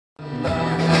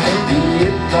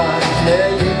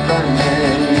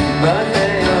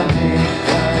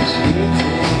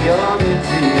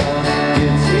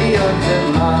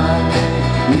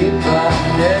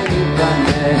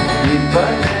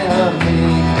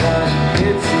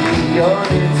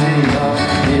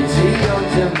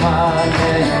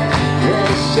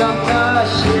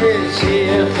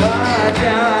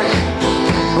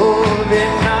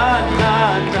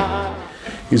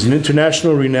He's an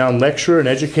international renowned lecturer and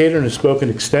educator and has spoken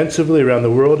extensively around the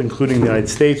world, including the United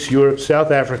States, Europe, South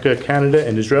Africa, Canada,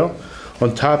 and Israel,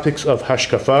 on topics of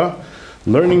hashkafa,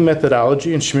 learning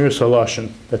methodology, and shmiras halashon,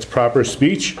 that's proper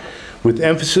speech, with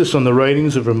emphasis on the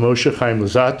writings of Rav Moshe Chaim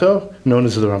Luzzatto, known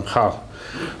as the Ramchal.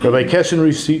 Rabbi Kessin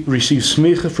received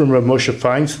smicha from Rav Moshe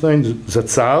Feinstein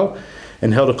Zatzal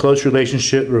and held a close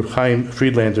relationship with Rav Chaim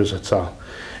Friedlander Zatzal,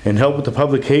 and helped with the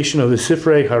publication of the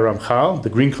Sifrei HaRamchal, the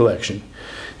Green Collection.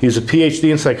 He has a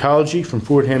PhD in psychology from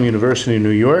Fordham University in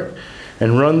New York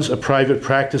and runs a private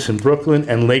practice in Brooklyn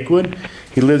and Lakewood.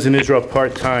 He lives in Israel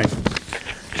part-time.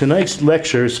 Tonight's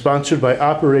lecture is sponsored by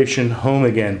Operation Home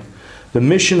Again. The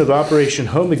mission of Operation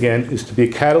Home Again is to be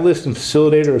a catalyst and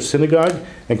facilitator of synagogue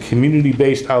and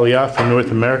community-based aliyah for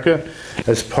North America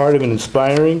as part of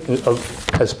inspiring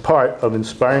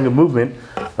a movement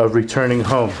of returning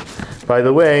home. By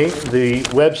the way, the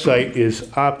website is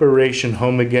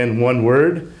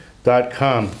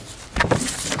operationhomeagain.com.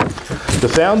 The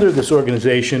founder of this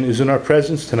organization is in our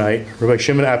presence tonight, Rabbi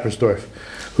Shimon Appersdorf,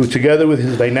 who together with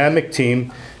his dynamic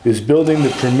team is building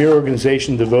the premier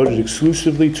organization devoted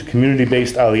exclusively to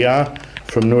community-based aliyah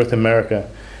from North America.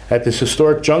 At this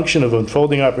historic junction of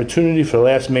unfolding opportunity for the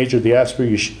last major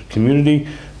diaspora community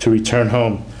to return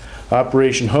home,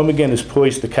 Operation Home Again is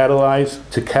poised to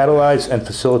catalyze and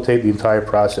facilitate the entire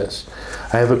process.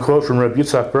 I have a quote from Rabbi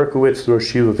Yitzhak Berkowitz, the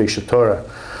Rosh Yeshiva of Aish Torah.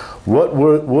 What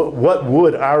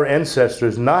would our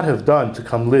ancestors not have done to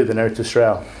come live in Eretz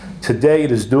Yisrael? Today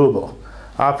it is doable.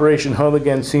 Operation Home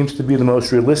Again seems to be the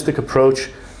most realistic approach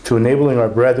to enabling our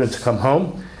brethren to come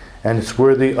home, and it's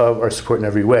worthy of our support in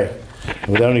every way.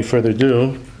 And without any further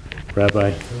ado,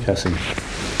 Rabbi Kessin.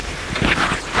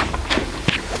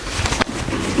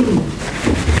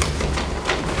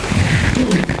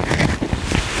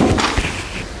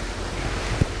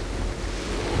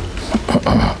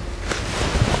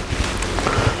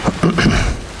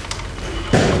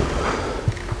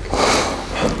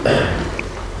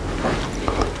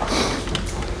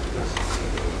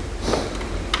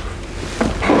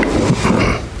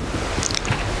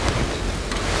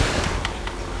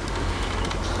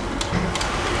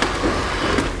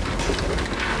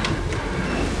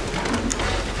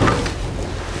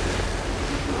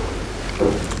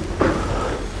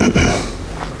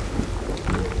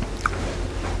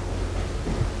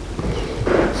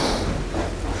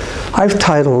 I've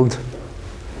titled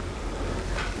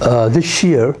this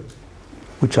shiur,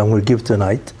 which I'm going to give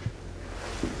tonight,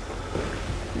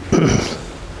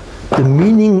 The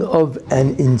Meaning of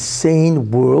an Insane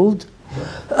World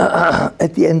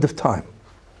at the End of Time.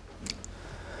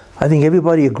 I think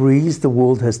everybody agrees the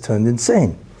world has turned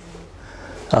insane.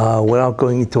 Without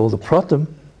going into all the pratim,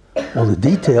 all the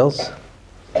details,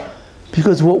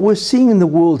 because what we're seeing in the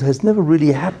world has never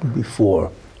really happened before,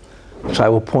 which I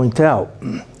will point out.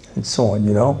 And so on,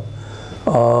 you know.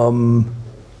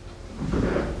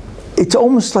 It's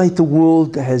almost like the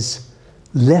world has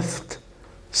left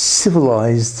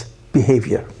civilized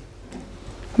behavior.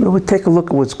 I mean, we'll take a look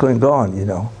at what's going on, you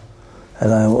know,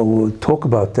 and I will talk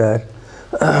about that.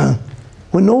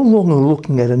 We're no longer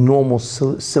looking at a normal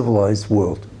civilized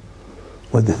world,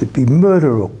 whether it be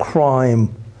murder or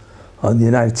crime. In the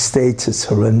United States, it's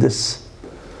horrendous,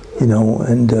 you know,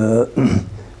 and in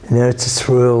Eretz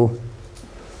Yisrael,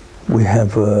 we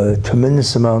have a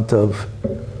tremendous amount of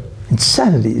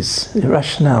insanities,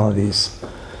 irrationalities.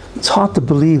 It's hard to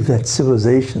believe that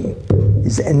civilization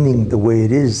is ending the way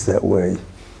it is that way.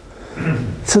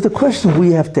 So the question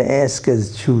we have to ask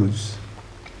as Jews,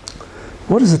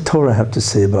 what does the Torah have to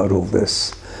say about all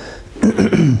this?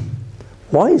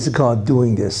 Why is God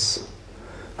doing this?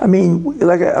 I mean,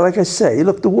 like I say,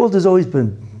 look, the world has always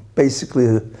been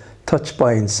basically touched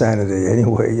by insanity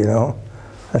anyway, you know.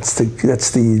 That's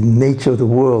the nature of the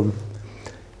world.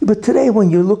 But today,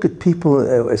 when you look at people,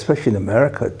 especially in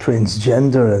America,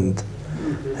 transgender,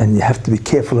 and you have to be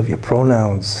careful of your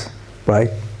pronouns,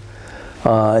 right?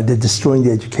 They're destroying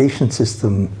the education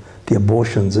system, the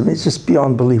abortions. I mean, it's just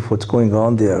beyond belief what's going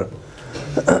on there,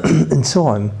 and so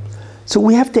on. So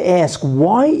we have to ask,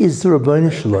 why is the Ribbono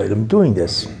Shel Olam doing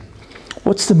this?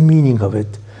 What's the meaning of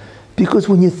it? Because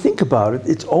when you think about it,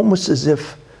 it's almost as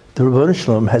if the Ribbono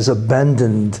Shel Olam has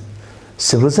abandoned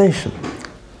civilization.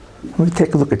 Let me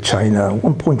take a look at China,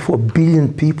 1.4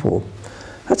 billion people.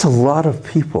 That's a lot of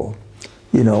people,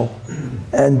 you know.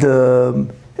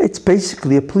 And it's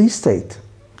basically a police state,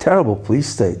 terrible police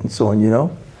state and so on, you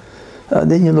know.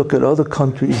 Then you look at other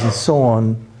countries and so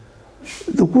on.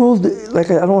 the world,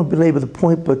 like I don't want to belabor the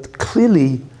point, but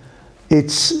clearly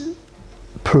it's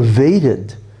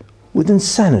pervaded with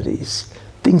insanities,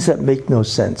 things that make no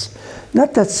sense.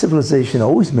 Not that civilization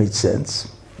always made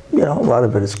sense. You know, a lot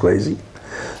of it is crazy,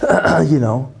 you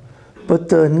know.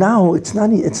 But now it's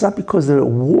not because there are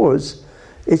wars,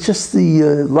 it's just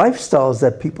the lifestyles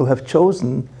that people have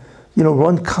chosen, you know,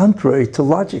 run contrary to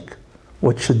logic,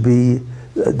 what should be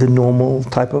the normal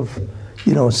type of,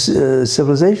 you know,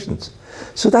 civilizations.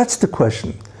 So that's the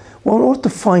question. Well, in order to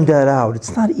find that out,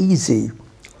 it's not easy,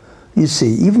 you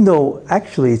see, even though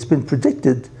actually it's been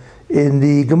predicted in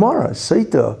the Gemara,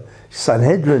 Saita,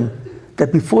 Sanhedrin,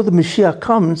 that before the Mashiach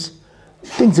comes,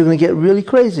 things are going to get really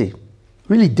crazy,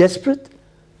 really desperate,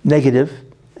 negative,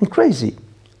 and crazy.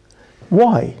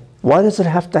 Why? Why does it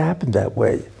have to happen that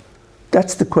way?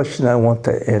 That's the question I want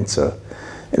to answer.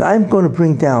 And I'm going to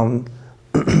bring down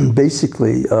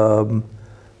basically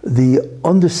the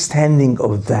understanding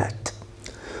of that.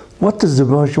 What does the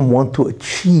Russian want to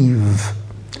achieve?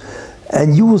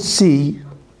 And you will see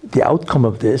the outcome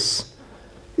of this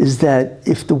is that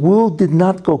if the world did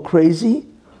not go crazy,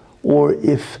 or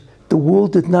if the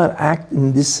world did not act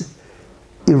in this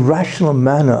irrational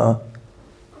manner,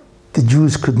 the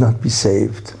Jews could not be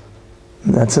saved.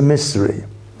 And that's a mystery.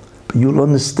 But you'll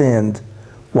understand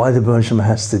why the Bereshit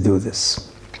has to do this.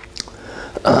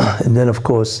 And then, of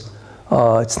course,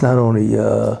 it's not only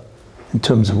in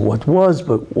terms of what was,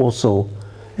 but also,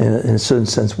 in a certain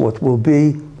sense, what will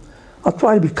be. I'll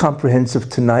try to be comprehensive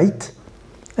tonight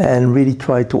and really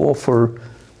try to offer,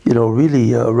 you know,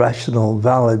 really rational,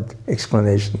 valid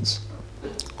explanations.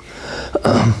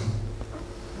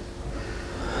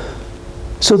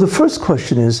 So the first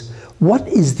question is, what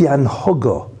is the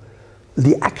anhoga,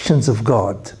 the actions of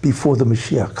God before the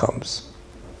Mashiach comes?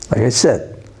 Like I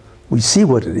said, we see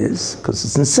what it is because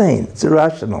it's insane, it's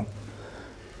irrational.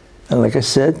 And like I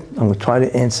said, I'm going to try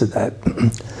to answer that.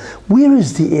 Where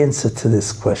is the answer to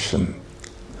this question?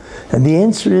 And the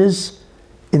answer is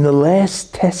in the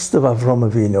last test of Avram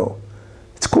Avinu.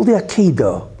 It's called the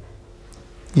Akedah,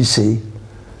 you see.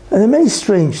 And there are many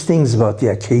strange things about the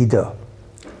Akedah.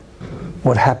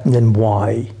 What happened and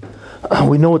why.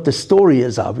 We know what the story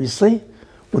is, obviously,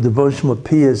 where the Bereshit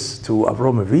appears to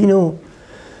Avram Avinu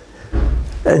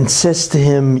and says to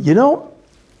him, you know,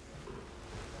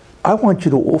 I want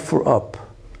you to offer up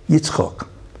Yitzchak.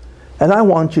 And I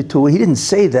want you to, he didn't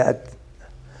say that,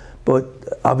 but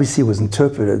obviously it was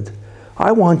interpreted.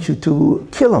 I want you to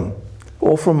kill him,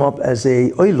 offer him up as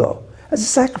a oila, as a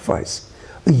sacrifice,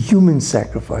 a human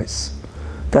sacrifice.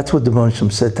 That's what the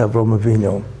Bereshit said to Avram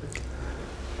Avinu.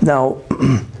 Now,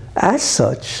 as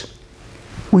such,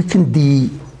 we can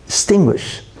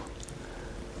distinguish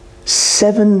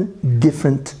 7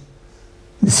 different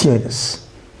nisyonos,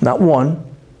 not 1,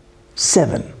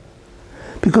 7.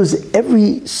 Because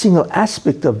every single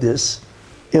aspect of this,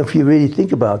 if you really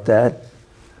think about that,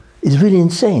 is really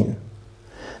insane.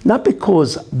 Not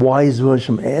because why is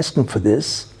Rosham asking for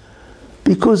this,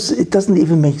 because it doesn't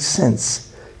even make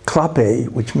sense. Klape,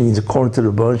 which means according to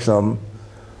the Rosham,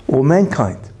 or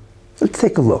mankind. Let's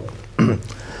take a look.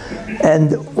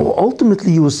 And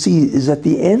ultimately you will see is that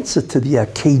the answer to the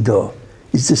Akedah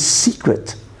is the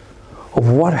secret of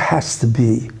what has to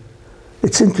be.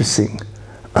 It's interesting.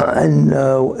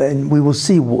 And we will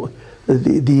see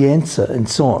the answer and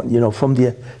so on, you know, from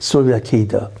the story of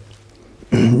Akedah.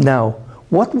 Now,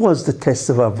 what was the test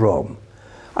of Avram?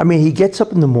 I mean, he gets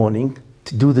up in the morning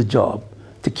to do the job,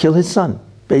 to kill his son,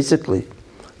 basically,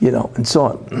 you know, and so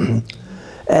on.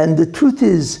 And the truth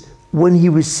is, when he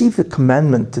received the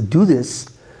commandment to do this,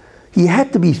 he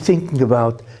had to be thinking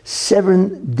about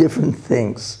 7 different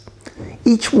things.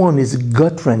 Each one is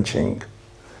gut-wrenching.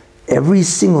 Every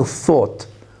single thought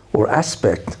or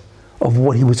aspect of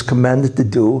what he was commanded to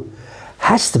do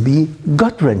has to be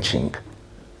gut-wrenching.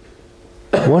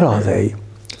 What are they?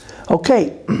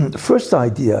 Okay, the first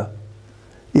idea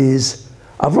is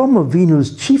Avram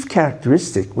Avinu's chief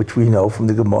characteristic, which we know from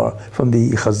the Gemara, from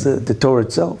the Torah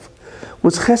itself,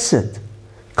 was chesed,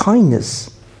 kindness.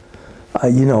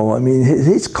 You know, I mean,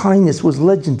 his kindness was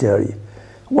legendary.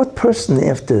 What person,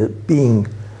 after being,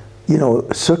 you know,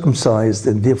 circumcised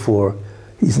and therefore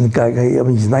he's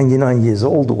 99 years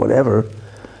old or whatever,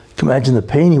 can imagine the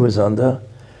pain he was under.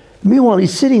 Meanwhile,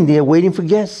 he's sitting there waiting for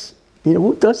guests. You know,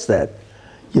 who does that?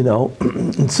 You know,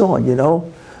 and so on, you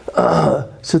know.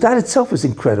 So that itself is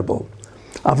incredible.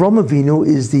 Avram Avinu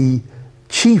is the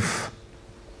chief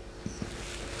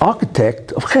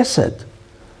architect of chesed.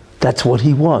 That's what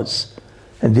he was.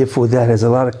 And therefore that has a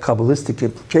lot of Kabbalistic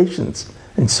implications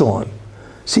and so on.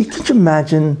 So you can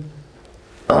imagine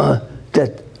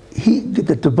that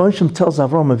the Rebbeinu Shalom tells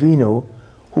Avraham Avinu,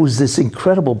 who's this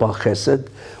incredible Baal Chesed,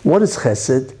 what is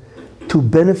Chesed? To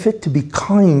benefit, to be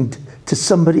kind to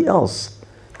somebody else,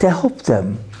 to help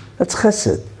them. That's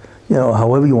Chesed. You know,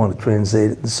 however you want to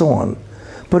translate it and so on.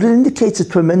 But it indicates a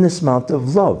tremendous amount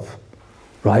of love,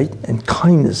 right? And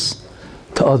kindness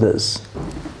to others.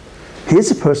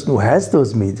 Here's a person who has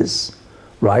those midas,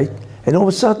 right? And all of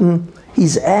a sudden,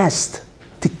 he's asked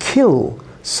to kill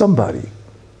somebody.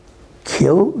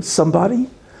 Kill somebody?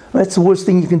 That's the worst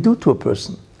thing you can do to a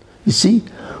person. You see?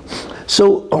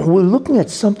 So we're looking at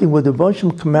something where the Rebbeinu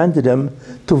Shalom commanded him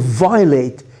to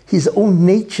violate his own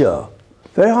nature.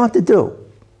 Very hard to do.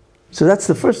 So that's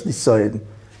the first nisayon.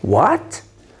 What?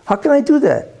 How can I do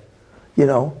that? You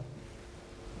know?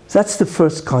 That's the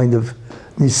first kind of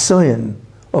nisayon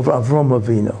of Avraham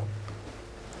Avinu.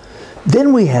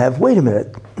 Then we have, wait a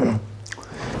minute,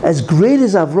 as great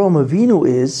as Avraham Avinu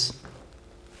is,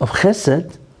 of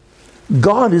Chesed,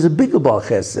 God is a bigger Baal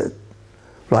Chesed,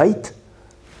 right?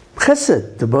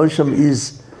 Chesed, the Rebbeinu Shalom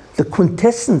is the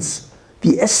quintessence,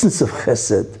 the essence of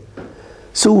Chesed.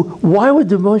 So why would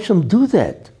the Rebbeinu Shalom do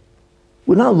that?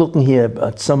 We're not looking here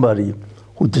at somebody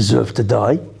who deserved to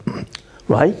die,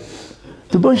 right?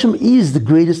 The Rebbeinu Shalom is the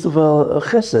greatest of all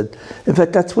Chesed. In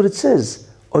fact, that's what it says.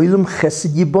 Olam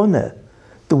Chesed Yiboneh.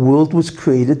 The world was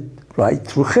created, right,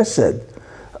 through Chesed.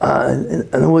 In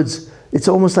other words, it's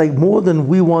almost like more than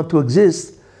we want to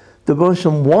exist, the Rebbeinu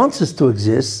Shalom wants us to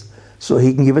exist so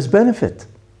he can give us benefit.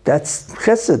 That's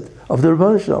Chesed of the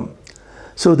Rebbeinu Shalom.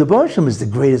 So the Rebbeinu Shalom is the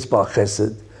greatest Baal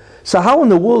Chesed. So how in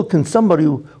the world can somebody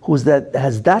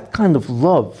has that kind of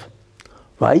love,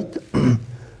 right?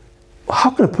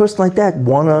 How can a person like that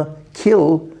want to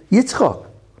kill Yitzchak?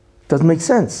 Doesn't make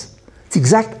sense. It's the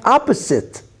exact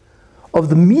opposite of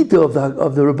the midah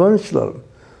of the Rebbeinu Shalom,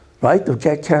 right? The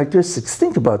characteristics.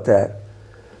 Think about that.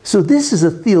 So this is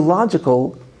a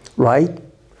theological, right,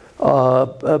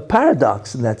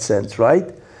 paradox in that sense, right?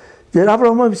 That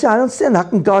Avraham Avinu said, I don't understand. How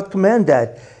can God command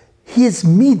that? His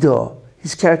midah,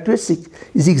 his characteristic,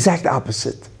 is the exact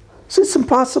opposite. So it's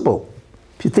impossible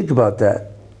if you think about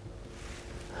that.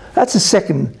 That's the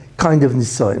second kind of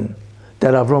nisayon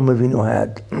that Avraham Avinu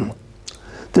had.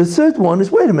 The third one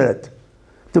is, wait a minute.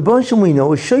 The Rebbeinu Shalom we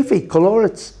know is Shofet Kol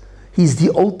Haaretz. He's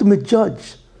the ultimate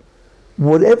judge.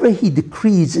 Whatever he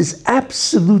decrees is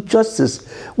absolute justice.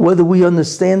 Whether we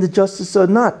understand the justice or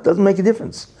not, doesn't make a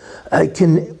difference.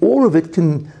 All of it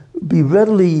can be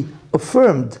readily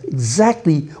affirmed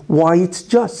exactly why it's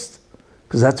just.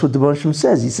 Because that's what the Rebbeinu Shalom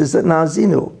says. He says that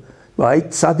Na'azinu, right?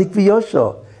 Tzadik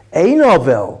v'yosher. Ein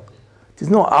ovel.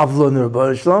 There's no avlo in the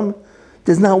Rebbeinu Shalom.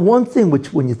 There's not one thing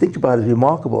which, when you think about it, is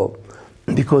remarkable.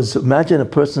 Because imagine a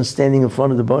person standing in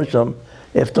front of the Rebbeinu Shalom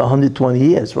after 120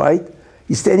 years, right?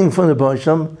 He's standing in front of the Rebbeinu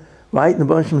Shalom, right? And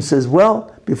the Rebbeinu Shalom says,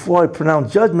 well, before I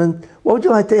pronounce judgment, what would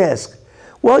you like to ask?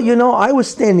 Well, you know, I was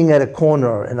standing at a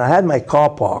corner and I had my car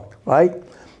parked, right?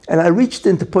 And I reached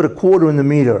in to put a quarter in the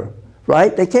meter,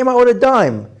 right? They came out with a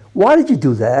dime. Why did you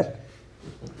do that?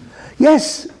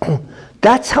 Yes,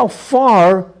 that's how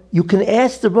far you can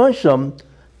ask the Rebbeinu Shalom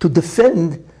to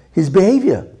defend his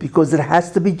behavior, because it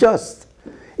has to be just.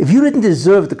 If you didn't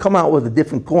deserve to come out with a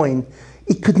different coin,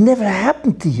 it could never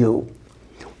happen to you.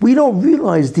 We don't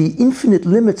realize the infinite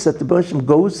limits that the Rebbeinu Shalom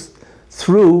goes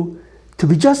through to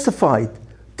be justified,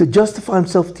 to justify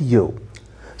himself to you.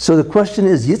 So the question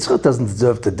is, Yitzchak doesn't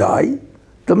deserve to die.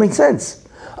 Doesn't make sense.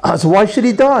 So why should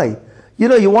he die? You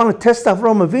know, you want to test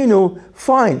Avraham Avinu,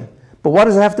 fine. But why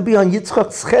does it have to be on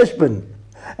Yitzchak's cheshbon?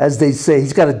 As they say,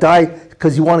 he's got to die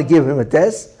because you want to give him a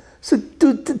test. So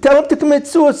tell him to commit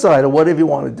suicide or whatever you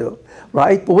want to do,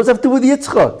 right? But what's up to do with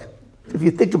Yitzchak? If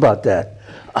you think about that,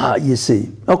 you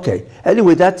see. Okay.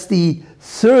 Anyway, that's the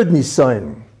third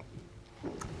nisayon.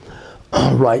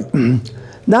 Right.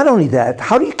 Not only that,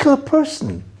 how do you kill a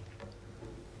person?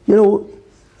 You know,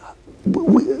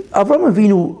 Avraham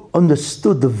Avinu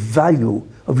understood the value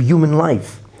of human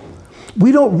life.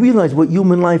 We don't realize what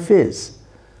human life is.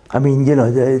 I mean, you know,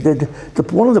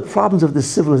 one of the problems of this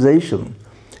civilization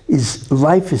is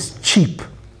life is cheap.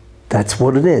 That's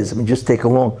what it is. I mean, just take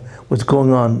along what's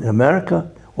going on in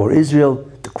America or Israel.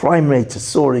 The crime rates are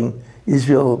soaring.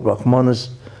 Israel, Rahmanas,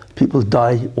 people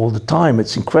die all the time.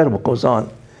 It's incredible what goes on.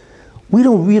 We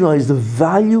don't realize the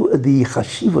value of the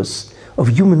chashivas of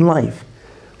human life.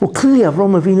 Well, clearly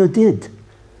Avraham Avinu did.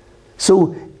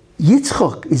 So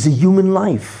Yitzchak is a human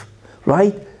life,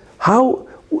 right? How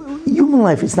human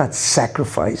life is not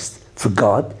sacrificed for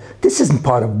God. This isn't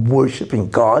part of worshiping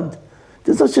God.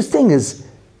 There's no such thing as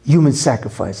human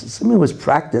sacrifices. I mean, it was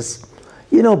practiced,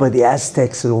 you know, by the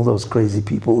Aztecs and all those crazy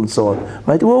people and so on,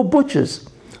 right? They were all butchers.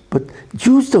 But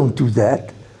Jews don't do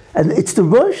that. And it's the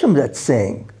Rosham that's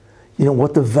saying, you know,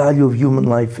 what the value of human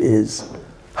life is.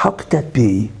 How could that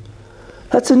be?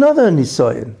 That's another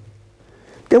Nisayan.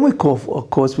 Then of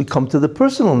course, we come to the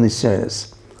personal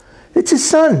Nisayanis. It's his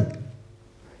son.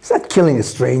 He's not killing a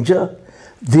stranger.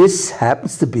 This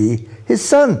happens to be his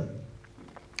son.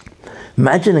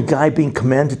 Imagine a guy being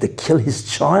commanded to kill his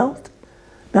child.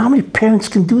 Now, how many parents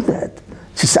can do that?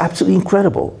 It's just absolutely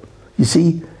incredible. You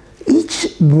see,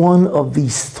 each one of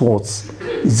these thoughts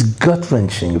is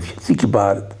gut-wrenching if you think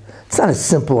about it. It's not a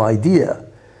simple idea.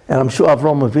 And I'm sure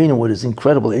Avraham Avinu, with his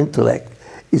incredible intellect,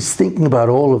 is thinking about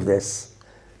all of this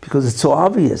because it's so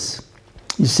obvious.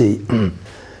 You see,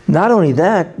 not only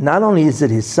that, not only is it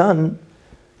his son,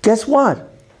 guess what?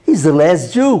 He's the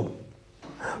last Jew,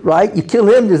 right? You kill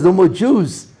him, there's no more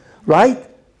Jews, right?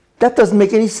 That doesn't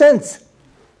make any sense.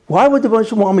 Why would the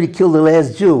Baruch want me to kill the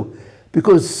last Jew?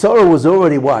 Because Sarah was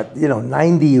already, what,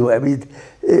 90, I mean,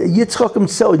 Yitzchak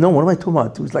himself, what am I talking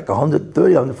about? It was like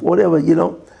 130, 140,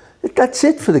 whatever, That's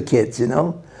it for the kids, and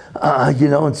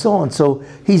so on. So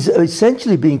he's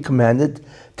essentially being commanded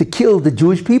to kill the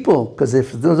Jewish people, because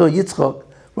if there's no Yitzchak,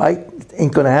 right, it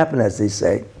ain't going to happen, as they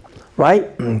say,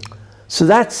 right? So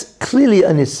that's clearly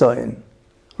an Nisayan,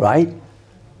 right?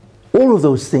 All of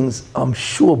those things, I'm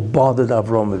sure, bothered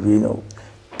Avraham Avinu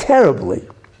terribly.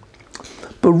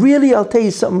 But really, I'll tell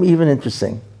you something even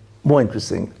more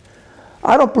interesting.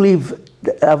 I don't believe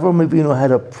that Avraham Avinu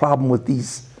had a problem with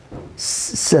these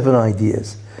 7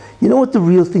 ideas. You know what the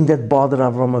real thing that bothered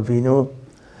Avraham Avinu?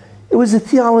 It was a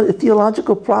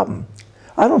theological problem.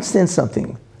 I don't understand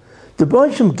something. The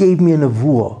Baruch Shem gave me a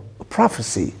nevuah, a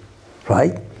prophecy,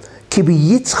 right? Ki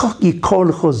Yitzchak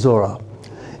yikor lecho zora.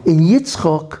 In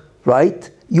Yitzchak, right,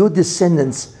 your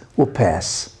descendants will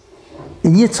pass.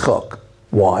 In Yitzchak.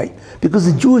 Why? Because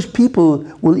the Jewish people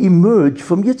will emerge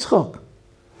from Yitzchak.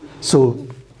 So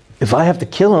if I have to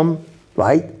kill him,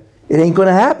 right, it ain't going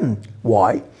to happen.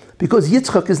 Why? Because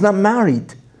Yitzchak is not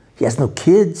married. He has no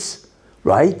kids,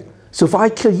 right? So if I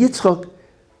kill Yitzchak,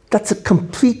 that's a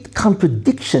complete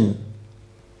contradiction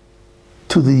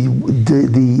to the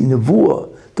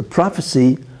nevuah, the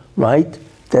prophecy, right,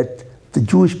 that the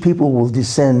Jewish people will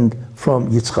descend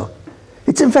from Yitzchak.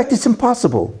 In fact, it's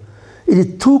impossible. It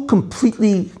is 2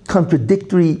 completely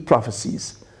contradictory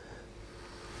prophecies.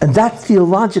 And that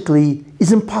theologically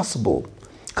is impossible,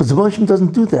 because the Baruch Shem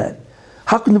doesn't do that.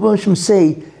 How can the Baruch Shem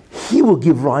say he will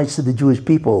give rise to the Jewish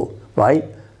people, right,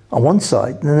 on one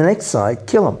side, and then the next side,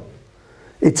 kill them?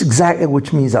 It's exactly,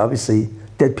 which means obviously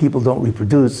dead people don't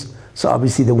reproduce, so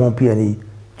obviously there won't be any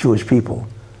Jewish people.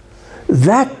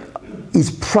 That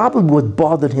is probably what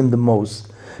bothered him the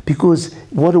most, because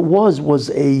what it was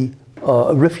a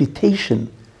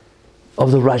refutation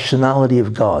of the rationality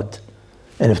of God.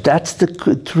 And if that's the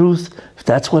truth, if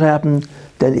that's what happened,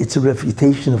 then it's a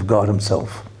refutation of God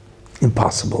himself.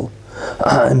 Impossible.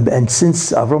 And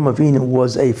since Avraham Avinu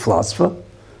was a philosopher,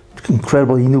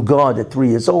 incredible, he knew God at 3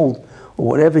 years old, or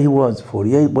whatever he was,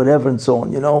 48, whatever, and so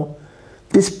on,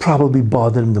 this probably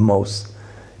bothered him the most.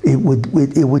 It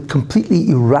would completely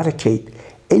eradicate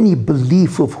any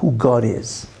belief of who God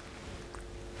is.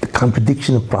 The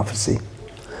contradiction of prophecy.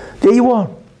 There you are.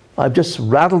 I've just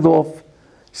rattled off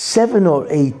 7 or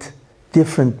 8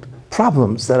 different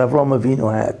problems that Avraham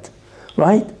Avinu had,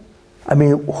 right? I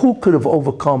mean, who could have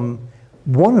overcome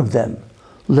one of them,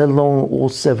 let alone all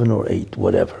 7 or 8,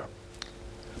 whatever?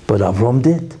 But Avram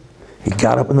did. He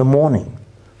got up in the morning.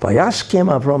 Vayashkem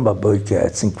Avram b'boker.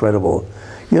 It's incredible.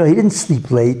 He didn't sleep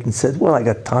late and said, well, I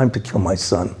got time to kill my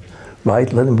son,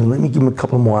 right? Let me give him a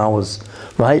couple more hours,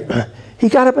 right? He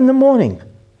got up in the morning,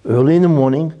 early in the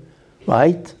morning,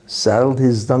 right? Saddled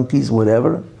his donkeys,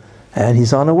 whatever, and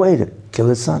he's on the way to kill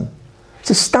his son. It's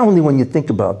astounding when you think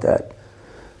about that.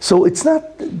 So it's not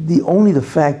only the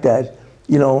fact that,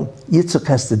 Yitzchak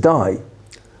has to die,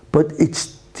 but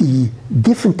it's the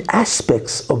different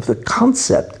aspects of the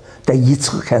concept that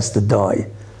Yitzchak has to die.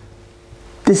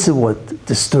 This is what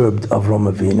disturbed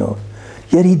Avraham Avinu.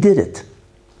 Yet he did it,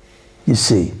 you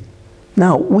see.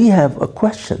 Now, we have a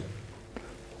question.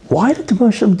 Why did the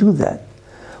Baruch Shem do that?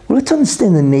 Well, let's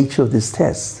understand the nature of this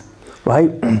test,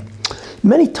 right?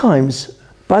 Many times,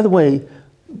 by the way,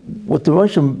 what the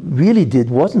Baruch Shem really did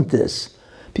wasn't this,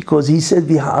 because he said,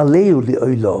 V'ha'aleu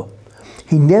li'olah.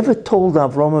 He never told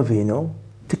Avraham Avinu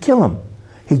to kill him.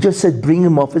 He just said, bring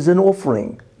him up as an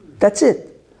offering. That's it.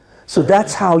 So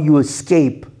that's how you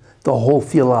escape the whole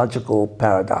theological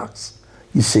paradox,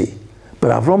 you see.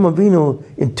 But Avraham Avinu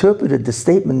interpreted the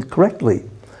statement correctly.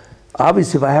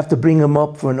 Obviously, if I have to bring him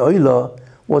up for an oilah,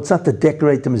 well, it's not to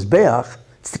decorate the Mizbeach,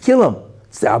 it's to kill him.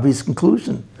 It's the obvious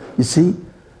conclusion, you see.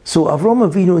 So Avraham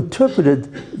Avinu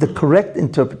interpreted the correct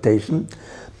interpretation,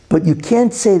 but you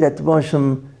can't say that the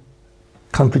Hashem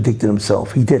contradicted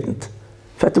himself. He didn't.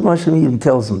 In fact, the Hashem even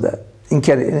tells him that, in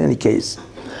any case.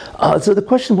 So the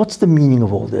question, what's the meaning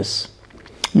of all this?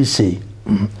 You see,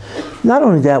 not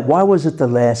only that, why was it the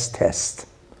last test?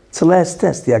 It's the last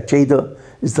test. The Akedah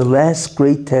is the last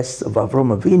great test of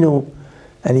Avraham Avinu,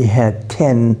 and he had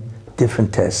 10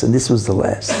 different tests, and this was the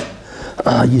last.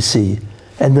 You see,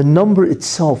 and the number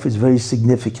itself is very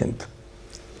significant.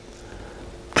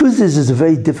 Truth is, it's a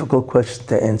very difficult question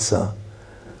to answer.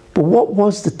 But what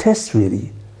was the test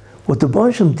really? What the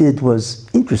Baruch Shem did was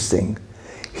interesting.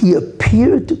 He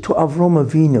appeared to Avraham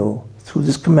Avinu through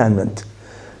this commandment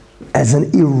as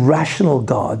an irrational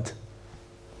God,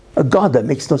 a God that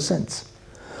makes no sense.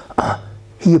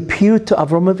 He appeared to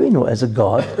Avraham Avinu as a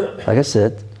God, like I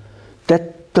said,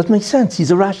 that doesn't make sense.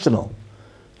 He's irrational.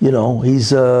 You know,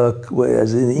 he's,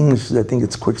 as in English, I think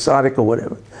it's quixotic or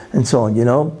whatever, and so on, you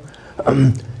know.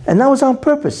 And that was on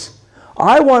purpose.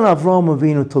 I want Avraham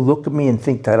Avinu to look at me and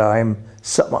think that I'm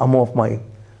off my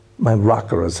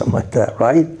rocker or something like that,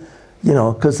 right? You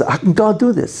know, because how can God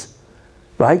do this,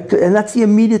 right? And that's the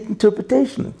immediate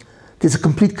interpretation. There's a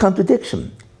complete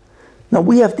contradiction. Now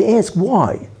we have to ask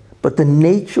why, but the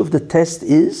nature of the test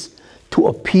is to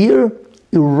appear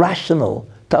irrational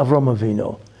to Avraham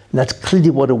Avinu, and that's clearly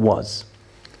what it was.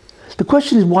 The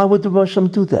question is, why would the Rosh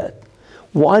Hashanah do that?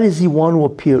 Why does he want to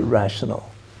appear irrational?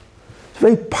 It's a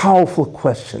very powerful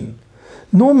question.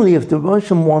 Normally, if the Rosh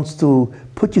Hashanah wants to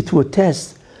put you through a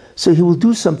test, so he will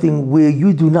do something where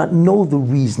you do not know the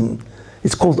reason.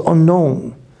 It's called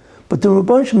unknown. But the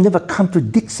Rebbe Shem never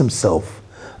contradicts himself.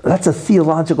 That's a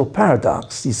theological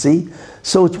paradox, you see?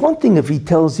 So it's one thing if he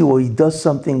tells you or he does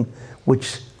something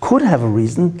which could have a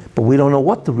reason, but we don't know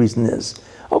what the reason is.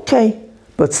 Okay,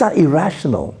 but it's not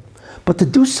irrational. But to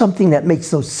do something that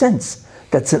makes no sense,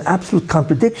 that's an absolute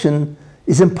contradiction,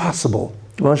 is impossible.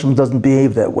 The Rebbe Shem doesn't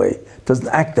behave that way, doesn't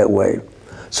act that way.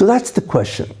 So that's the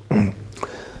question.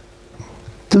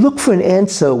 To look for an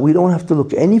answer, we don't have to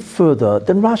look any further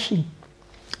than Rashi.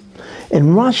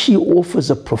 And Rashi offers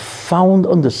a profound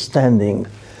understanding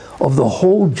of the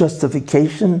whole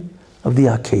justification of the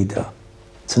Akedah.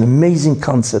 It's an amazing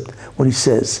concept, what he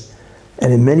says.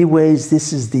 And in many ways,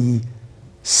 this is the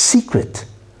secret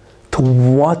to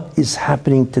what is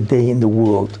happening today in the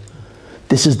world.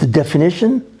 This is the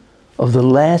definition of the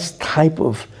last type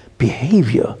of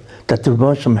behavior that the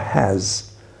Rebbe Shem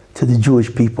has to the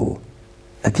Jewish people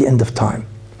at the end of time.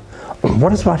 What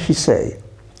does Rashi say?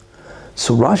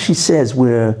 So Rashi says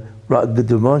where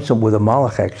the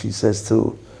Malach actually says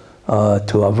to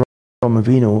Avraham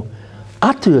Avinu,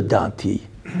 Atu yadati,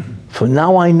 for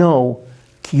now I know,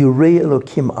 ki yirei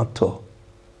Elokim ato,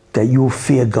 that you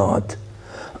fear God.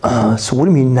 So what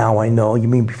do you mean now I know? You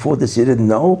mean before this you didn't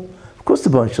know? Of course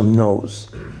the Baruch Shem knows.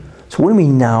 So what do you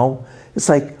mean now? It's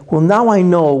like, well, now I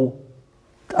know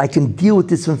I can deal with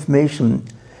this information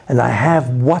and I have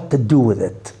what to do with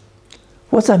it.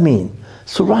 What's that mean?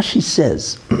 So Rashi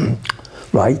says,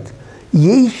 right,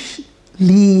 Yesh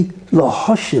li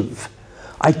lahoshiv,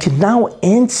 I can now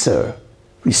answer,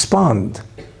 respond,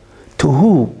 to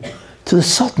who? To the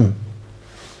Sultan.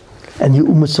 And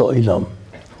Ummah Olam.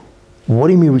 What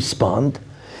do you mean respond?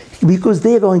 Because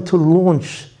they're going to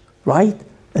launch, right,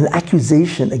 an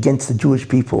accusation against the Jewish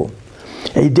people.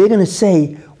 And they're going to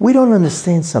say, we don't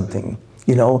understand something.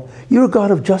 You know, you're a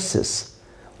God of justice.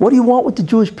 What do you want with the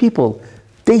Jewish people?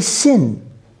 They sin.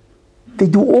 They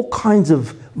do all kinds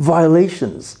of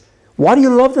violations. Why do you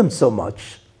love them so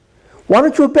much? Why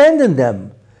don't you abandon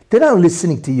them? They're not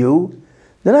listening to you.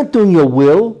 They're not doing your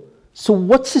will. So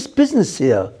what's this business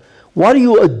here? Why do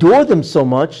you adore them so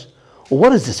much? Or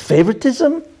what is this,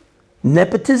 favoritism?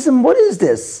 Nepotism? What is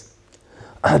this?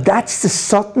 That's the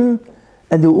Satan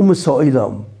and the Ummah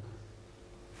Olam.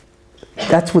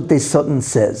 That's what the Sultan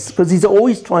says, because he's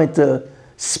always trying to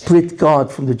split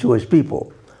God from the Jewish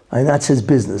people, and that's his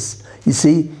business. You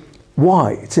see,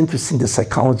 why? It's interesting, the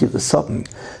psychology of the Sultan,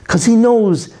 because he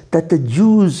knows that the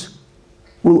Jews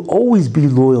will always be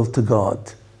loyal to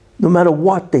God, no matter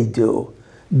what they do.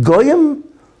 Goyim,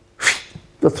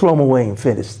 they'll throw them away and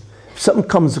finish. If something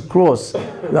comes across,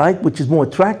 right, which is more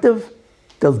attractive,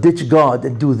 they'll ditch God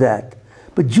and do that.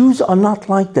 But Jews are not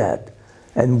like that.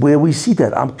 And where we see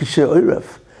that, Am Kasher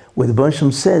Oiref, where the Baruch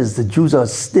Shem says the Jews are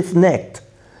stiff-necked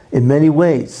in many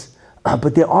ways.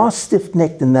 But they are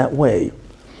stiff-necked in that way.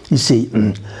 You see,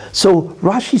 so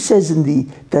Rashi says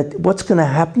that what's going to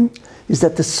happen is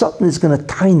that the Sultan is going to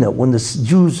taina when the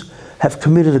Jews have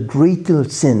committed a great deal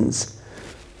of sins.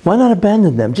 Why not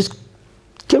abandon them? Just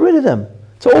get rid of them.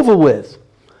 It's over with.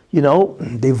 you know,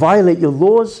 they violate your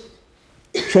laws,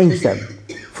 change them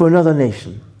for another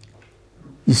nation.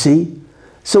 You see?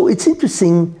 So it's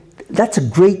interesting, that's a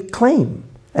great claim.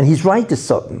 And he's right, the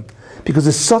Sultan, because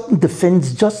the Sultan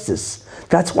defends justice.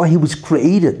 That's why he was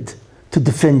created, to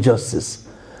defend justice.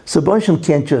 So Baruch Hashem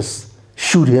can't just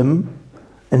shoot him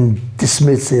and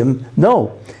dismiss him.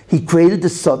 No, he created the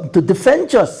Sultan to defend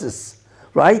justice,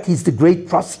 right? He's the great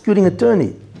prosecuting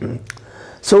attorney.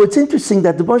 So it's interesting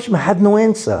that the Baruch Hashem had no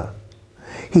answer.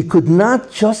 He could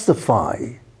not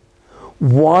justify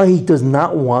why he does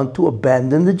not want to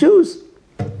abandon the Jews.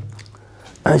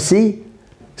 See?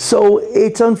 So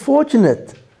it's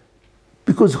unfortunate,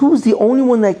 because who's the only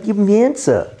one that gave him the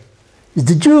answer? Is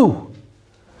the Jew.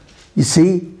 You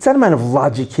see? It's not a matter of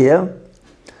logic here.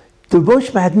 The Baruch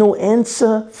Hashem had no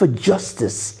answer for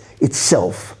justice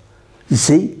itself, you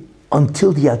see,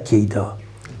 until the Akedah.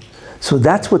 So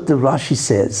that's what the Rashi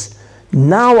says.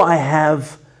 Now I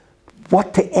have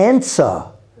what to answer,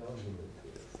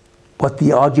 what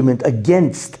the argument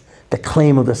against the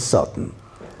claim of the Sultan.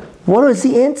 What is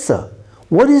the answer?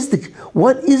 What is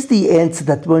the answer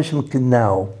that Baruch Hashem can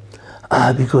now?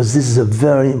 Because this is a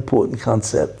very important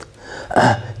concept.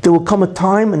 There will come a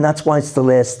time, and that's why it's the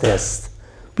last test,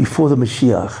 before the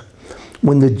Mashiach,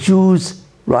 when the Jews,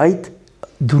 right,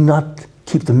 do not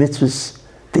keep the mitzvahs,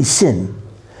 they sin.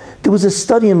 There was a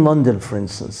study in London, for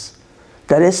instance,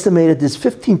 that estimated there's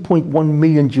 15.1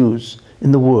 million Jews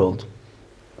in the world.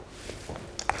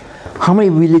 How many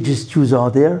religious Jews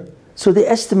are there? So they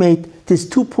estimate there's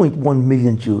 2.1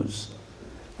 million Jews.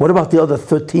 What about the other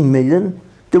 13 million?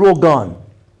 They're all gone.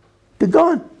 They're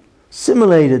gone.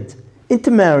 Assimilated,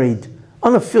 intermarried,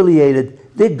 unaffiliated,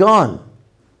 they're gone.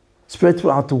 Spread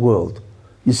throughout the world,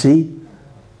 you see?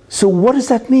 So what does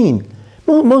that mean?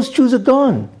 Well, most Jews are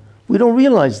gone. We don't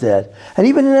realize that. And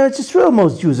even in Eretz Israel,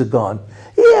 most Jews are gone.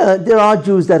 Yeah, there are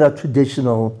Jews that are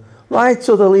traditional, right?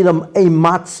 So they'll eat a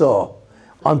matzah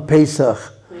on Pesach.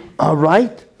 All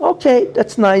right? Okay,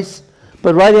 that's nice.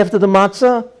 But right after the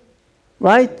matzah,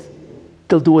 right?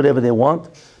 They'll do whatever they want.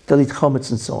 They'll eat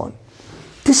chametz and so on.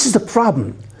 This is the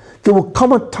problem. There will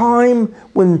come a time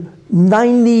when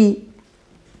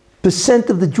 90%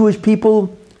 of the Jewish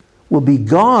people will be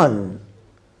gone,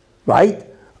 right?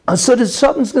 And so the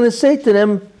Sultan's going to say to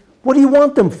them, what do you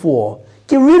want them for?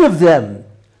 Get rid of them.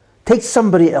 Take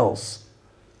somebody else,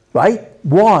 right?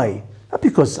 Why? Not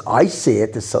because I say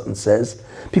it, the Sultan says,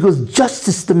 because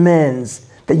justice demands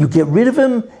that you get rid of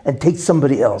him and take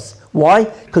somebody else. Why?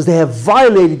 Because they have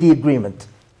violated the agreement.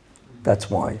 That's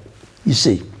why. You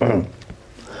see,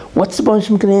 what's the Baruch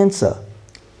Hashem going to answer?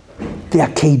 The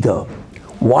Akedah.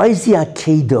 Why is the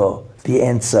Akedah the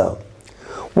answer?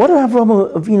 What did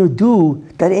Avraham Avinu do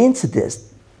that answered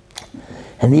this?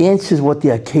 And the answer is what the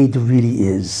Akedah really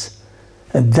is.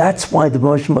 And that's why the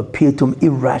Baruch Hashem appeared to him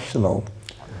irrational.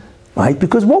 Right?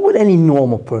 Because what would any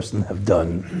normal person have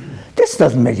done? This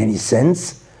doesn't make any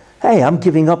sense. Hey, I'm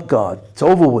giving up God. It's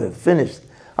over with. Finished.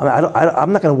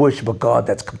 I'm not going to worship a God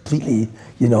that's completely,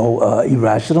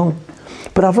 irrational.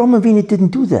 But Avraham Avinu didn't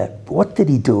do that. What did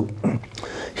he do?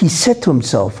 He said to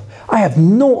himself, I have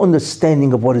no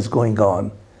understanding of what is going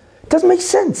on. It doesn't make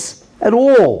sense at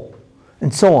all.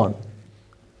 And so on.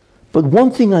 But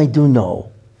one thing I do know,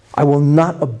 I will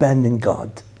not abandon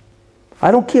God.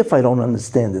 I don't care if I don't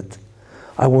understand it.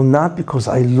 I will not, because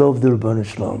I love the Ribono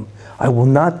Shel Olam. I will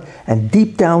not, and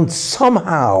deep down,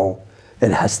 somehow,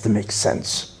 it has to make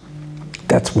sense.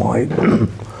 That's why.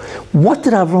 What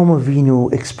did Avraham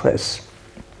Avinu express?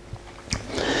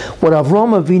 What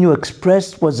Avraham Avinu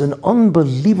expressed was an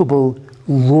unbelievable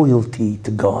loyalty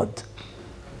to God.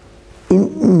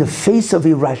 In the face of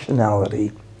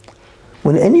irrationality.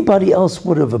 When anybody else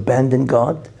would have abandoned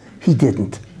God, he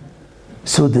didn't.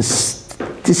 So this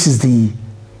is the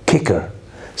kicker.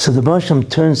 So the Baruch Hashem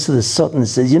turns to the Sultan and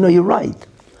says, you're right.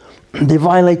 They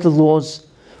violate the laws.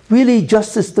 Really,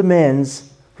 justice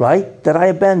demands, right, that I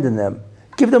abandon them.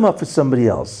 Give them up for somebody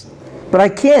else. But I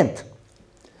can't.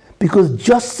 Because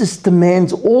justice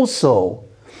demands also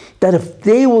that if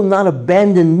they will not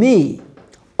abandon me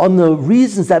on the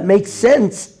reasons that make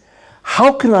sense,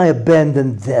 how can I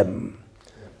abandon them?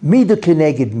 Mida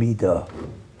keneged mida.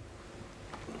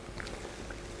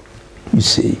 You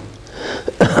see,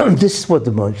 this is what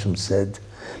the Baruch Hashem said.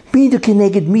 Mida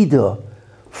keneged mida.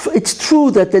 It's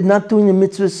true that they're not doing the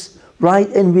mitzvahs right,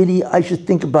 and really I should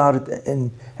think about it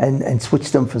and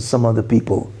switch them for some other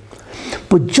people.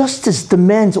 But justice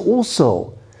demands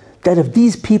also that if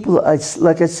these people,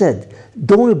 like I said,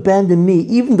 don't abandon me,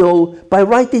 even though by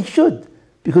right they should,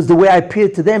 because the way I appear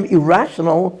to them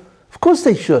irrational, of course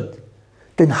they should,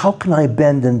 then how can I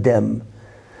abandon them?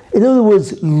 In other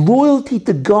words, loyalty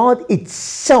to God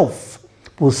itself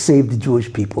will save the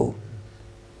Jewish people.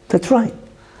 That's right.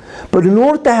 But in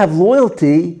order to have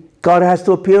loyalty, God has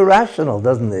to appear rational,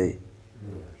 doesn't he?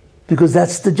 Because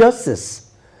that's the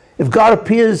justice. If God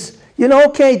appears, you know,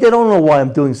 okay, they don't know why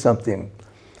I'm doing something.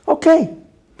 Okay,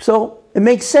 so it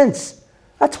makes sense.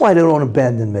 That's why they don't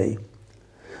abandon me.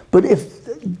 But if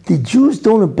the Jews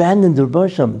don't abandon the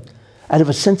Rebbeinu out of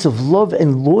a sense of love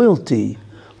and loyalty,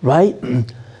 right?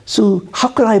 So how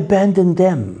could I abandon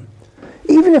them?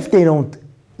 Even if they don't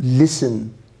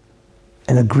listen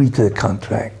and agree to the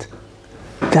contract.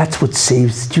 That's what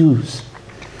saves the Jews.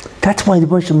 That's why the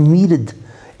Rebbeinu needed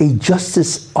a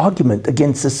justice argument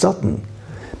against the Sultan.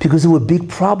 Because there were big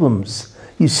problems,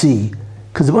 you see.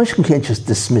 Because the Rebbeinu can't just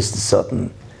dismiss the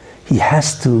Sultan. He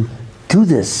has to do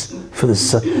this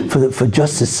for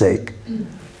justice sake.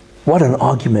 What an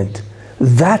argument.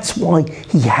 That's why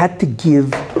he had to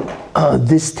give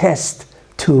this test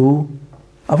to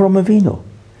Avraham Avinu.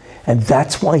 And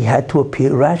that's why he had to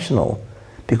appear rational.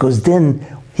 Because then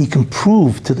he can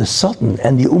prove to the Sultan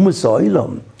and the Ummah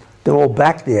Ha'olam, they're all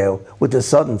back there with the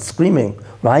Sultan screaming,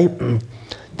 right?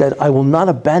 That I will not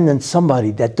abandon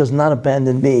somebody that does not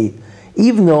abandon me,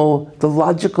 even though the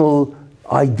logical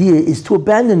idea is to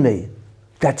abandon me.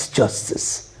 That's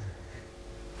justice.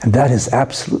 And that is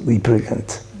absolutely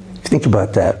brilliant. Think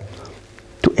about that.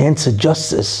 To answer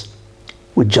justice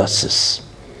with justice.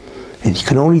 And you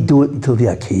can only do it until the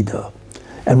Akedah.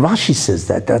 And Rashi says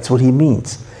that. That's what he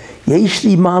means. Yesh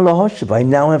li ma lahoshev. I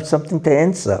now have something to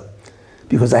answer.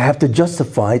 Because I have to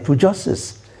justify it with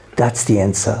justice. That's the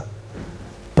answer.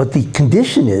 But the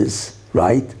condition is,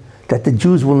 right, that the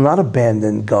Jews will not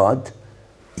abandon God,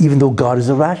 even though God is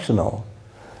irrational.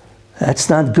 That's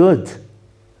not good.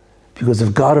 Because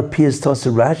if God appears to us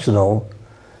irrational,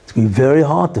 it's going to be very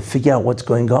hard to figure out what's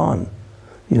going on,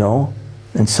 you know,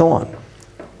 and so on.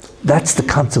 That's the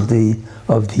concept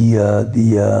of the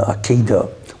Akedah,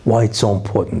 why it's so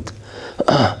important.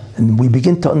 And we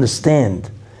begin to understand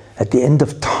at the end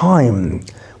of time,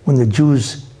 when the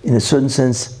Jews, in a certain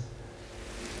sense,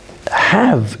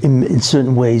 have, in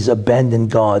certain ways,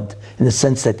 abandoned God, in the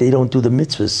sense that they don't do the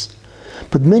mitzvahs.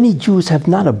 But many Jews have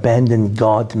not abandoned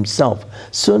God himself.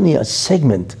 Certainly a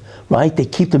segment, right? They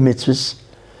keep the mitzvahs.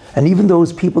 And even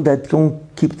those people that don't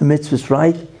keep the mitzvahs,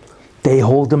 right? They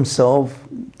hold themselves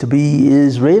to be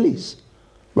Israelis,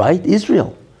 right?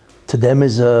 Israel. To them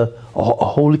is a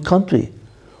holy country.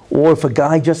 Or if a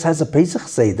guy just has a Pesach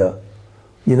Seder,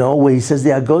 you know, where he says the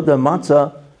Agoda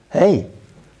Matzah, hey,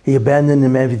 he abandoned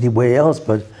him everywhere else,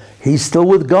 but he's still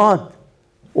with God.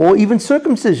 Or even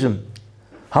circumcision.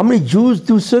 How many Jews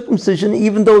do circumcision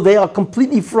even though they are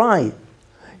completely free?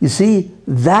 You see,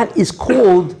 that is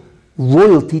called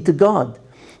loyalty to God.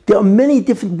 There are many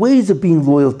different ways of being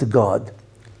loyal to God.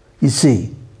 You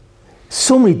see,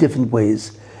 so many different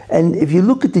ways. And if you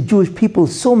look at the Jewish people,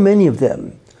 so many of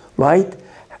them, right,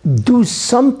 do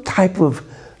some type of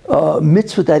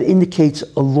mitzvah that indicates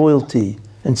a loyalty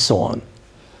and so on.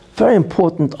 Very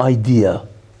important idea.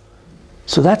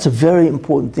 So that's a very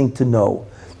important thing to know.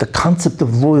 The concept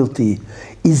of loyalty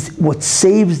is what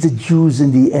saves the Jews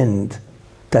in the end.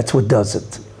 That's what does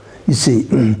it. You see,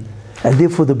 and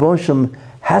therefore the Bosham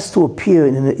has to appear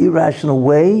in an irrational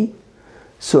way,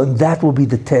 so and that will be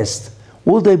the test.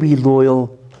 Will they be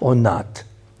loyal or not?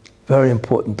 Very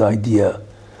important idea.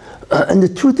 And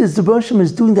the truth is, the Bosham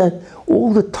is doing that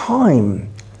all the time.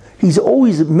 He's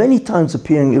always, many times,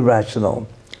 appearing irrational.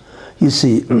 You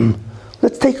see,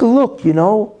 let's take a look, you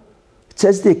know. It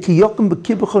says there, Ki yokim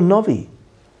b'kibucha novi.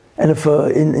 And if,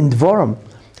 in Dvarim,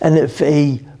 and if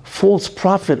a false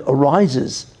prophet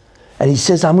arises, and he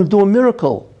says, I'm going to do a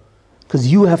miracle,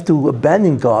 because you have to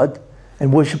abandon God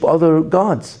and worship other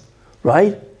gods,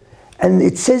 right? And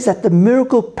it says that the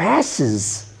miracle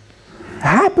passes,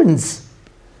 happens.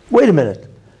 Wait a minute,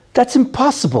 that's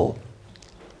impossible.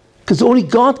 Because only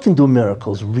God can do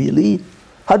miracles, really?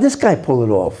 How'd this guy pull it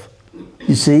off?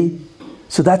 You see?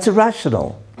 So that's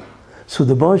irrational. So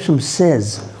the Bosham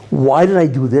says, why did I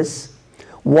do this?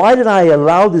 Why did I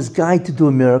allow this guy to do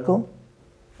a miracle?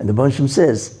 And the Bosham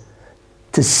says,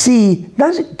 to see,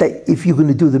 not that if you're going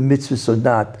to do the mitzvahs or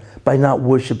not, by not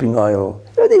worshiping idol.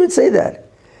 He doesn't even say that.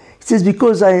 He says,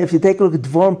 because if you take a look at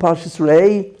Dvarim Parshas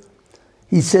Re'eh,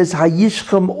 he says,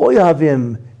 Hayishchem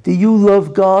oyhavim, do you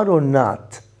love God or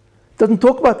not? Doesn't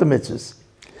talk about the mitzvahs.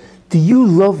 Do you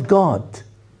love God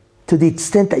to the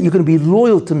extent that you're going to be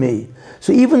loyal to me?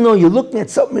 So even though you're looking at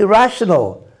something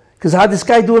irrational, because how did this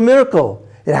guy do a miracle?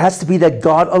 It has to be that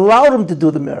God allowed him to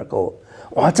do the miracle.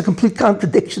 Well, that's a complete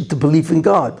contradiction to belief in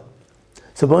God.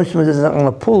 So Bosham says, I'm going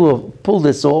to pull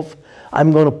this off.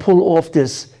 I'm going to pull off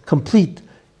this complete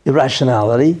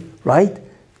irrationality, right?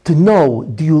 To know,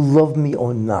 do you love me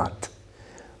or not?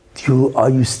 Are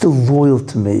you still loyal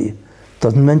to me?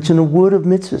 Doesn't mention a word of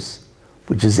mitzvahs,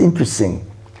 which is interesting.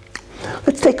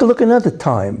 Let's take a look another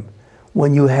time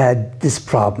when you had this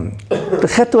problem. The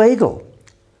Chet Egel.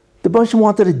 The Moshe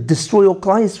wanted to destroy all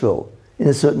Klal Yisrael, in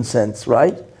a certain sense,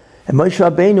 right? And Moshe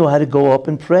Rabbeinu had to go up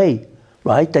and pray,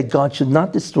 right? That God should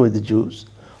not destroy the Jews.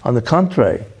 On the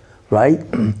contrary, right?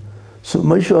 So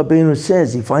Moshe Rabbeinu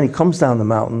says, he finally comes down the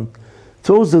mountain,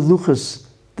 throws the luchos,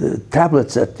 the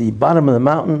tablets at the bottom of the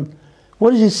mountain.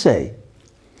 What does he say?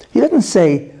 He doesn't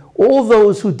say, all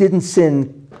those who didn't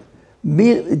sin,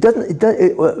 me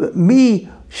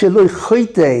sheloi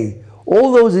chote,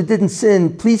 all those who didn't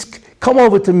sin, please come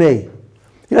over to me.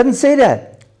 He doesn't say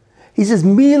that. He says,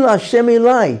 Mil Hashem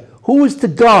Elai, who is to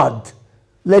God?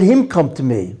 Let him come to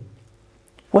me.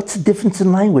 What's the difference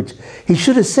in language? He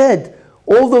should have said,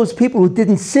 all those people who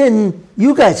didn't sin,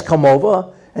 you guys come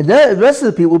over, and the rest of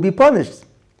the people will be punished.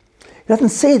 He doesn't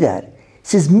say that. He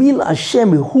says, Mil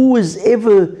Hashem, who is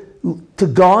ever to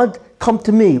God, come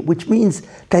to me, which means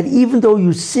that even though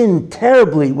you sin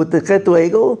terribly with the Chet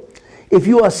Egel, if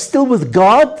you are still with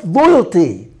God,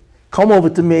 loyalty, come over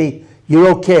to me, you're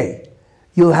okay.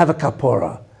 You'll have a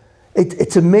kapora.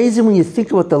 It's amazing when you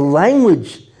think about the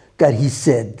language that he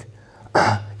said.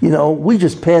 You know, we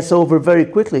just pass over very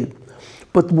quickly.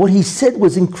 But what he said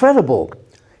was incredible.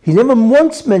 He never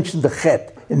once mentioned the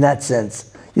Chet in that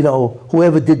sense. You know,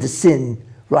 whoever did the sin,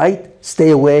 right? Stay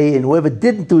away, and whoever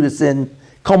didn't do the sin,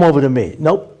 come over to me.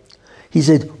 Nope. He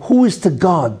said, who is to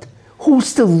God? Who's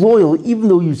still loyal even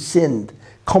though you sinned?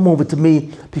 Come over to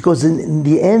me, because in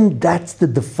the end, that's the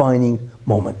defining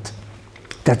moment.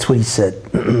 That's what he said,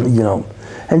 you know,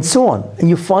 and so on. And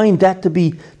you find that to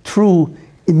be true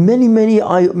in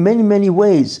many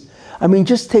ways. I mean,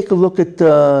 just take a look at,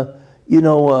 you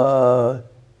know,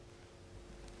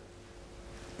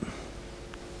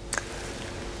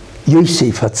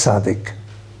 Yosef HaTzadik.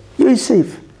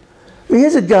 Yosef.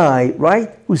 Here's a guy, right,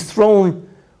 who's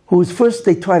first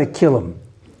they try to kill him,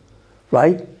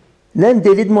 right? And then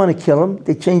they didn't want to kill him.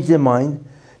 They changed their mind.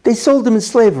 They sold him in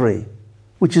slavery,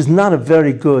 which is not a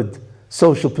very good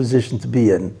social position to be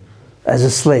in as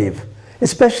a slave,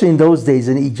 especially in those days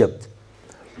in Egypt.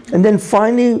 And then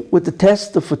finally, with the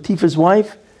test of Potiphar's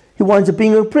wife, he winds up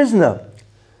being a prisoner.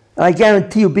 And I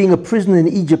guarantee you, being a prisoner in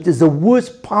Egypt is the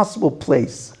worst possible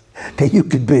place that you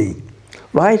could be,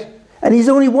 right? And he's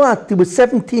only what? He was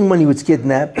 17 when he was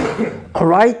kidnapped, all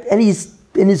right? And he's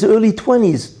in his early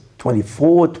 20s,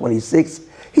 24, 26.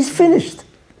 He's finished.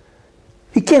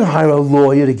 He can't hire a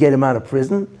lawyer to get him out of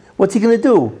prison. What's he going to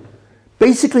do?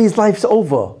 Basically, his life's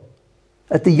over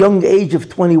at the young age of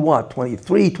 20 what?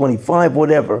 23, 25,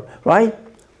 whatever, right?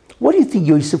 What do you think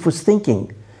Yosef was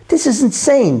thinking? This is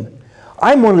insane.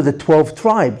 I'm one of the 12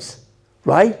 tribes,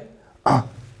 right?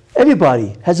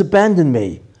 Everybody has abandoned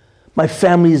me. My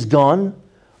family is gone.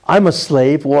 I'm a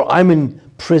slave, or I'm in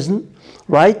prison,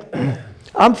 right?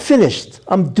 I'm finished.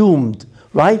 I'm doomed,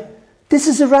 right? This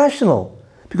is irrational,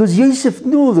 because Yosef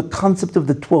knew the concept of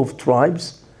the 12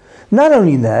 tribes. Not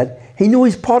only that, he knew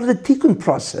he's part of the tikkun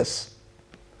process,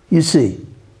 you see.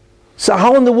 So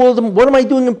how in the world, what am I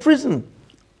doing in prison?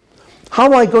 How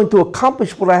am I going to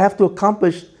accomplish what I have to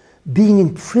accomplish being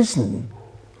in prison?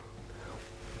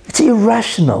 It's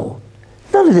irrational.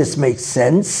 None of this makes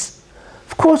sense.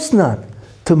 Of course not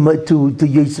to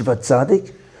Yosef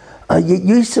HaTzadik. Yet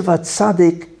Yosef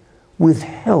HaTzadik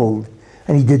withheld,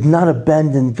 and he did not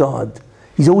abandon God.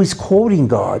 He's always quoting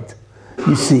God,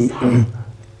 you see.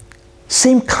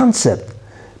 Same concept.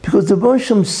 Because the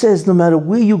Rosham says, no matter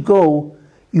where you go,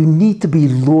 you need to be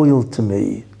loyal to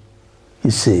me.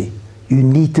 You see, you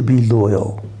need to be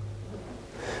loyal.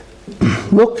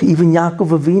 Look, even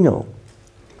Yaakov Avinu.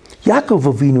 Yaakov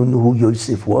Avinu knew who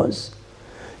Yosef was.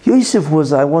 Yosef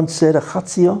was, I once said, a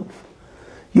Chatziyav.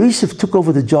 Yosef took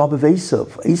over the job of Esav.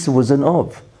 Esav was an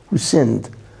Av who sinned.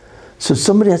 So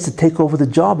somebody has to take over the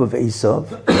job of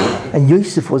Esav, and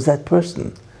Yosef was that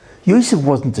person. Yosef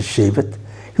wasn't a Shevet.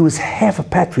 He was half a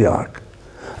patriarch.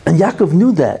 And Yaakov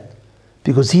knew that,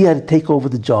 because he had to take over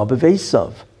the job of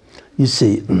Esav. You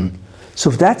see. So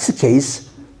if that's the case,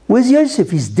 where's Yosef?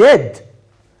 He's dead.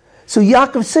 So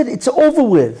Yaakov said, it's over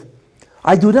with.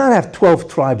 I do not have 12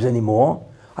 tribes anymore.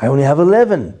 I only have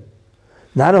 11.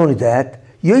 Not only that,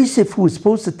 Yosef, who was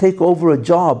supposed to take over a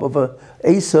job of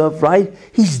Esav, right?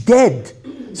 He's dead.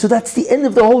 So that's the end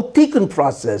of the whole tikkun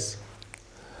process.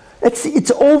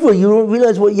 It's over. You don't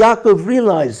realize what Yaakov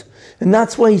realized. And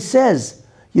that's why he says,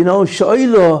 you know,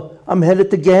 Sha'ila, I'm headed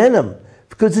to Gehenna.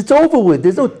 Because it's over with.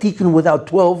 There's no tikkun without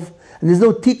 12. And there's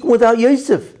no tikkun without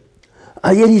Yosef.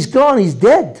 Yet he's gone, he's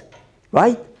dead,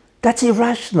 right? That's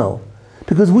irrational.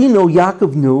 Because we know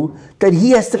Yaakov knew that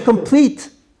he has to complete,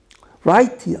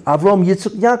 right? Avram,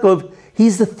 Yitzchak, Yaakov,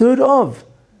 he's the third of.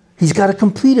 He's got to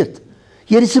complete it.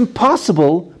 Yet it's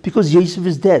impossible because Yosef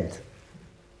is dead.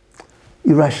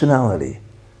 Irrationality.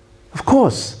 Of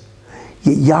course.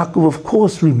 Yet Yaakov, of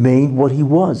course, remained what he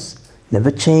was.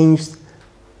 Never changed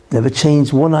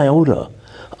one iota.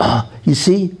 You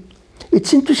see,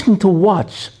 it's interesting to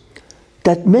watch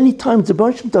that many times the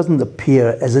Baruch Shem doesn't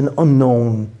appear as an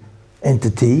unknown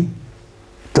entity.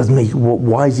 Doesn't make,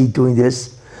 why is he doing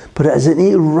this? But as an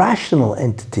irrational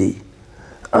entity.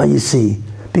 You see,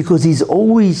 because he's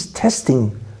always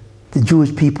testing the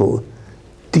Jewish people.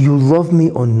 Do you love me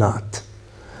or not?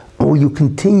 Or will you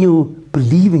continue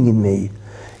believing in me,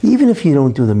 even if you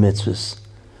don't do the mitzvahs?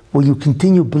 Will you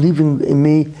continue believing in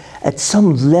me at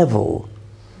some level?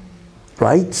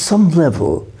 Right? Some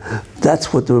level.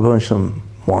 That's what the Rebbe Shem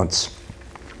wants.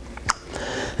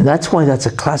 And that's why that's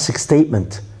a classic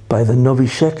statement by the Novi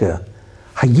Sheker.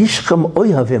 Hayishcham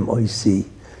oyhavim oisi.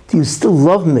 Do you still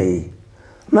love me?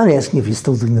 I'm not asking if you're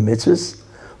still doing the mitzvahs,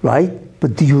 right?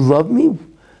 But do you love me?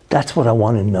 That's what I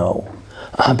want to know.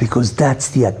 Because that's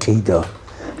the Akedah.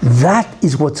 That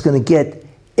is what's going to get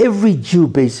every Jew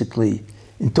basically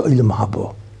into Olam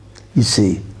Haba. You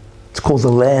see, it's called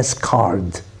the last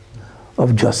card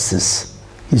of justice.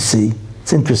 You see,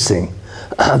 it's interesting.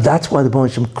 That's why the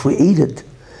Baruch Shem created,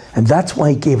 and that's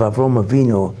why he gave Avraham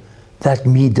Avinu that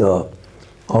midah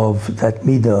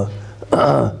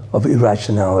of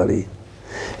irrationality.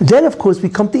 And then, of course, we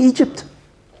come to Egypt.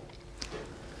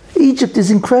 Egypt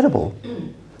is incredible.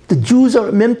 The Jews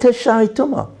are Mem Teshai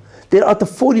Tumah. They're at the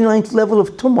 49th level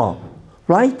of Tumah,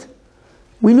 right?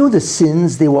 We know the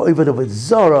sins, they were over the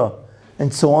Zara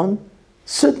and so on.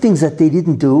 Certain things that they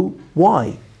didn't do.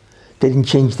 Why? They didn't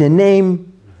change their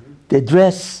name, their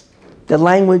dress, their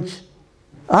language.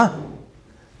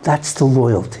 That's the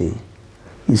loyalty.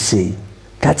 You see,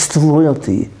 that's the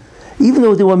loyalty. Even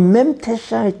though they were Mem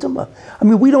Teshai Tumah. I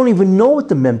mean, we don't even know what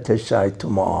the Mem Teshai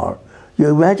Tumah are. You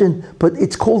imagine, but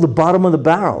it's called the bottom of the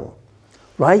barrel,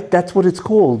 right? That's what it's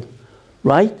called,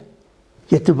 right?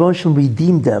 Yet the Baruch Shem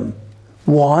redeemed them.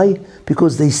 Why?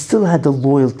 Because they still had the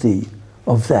loyalty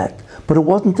of that. But it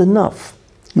wasn't enough,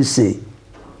 you see.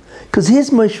 Because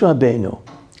here's Moshe Rabbeinu,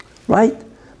 right?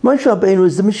 Moshe Rabbeinu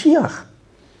is the Mashiach.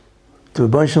 The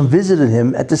Baruch Shem visited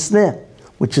him at the sneh,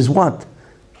 which is what?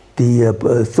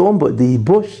 The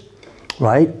bush,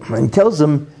 right? And he tells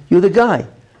him, you're the guy.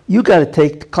 You got to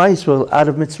take Klal Yisrael out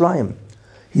of Mitzrayim.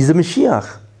 He's the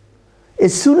Mashiach.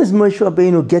 As soon as Moshe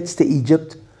Rabbeinu gets to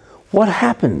Egypt, what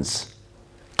happens?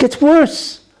 Gets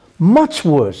worse, much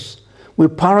worse. Where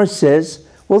Paro says,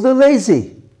 well, they're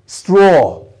lazy.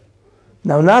 Straw.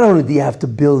 Now, not only do you have to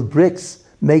build bricks,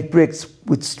 make bricks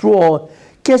with straw,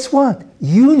 guess what?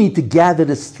 You need to gather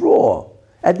the straw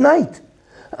at night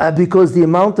because the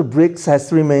amount of bricks has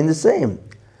to remain the same.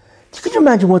 Could you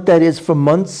imagine what that is for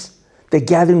months? They're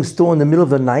gathering straw in the middle of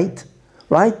the night,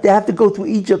 right? They have to go through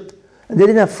Egypt, and they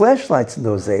didn't have flashlights in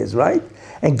those days, right?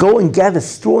 And go and gather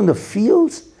straw in the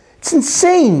fields. It's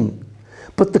insane.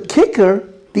 But the kicker,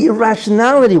 the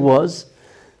irrationality was,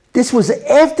 this was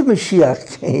after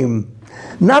Mashiach came,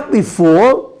 not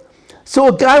before.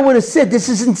 So a guy would have said, this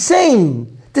is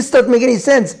insane. This doesn't make any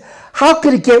sense. How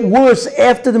could it get worse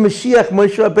after the Mashiach,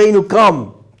 Moshe Rabbeinu,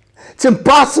 come? It's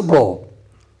impossible.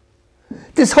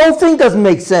 This whole thing doesn't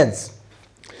make sense.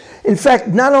 In fact,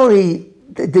 not only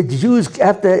the Jews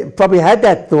probably had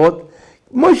that thought,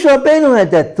 Moshe Rabbeinu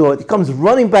had that thought. He comes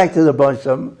running back to the Baruch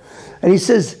Shem, and he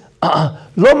says,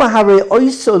 Lo maharei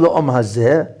oiso lo'om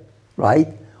hazeh, right?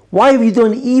 Why are you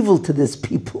doing evil to this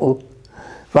people?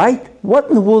 Right? What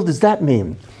in the world does that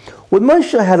mean? Well,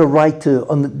 Moshe had a right to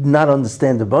not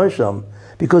understand the Baruch Shem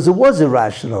because it was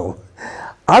irrational.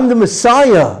 I'm the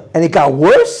Messiah, and it got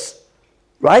worse,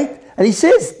 right? And he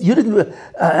says, you didn't,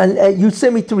 you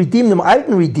sent me to redeem them. I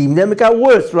didn't redeem them. It got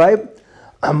worse, right?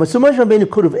 So Moshe Rabbeinu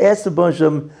could have asked the Baruch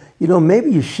Shem,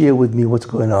 maybe you share with me what's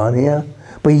going on here.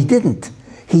 But he didn't.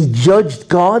 He judged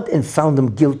God and found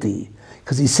them guilty.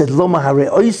 Because he said, Lo maharei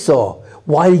oiso,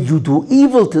 why did you do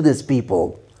evil to this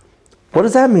people? What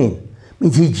does that mean? It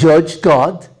means he judged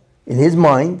God in his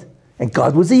mind, and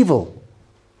God was evil.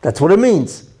 That's what it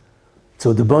means.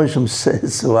 So the Baruch Shem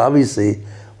says, so obviously,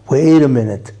 wait a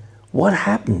minute. What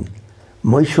happened?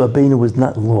 Moshe Rabbeinu was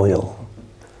not loyal.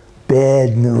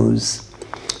 Bad news.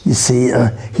 You see,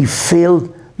 he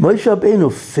failed. Moshe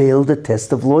Rabbeinu failed the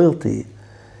test of loyalty.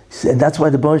 And that's why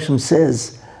the Baruch Shem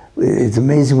says, it's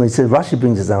amazing when he says, Rashi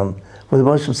brings it down, when the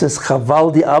Baruch Shem says,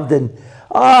 Chaval di avden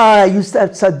I used to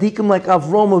have tzaddikim like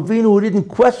Avram Avinu who didn't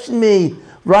question me,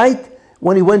 right?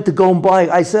 When he went to go and buy,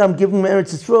 I said, I'm giving him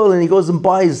Eretz Yisrael, and he goes and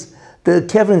buys the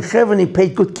Kevin Chevron, he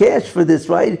paid good cash for this,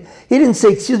 right? He didn't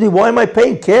say, excuse me, why am I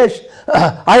paying cash?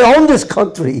 I own this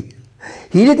country.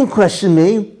 He didn't question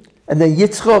me. And then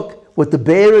Yitzchak with the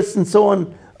Be'eris and so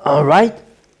on, all right?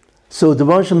 So the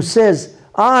Rosh Hashanah says,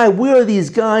 where are these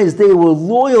guys? They were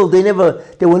loyal. They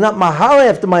were not mahara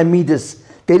after my midas.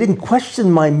 They didn't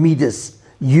question my midas.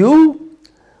 You?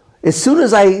 As soon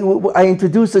as I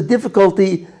introduced a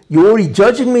difficulty, you're already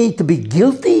judging me to be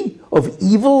guilty of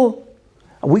evil?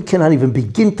 We cannot even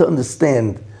begin to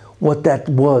understand what that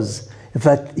was. In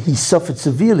fact, he suffered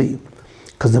severely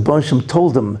because the Baruch Shem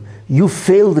told him, you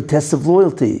failed the test of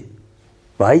loyalty,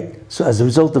 right? So as a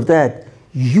result of that,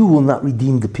 you will not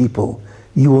redeem the people.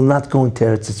 You will not go into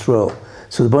Eretz Yisrael.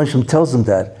 So the Baruch Shem tells him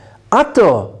that,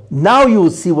 Ato, now you will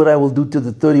see what I will do to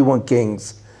the 31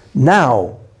 kings.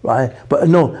 Now, right? But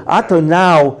no, Ato,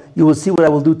 now you will see what I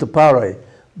will do to Parai.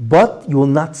 But you will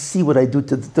not see what I do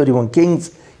to the 31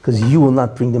 kings, because you will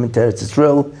not bring them into Eretz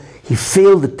Yisrael. He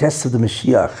failed the test of the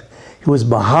Mashiach. He was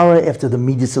Mahara after the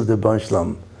midas of the Baruch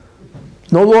Shalom.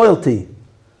 No loyalty.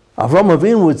 Avram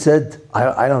Avinu would said,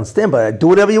 I don't understand, but I do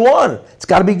whatever you want. It's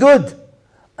got to be good.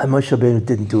 And Moshe Rabbeinu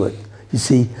didn't do it. You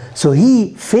see, so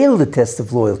he failed the test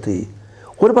of loyalty.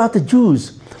 What about the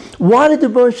Jews? Why did the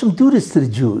Baruch Shalom do this to the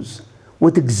Jews?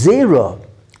 With the Gzera,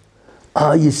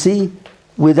 you see,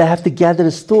 where they have to gather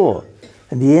the store.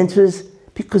 And the answer is,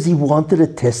 because he wanted to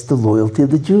test the loyalty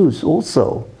of the Jews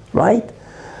also, right?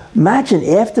 Imagine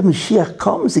after Mashiach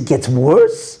comes, it gets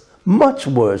worse, much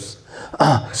worse.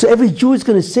 So every Jew is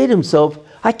going to say to himself,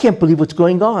 I can't believe what's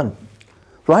going on,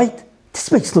 right?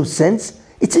 This makes no sense.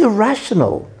 It's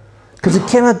irrational, because it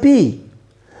cannot be.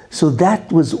 So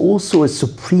that was also a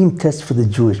supreme test for the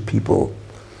Jewish people,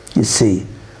 you see.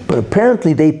 But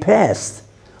apparently they passed.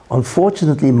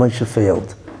 Unfortunately, Moshe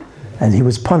failed. And he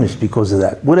was punished because of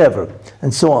that, whatever,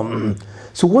 and so on.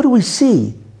 So what do we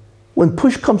see? When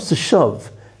push comes to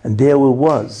shove, and there it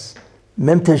was,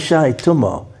 Mem Teshai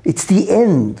Tumah, it's the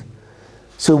end.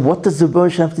 So what does the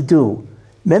Baruch have to do?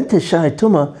 Mem Teshai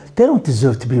Tumah, they don't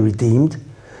deserve to be redeemed.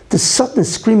 The Satan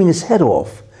is screaming his head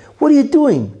off. What are you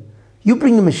doing? You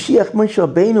bring the Mashiach, Moshe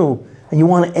Rabbeinu, and you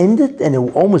want to end it? And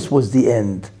it almost was the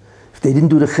end. They didn't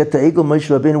do the Chet HaEgel, Moshe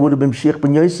Rabbeinu would have been Mashiach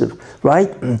ben Yosef,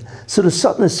 right? So the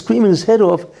Satan is screaming his head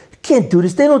off, you can't do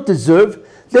this, they don't deserve,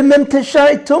 they're Mem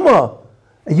Teshai Tumah.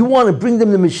 And you want to bring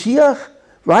them the Mashiach,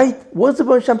 right? What does the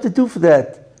Baruch Shem have to do for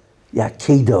that?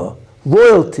 Yakedah,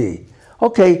 loyalty.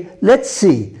 Okay, let's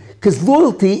see, because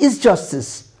loyalty is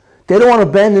justice. They don't want to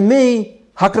abandon me,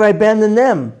 how could I abandon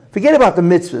them? Forget about the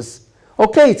mitzvahs.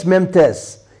 Okay, it's Mem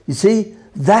Tes. You see,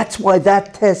 that's why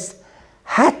that test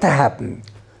had to happen.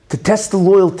 To test the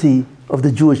loyalty of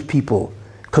the Jewish people,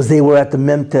 because they were at the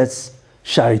Mem Tes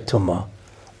Shari Tumah.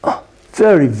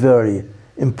 Very, very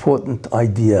important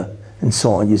idea, and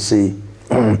so on, you see.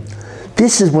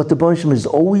 This is what the Baruch Shem is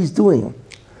always doing.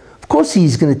 Of course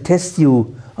he's going to test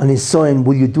you on his son,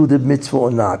 will you do the mitzvah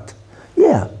or not?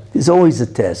 Yeah, there's always a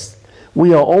test.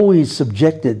 We are always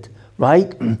subjected,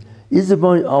 right?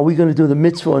 Are we going to do the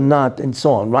mitzvah or not, and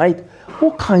so on, right?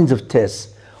 All kinds of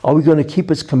tests. Are we going to keep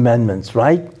his commandments,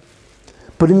 right?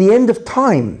 But in the end of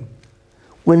time,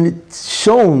 when it's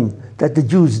shown that the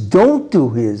Jews don't do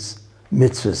his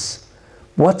mitzvahs,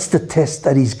 what's the test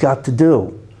that he's got to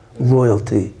do?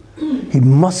 Loyalty. He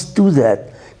must do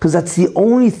that, because that's the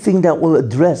only thing that will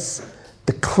address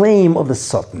the claim of the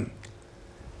Satan.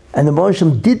 And the Baruch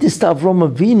Shem did this to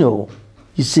Avram Avinu,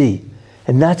 you see,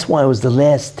 and that's why it was the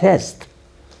last test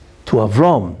to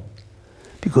Avram,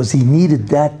 because he needed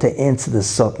that to answer the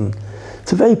Satan.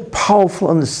 It's a very powerful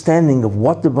understanding of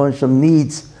what the Baruch Shem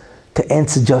needs to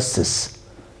answer justice,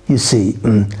 you see.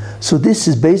 So this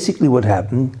is basically what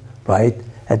happened, right,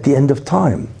 at the end of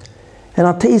time. And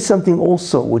I'll tell you something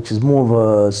also, which is more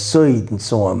of a side and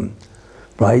so on,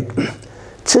 right?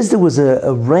 It says there was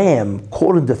a ram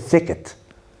caught in the thicket,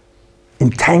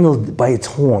 entangled by its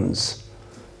horns.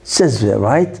 It says there,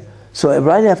 right? So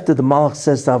right after the Malach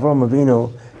says to Avram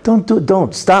Avinu,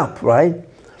 don't stop, right?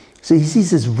 So he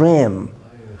sees this ram.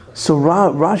 So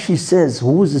Rashi says,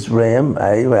 who was this ram?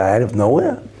 Out of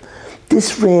nowhere?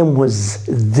 This ram was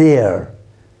there,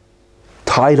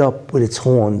 tied up with its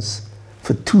horns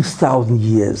for 2,000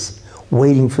 years,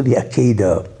 waiting for the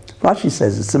Akedah. Rashi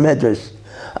says, it's a medrash.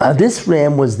 This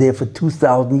ram was there for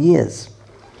 2,000 years.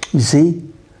 You see?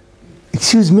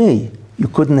 Excuse me, you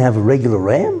couldn't have a regular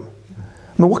ram?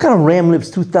 I mean, what kind of ram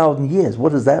lives 2,000 years?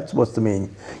 What is that supposed to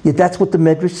mean? Yet that's what the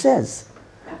medrash says.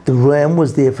 The ram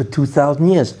was there for 2,000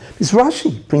 years. This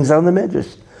Rashi brings out the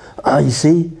medrash. You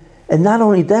see? And not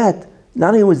only that,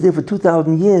 not only was there for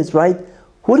 2,000 years, right?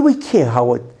 What do we care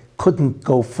how it couldn't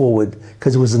go forward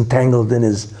because it was entangled in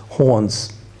his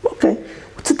horns? Okay,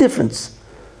 what's the difference?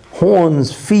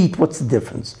 Horns, feet, what's the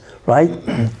difference, right?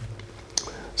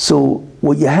 So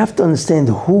what you have to understand,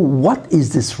 what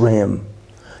is this ram?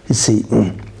 You see,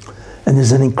 and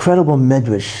there's an incredible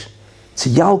medrash. It's a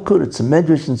Yalkut, it's a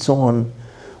medrash and so on,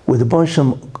 where the Baruch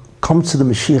Shem comes to the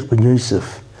Mashiach ben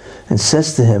Yosef and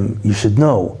says to him, you should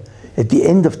know, at the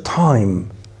end of time,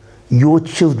 your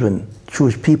children,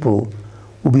 Jewish people,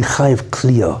 will be chayiv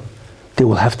kliya. They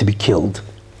will have to be killed.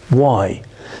 Why?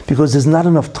 Because there's not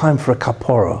enough time for a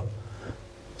kapara.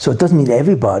 So it doesn't mean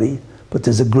everybody, but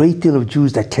there's a great deal of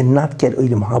Jews that cannot get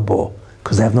Odim Habo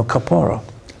because they have no kapara.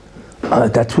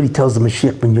 That's what he tells the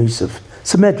Mashiach ben Yosef.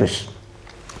 It's a medrash.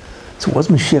 So what's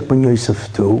Mashiach ben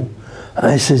Yosef do?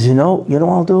 He says, you know what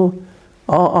I'll do?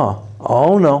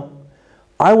 Oh no.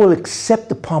 I will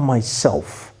accept upon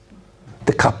myself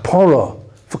the kapara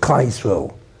for Klal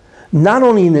Yisrael. Not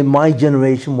only in my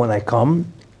generation when I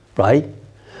come, right?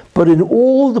 But in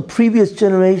all the previous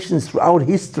generations throughout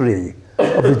history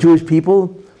of the Jewish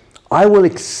people, I will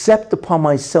accept upon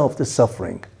myself the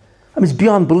suffering. I mean, it's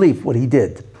beyond belief what he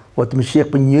did, what the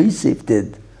Mashiach ben Yosef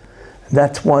did. And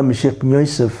that's why Mashiach ben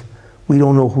Yosef, we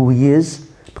don't know who he is,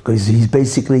 because he's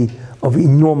basically of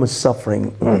enormous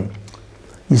suffering,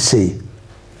 you see.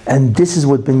 And this is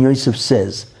what ben Yosef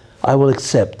says, I will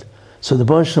accept. So the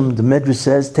Baruch Shem, the Medrash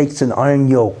says, takes an iron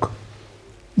yoke,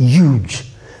 huge,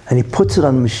 and he puts it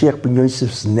on Mashiach ben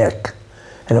Yosef's neck.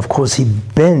 And of course he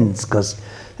bends,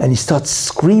 and he starts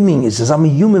screaming. He says, I'm a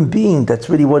human being. That's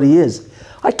really what he is.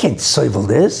 I can't swivel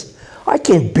this. I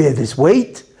can't bear this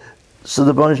weight. So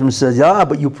the Baruch Shem says, yeah,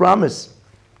 but you promise.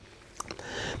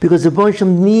 Because the Baruch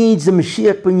Shem needs the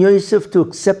Mashiach ben Yosef to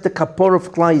accept the kapor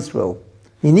of Klal Yisrael.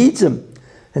 He needs him.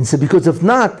 And so because if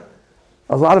not,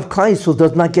 a lot of Klal Yisrael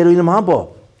does not get Olam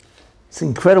Haba. It's an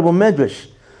incredible medrash.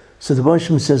 So the Baruch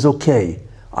Shem says, okay,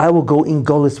 I will go in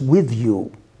Golus with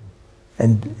you,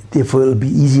 and therefore it will be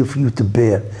easier for you to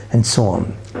bear, and so on.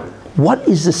 What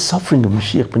is the suffering of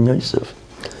Mashiach ben Yosef?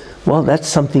 Well, that's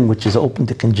something which is open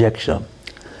to conjecture.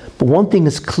 But one thing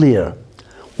is clear,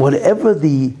 whatever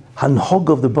the hanhog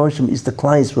of the Baruch Shem is to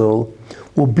Klal Yisrael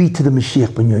will be to the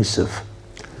Mashiach ben Yosef,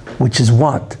 which is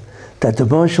what? That the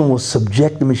Baruch Shem will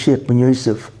subject the Mashiach ben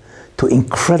Yosef to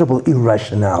incredible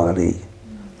irrationality,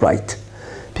 right?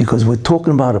 Because we're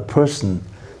talking about a person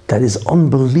that is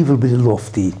unbelievably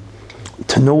lofty.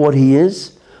 To know what he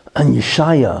is, and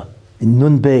Yeshaya in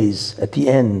Nun Beis at the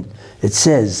end, it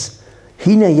says,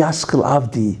 Hine Yaskel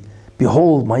Avdi,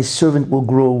 behold, my servant will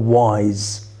grow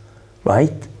wise,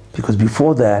 right? Because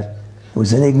before that, it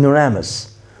was an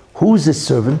ignoramus. Who is this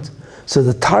servant? So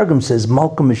the Targum says,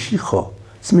 Malka Mashiach,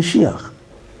 it's Mashiach.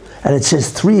 And it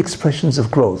says 3 expressions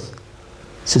of growth.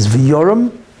 It says,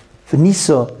 V'yoram,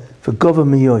 V'nisa, V'gova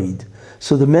Meyoid.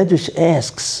 So the Medrash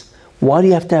asks, why do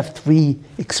you have to have 3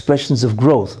 expressions of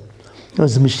growth?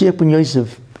 Because the Mashiach ben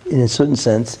Yosef, in a certain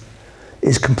sense,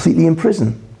 is completely in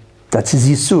prison. That's his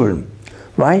Yisurim,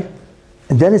 right?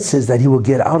 And then it says that he will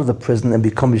get out of the prison and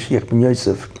become Mashiach ben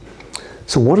Yosef.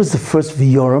 So what is the first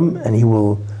V'yoram? And he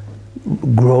will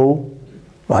grow,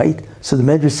 right? So the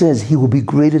Medrash says he will be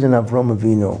greater than Avram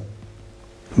Avinu.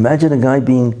 Imagine a guy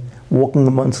walking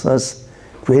amongst us,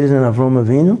 greater than Avram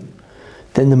Avinu.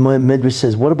 Then the Medrash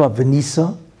says, what about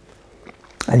Venisa?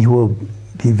 And he will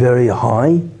be very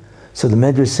high. So the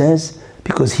Medrash says,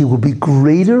 because he will be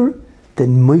greater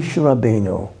than Moshe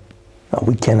Rabbeinu. Now,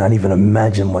 we cannot even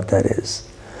imagine what that is.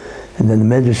 And then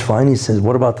the Medrash finally says,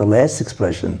 what about the last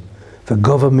expression?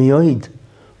 V'gova Meyoid,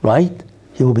 right?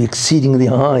 He will be exceedingly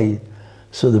high.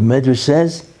 So the Medrash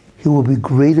says, he will be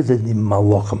greater than the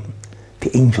Malachim,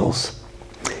 the angels.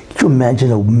 Could you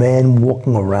imagine a man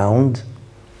walking around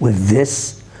with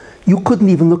this? You couldn't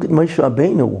even look at Moshe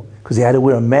Rabbeinu because he had to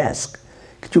wear a mask.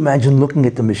 Could you imagine looking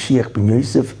at the Mashiach ben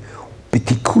Yosef?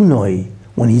 B'tikunoi,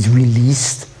 when he's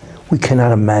released, we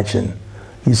cannot imagine.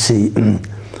 You see,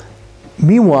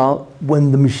 meanwhile,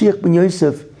 when the Mashiach ben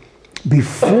Yosef,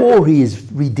 before he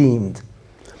is redeemed,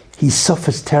 he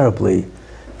suffers terribly.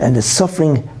 And the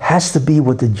suffering has to be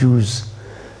what the Jews,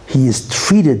 he is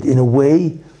treated in a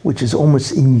way which is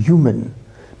almost inhuman,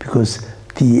 because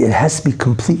it has to be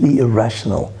completely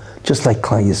irrational, just like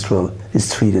Klal Yisrael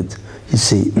is treated, you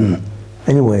see.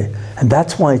 Anyway, and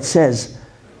that's why it says,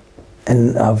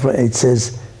 and it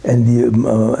says, and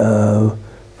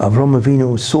Avram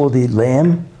Avinu saw the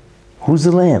lamb. Who's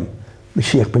the lamb?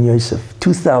 Mashiach ben Yosef.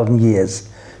 2,000 years.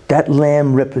 That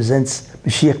lamb represents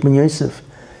Mashiach ben Yosef.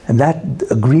 And that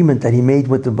agreement that he made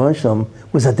with the Baruch Shem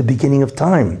was at the beginning of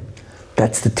time.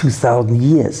 That's the 2,000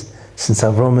 years since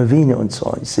Avraham Avinu and so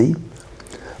on, you see?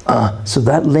 So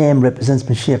that lamb represents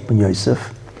Mashiach ben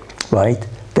Yosef, right?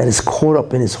 That is caught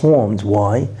up in his horns.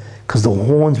 Why? Because the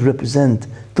horns represent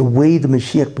the way the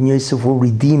Mashiach ben Yosef will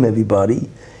redeem everybody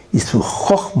is through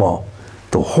Chokhmah.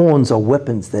 The horns are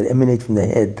weapons that emanate from the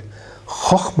head.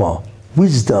 Chokhmah,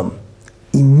 wisdom,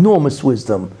 enormous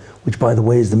wisdom, which by the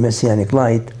way is the Messianic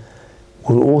light,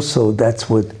 will also, that's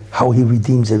how he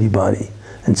redeems everybody,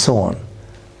 and so on.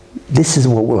 This is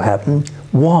what will happen.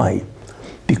 Why?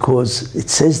 Because it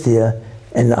says there,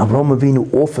 and Avraham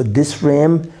Avinu offered this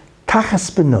ram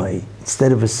tachas benoi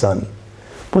instead of a son.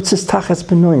 What says tachas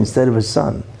benoi instead of a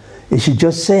son? It should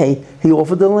just say he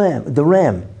offered the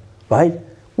ram, right?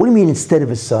 What do you mean instead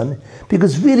of a son?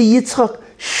 Because really Yitzchak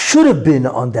should have been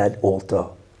on that altar.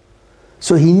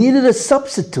 So he needed a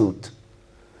substitute.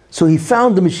 So he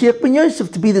found the Mashiach ben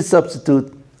Yosef to be the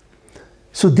substitute.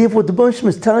 So therefore the Baruch Shem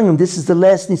is telling him this is the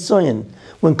last Nisayon,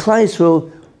 when Klal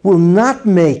Yisrael will not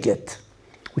make it,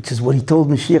 which is what he told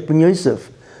Mashiach ben Yosef.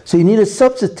 So you need a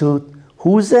substitute.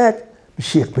 Who is that?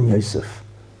 Mashiach ben Yosef,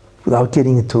 without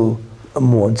getting into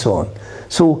more and so on.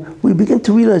 So we begin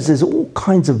to realize there's all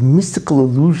kinds of mystical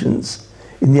allusions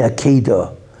in the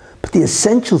Akedah. But the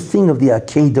essential thing of the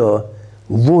Akedah,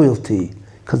 loyalty,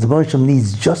 because the Baruch Shem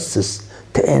needs justice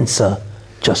to answer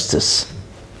justice.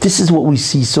 This is what we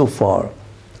see so far.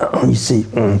 You see,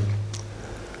 in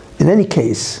any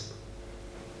case,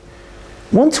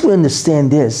 once we understand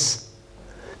this,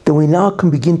 then we now can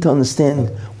begin to understand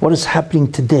what is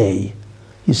happening today.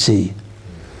 You see,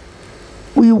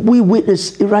 we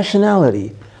witness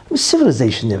irrationality. I mean,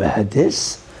 civilization never had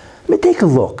this. I mean, take a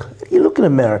look. You look at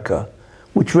America,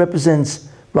 which represents,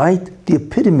 right, the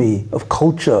epitome of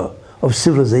culture, of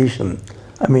civilization.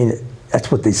 I mean, that's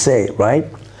what they say, right?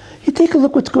 You take a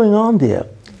look what's going on there,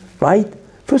 right?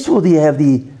 First of all, you have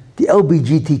the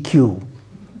LGBTQ,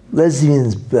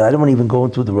 lesbians. I don't want to even go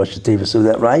into the Russian tables of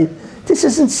that, right? This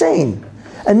is insane.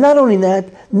 And not only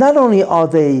that, not only are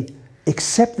they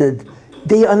accepted,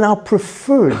 they are now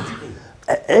preferred.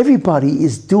 Everybody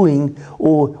is doing,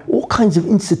 or all kinds of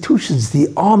institutions, the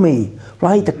army,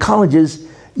 right, the colleges,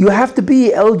 you have to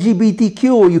be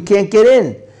LGBTQ or you can't get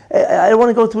in. I don't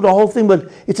want to go through the whole thing,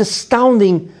 but it's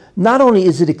astounding. Not only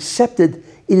is it accepted,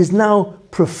 it is now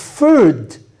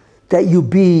preferred that you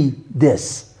be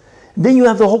this. Then you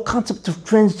have the whole concept of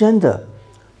transgender.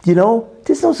 You know,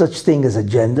 there's no such thing as a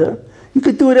gender. You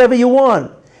could do whatever you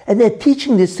want. And they're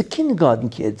teaching this to kindergarten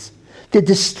kids. They're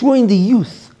destroying the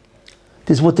youth.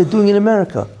 This is what they're doing in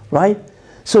America, right?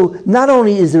 So not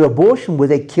only is there abortion where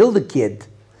they kill the kid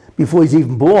before he's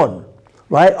even born,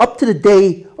 right? Up to the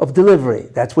day of delivery.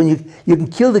 That's when you can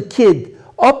kill the kid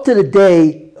up to the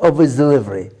day of his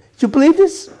delivery. Do you believe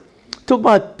this? Talk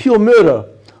about pure murder,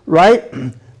 right?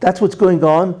 That's what's going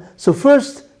on. So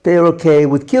first, they're okay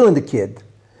with killing the kid.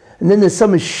 And then there's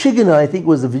some Michigan, I think it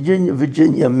was the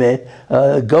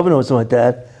Virginia governor or something like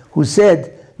that, who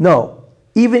said, no,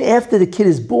 even after the kid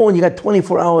is born, you got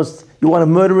 24 hours, you want to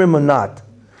murder him or not.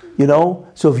 You know?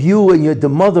 So if you and the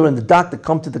mother and the doctor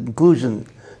come to the conclusion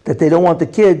that they don't want the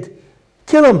kid,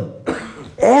 kill him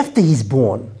after he's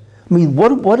born. I mean,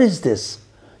 what is this?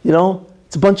 You know,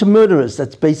 it's a bunch of murderers.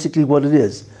 That's basically what it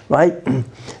is, right?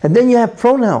 And then you have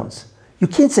pronouns. You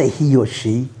can't say he or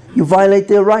she. You violate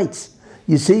their rights.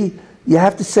 You see, you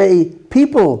have to say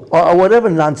people or whatever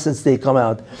nonsense they come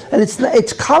out. And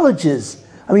it's colleges.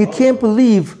 I mean, you can't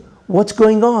believe what's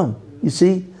going on, you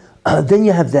see. Then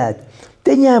you have that.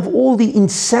 Then you have all the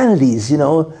insanities, you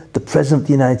know, the President of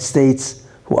the United States,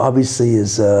 who obviously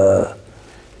is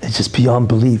just beyond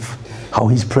belief how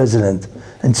he's president,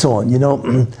 and so on, you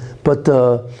know. But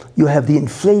you have the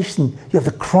inflation, you have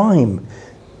the crime.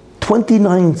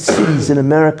 29 cities in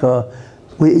America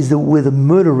where the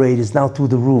murder rate is now through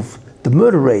the roof. The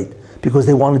murder rate, because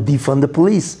they want to defund the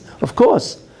police. Of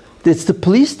course, it's the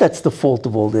police that's the fault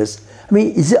of all this. I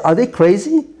mean, are they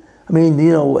crazy? I mean,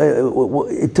 you know,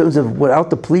 in terms of without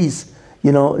the police,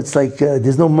 you know, it's like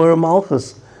there's no Murray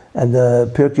Malchus. And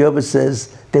Pirkei Avos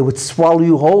says they would swallow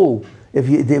you whole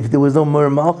if there was no Murray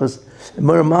Malchus.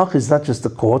 Murray Malchus is not just the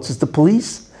courts, it's the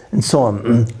police, and so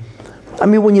on. I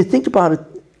mean, when you think about it,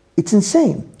 it's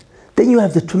insane. Then you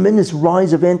have the tremendous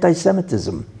rise of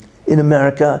anti-Semitism in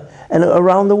America and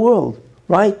around the world,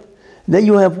 right? Then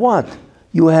you have what?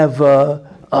 You have,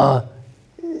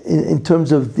 in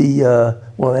terms of the,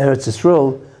 well, Eretz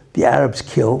Yisrael, the Arabs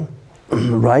kill,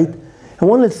 right? And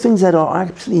one of the things that are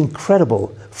absolutely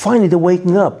incredible, finally they're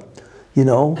waking up, you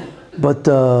know, but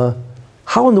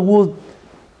how in the world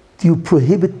do you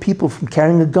prohibit people from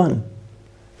carrying a gun?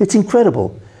 It's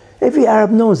incredible. Every Arab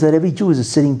knows that every Jew is a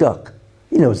sitting duck.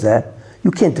 He knows that.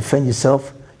 You can't defend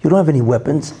yourself. You don't have any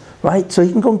weapons, right? So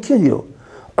he can go and kill you.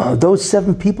 Those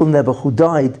 7 people never who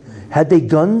died, had they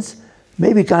guns,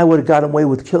 maybe a guy would have got away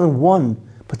with killing one,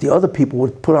 but the other people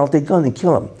would put out their gun and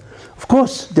kill him. Of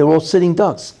course, they're all sitting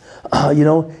ducks. You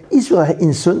know, Israel, in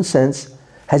a certain sense,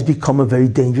 has become a very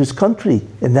dangerous country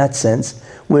in that sense,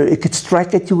 where it could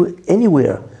strike at you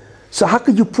anywhere. So how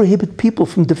could you prohibit people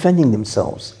from defending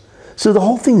themselves? So the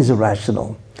whole thing is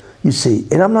irrational, you see.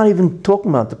 And I'm not even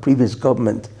talking about the previous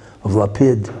government of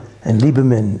Lapid and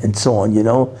Lieberman and so on, you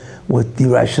know, with the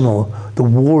irrational, the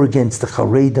war against the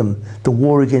Haredim, the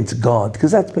war against God,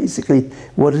 because that's basically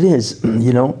what it is,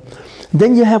 you know.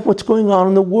 Then you have what's going on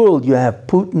in the world. You have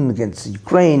Putin against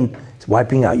Ukraine, it's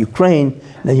wiping out Ukraine.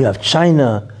 Then you have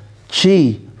China,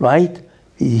 Xi, right?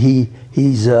 He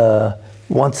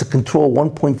wants to control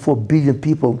 1.4 billion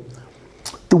people.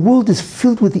 The world is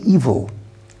filled with evil,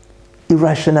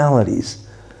 irrationalities.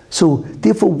 So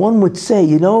therefore one would say,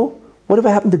 you know, whatever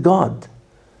happened to God?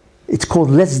 It's called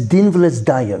less din v'less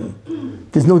dayan.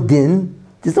 There's no din,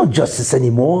 there's no justice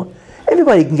anymore.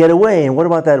 Everybody can get away. And what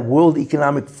about that World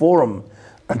Economic Forum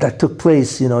that took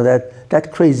place, you know,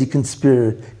 that crazy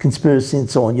conspiracy and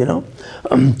so on, you know?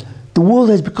 The world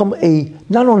has become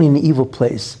not only an evil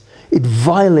place, it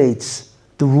violates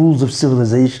the rules of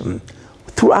civilization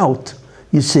throughout,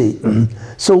 you see.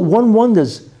 So one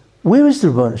wonders, where is the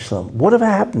Rebbeinu Shalom? Whatever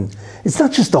happened? It's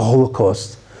not just the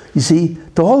Holocaust. You see,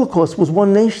 the Holocaust was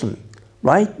one nation,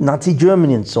 right? Nazi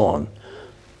Germany and so on.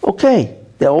 Okay,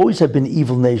 there always have been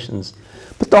evil nations,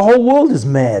 but the whole world is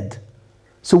mad.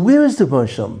 So where is the Rebbeinu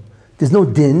Shalom? There's no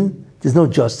din, there's no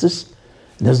justice,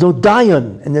 and there's no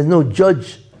dayan, and there's no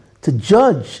judge to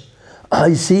judge.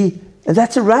 You see, and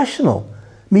that's irrational.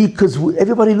 Because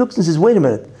everybody looks and says, wait a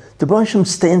minute, the Rebbeinu Shalom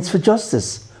stands for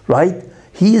justice, right?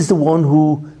 He is the one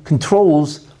who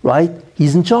controls, right?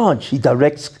 He's in charge. He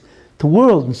directs the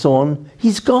world and so on.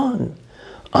 He's gone.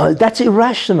 That's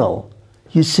irrational,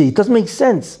 you see. It doesn't make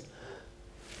sense.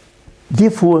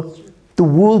 Therefore, the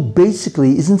world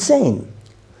basically is insane.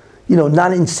 You know,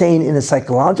 not insane in a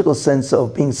psychological sense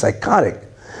of being psychotic,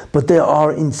 but they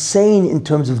are insane in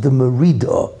terms of the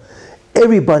merida.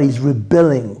 Everybody's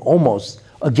rebelling almost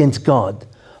against God,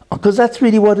 because that's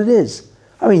really what it is.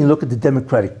 I mean, look at the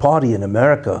Democratic Party in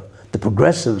America, the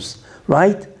progressives,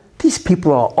 right? These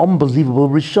people are unbelievable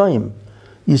Rishonim.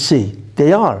 You see,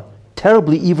 they are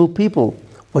terribly evil people.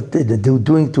 What they're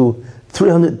doing to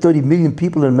 330 million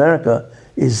people in America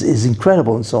is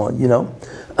incredible and so on, you know.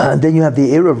 And then you have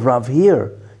the era of Rav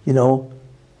here, you know.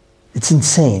 It's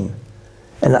insane.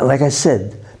 And like I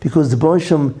said, because the Rebbeinu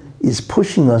Shalom is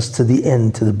pushing us to the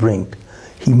end, to the brink,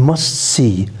 he must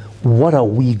see, what are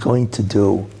we going to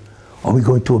do? Are we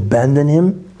going to abandon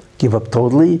him, give up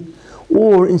totally?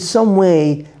 Or in some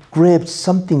way grab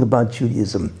something about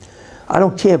Judaism? I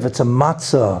don't care if it's a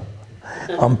matzah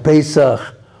on Pesach,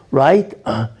 right?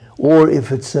 Or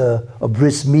if it's a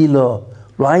bris milah,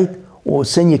 right? Or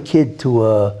send your kid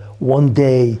to one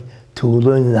day to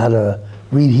learn how to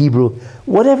read Hebrew.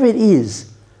 Whatever it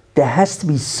is, there has to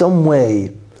be some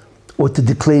way, or to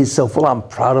declare yourself, well, I'm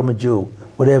proud I'm a Jew,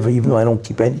 whatever, even though I don't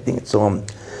keep anything and so on.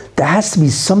 There has to be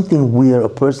something where a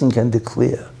person can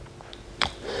declare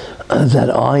that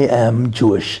I am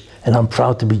Jewish and I'm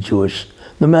proud to be Jewish,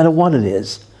 no matter what it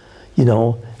is, you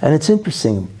know. And it's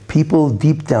interesting, people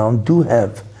deep down do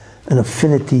have an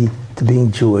affinity to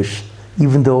being Jewish,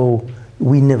 even though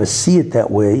we never see it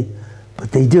that way,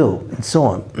 but they do, and so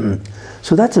on.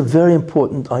 So that's a very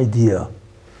important idea.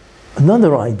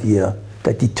 Another idea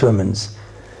that determines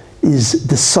is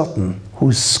the Satan,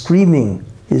 who's screaming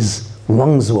his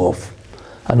lungs off.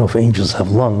 I don't know if angels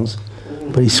have lungs,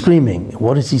 but he's screaming.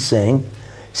 What is he saying?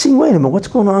 He's saying, wait a minute, what's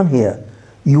going on here?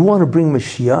 You want to bring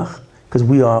Mashiach, because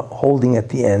we are holding at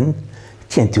the end. You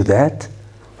can't do that,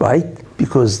 right?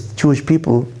 Because Jewish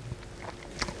people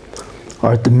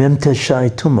are at the Memtesh Shai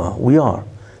Tumah. We are.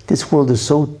 This world is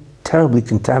so terribly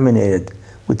contaminated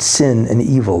with sin and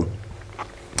evil.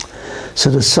 So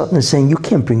the Satan is saying, you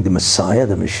can't bring the Messiah,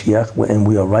 the Mashiach, and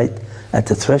we are right at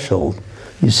the threshold,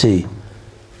 you see,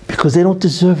 because they don't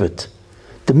deserve it.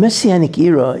 The Messianic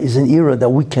era is an era that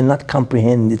we cannot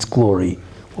comprehend its glory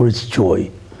or its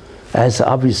joy. As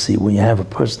obviously, when you have a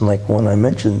person like one I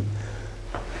mentioned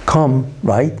come,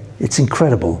 right, it's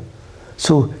incredible.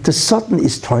 So the Satan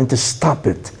is trying to stop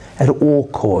it at all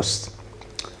costs.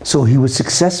 So he was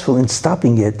successful in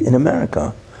stopping it in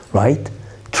America, right?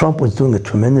 Trump was doing a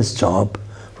tremendous job,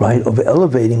 right, of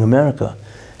elevating America.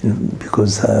 And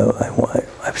because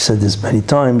I've said this many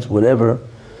times, whatever,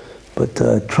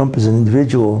 but Trump is an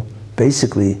individual,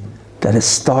 basically, that has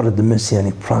started the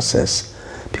Messianic process.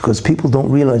 Because people don't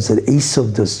realize that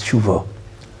Esav does tshuva,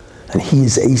 and he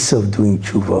is Esav doing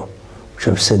tshuva, which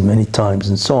I've said many times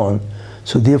and so on.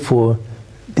 So therefore,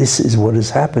 this is what is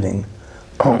happening,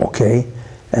 okay?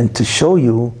 And to show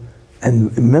you,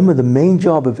 and remember the main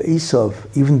job of Esav,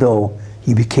 even though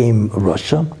he became a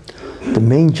Rasha, the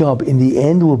main job in the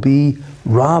end will be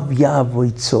Rav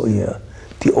Yavitzoya.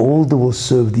 The older will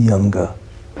serve the younger.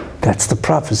 That's the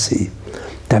prophecy.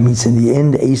 That means in the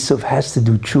end, Esav has to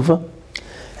do tshuva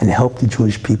and help the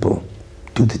Jewish people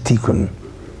do the tikkun,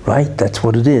 right? That's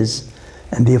what it is.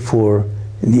 And therefore,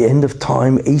 in the end of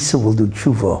time, Esav will do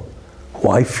tshuva, who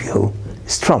I feel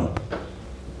is Trump.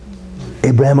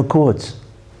 Abraham Accords.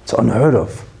 It's unheard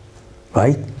of,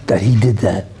 right? That he did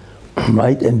that,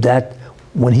 right? And that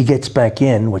when he gets back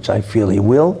in, which I feel he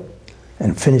will,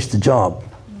 and finish the job,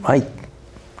 right?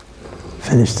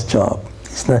 Finish the job.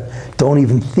 It's not, don't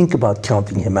even think about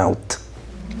counting him out,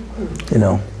 you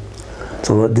know.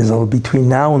 So between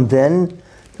now and then,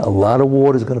 a lot of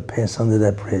water is going to pass under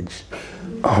that bridge,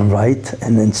 right?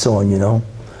 And then so on, you know.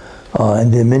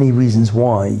 And there are many reasons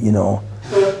why, you know.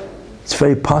 It's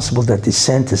very possible that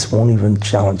DeSantis won't even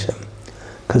challenge him.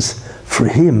 Because for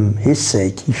him, his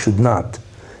sake, he should not.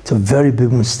 It's a very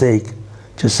big mistake,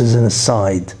 just as an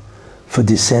aside, for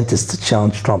DeSantis to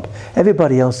challenge Trump.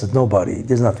 Everybody else is nobody.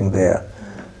 There's nothing there.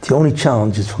 The only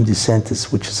challenge is from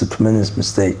DeSantis, which is a tremendous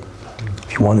mistake.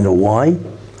 If you want to know why,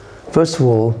 first of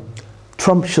all,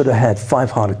 Trump should have had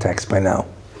 5 heart attacks by now.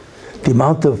 The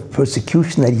amount of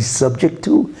persecution that he's subject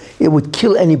to, it would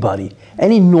kill anybody.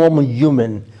 Any normal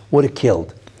human would have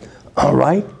killed, all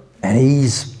right? And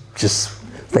he's just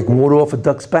like water off a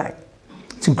duck's back.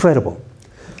 It's incredible.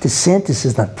 DeSantis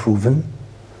is not proven.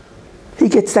 He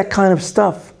gets that kind of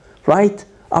stuff, right?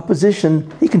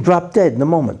 Opposition, he can drop dead in a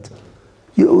moment.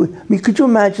 I mean, could you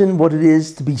imagine what it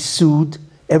is to be sued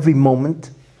every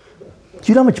moment?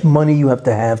 Do you know how much money you have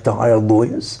to hire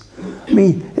lawyers? I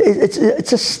mean,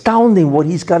 it's astounding what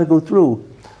he's got to go through.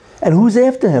 And who's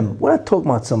after him? We're not talking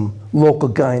about some local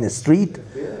guy in the street.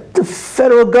 The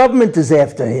federal government is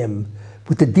after him.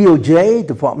 With the DOJ,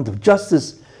 Department of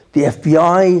Justice, the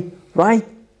FBI, right?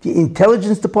 The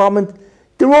Intelligence Department,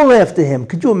 they're all after him.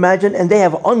 Could you imagine? And they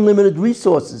have unlimited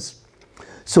resources.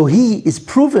 So he is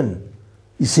proven.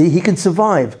 You see, he can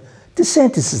survive.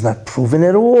 DeSantis is not proven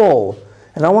at all.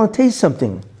 And I want to tell you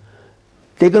something.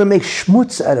 They're going to make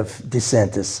schmutz out of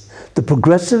DeSantis. The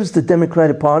progressives, the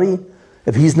Democratic Party,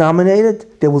 if he's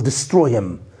nominated, they will destroy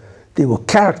him. They will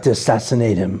character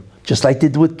assassinate him, just like they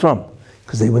did with Trump,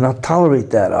 because they will not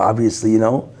tolerate that, obviously, you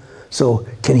know. So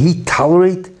can he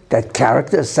tolerate that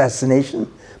character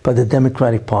assassination by the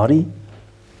Democratic Party?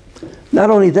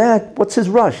 Not only that, what's his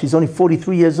rush? He's only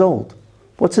 43 years old.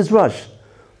 What's his rush?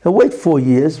 He'll wait 4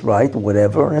 years, right, or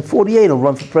whatever, and at 48 he'll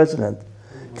run for president.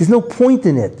 There's no point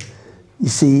in it, you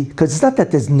see, because it's not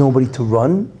that there's nobody to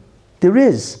run. There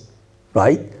is,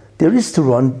 right? There is to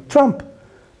run Trump.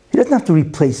 He doesn't have to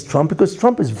replace Trump because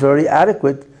Trump is very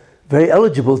adequate, very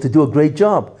eligible to do a great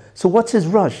job. So what's his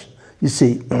rush, you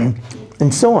see,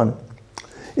 and so on.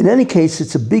 In any case,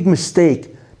 it's a big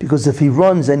mistake because if he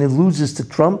runs and he loses to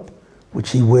Trump,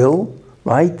 which he will,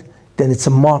 right, then it's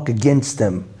a mark against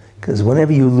them. Because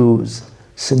whenever you lose,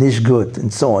 sinish good,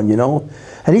 and so on, you know.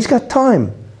 And he's got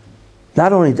time.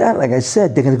 Not only that, like I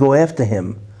said, they're going to go after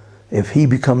him. If he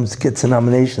gets a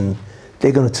nomination,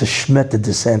 they're going to schmet the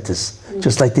DeSantis,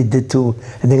 just like they did to,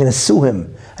 and they're going to sue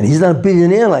him. And he's not a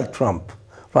billionaire like Trump,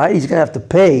 right? He's going to have to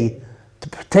pay to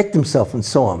protect himself and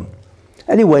so on.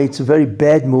 Anyway, it's a very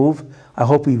bad move. I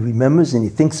hope he remembers and he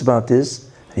thinks about this,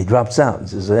 and he drops out and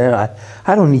says,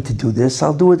 I don't need to do this.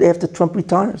 I'll do it after Trump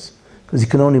retires. Because he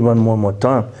can only run one more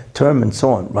term and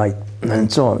so on, right?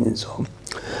 And so on and so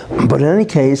on. But in any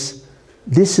case,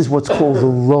 this is what's called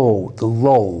the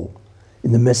lull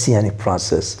in the Messianic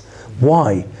process.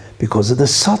 Why? Because of the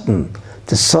Satan.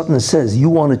 The Satan says, you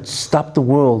want to stop the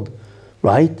world,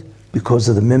 right? Because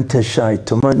of the Mem Teshai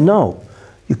Tumah? No,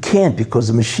 you can't, because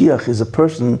the Mashiach is a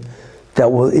person that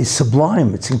is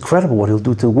sublime. It's incredible what he'll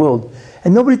do to the world,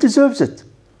 and nobody deserves it.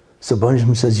 So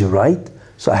Benjamin says, you're right,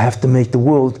 so I have to make the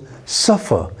world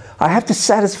suffer. I have to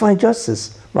satisfy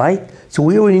justice, right? So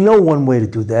we already know one way to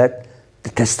do that, the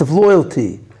test of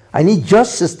loyalty. I need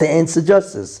justice to answer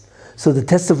justice. So the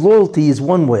test of loyalty is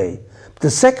one way. The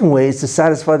second way is to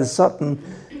satisfy the Satan,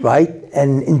 right?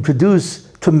 And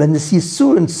introduce tremendous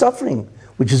yisur and suffering,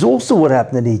 which is also what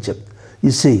happened in Egypt.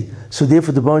 You see, so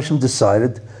therefore the Baruch Hashem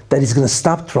decided that he's going to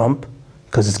stop Trump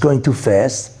because it's going too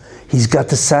fast. He's got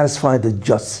to satisfy the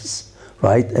justice,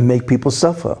 right? And make people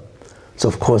suffer. So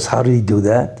of course, how did he do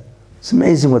that? It's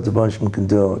amazing what the Baruch Hashem can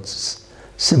do. It's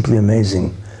simply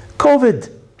amazing.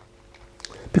 COVID.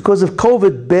 Because of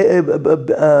COVID,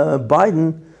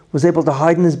 Biden was able to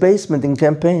hide in his basement and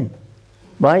campaign,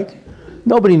 right?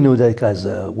 Nobody knew that guy's,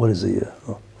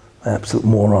 absolute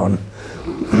moron.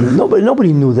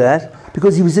 Nobody knew that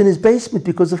because he was in his basement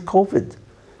because of COVID.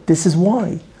 This is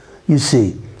why, you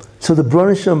see. So the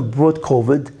Brunisham brought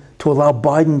COVID to allow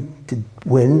Biden to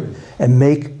win and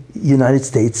make the United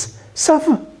States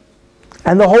suffer.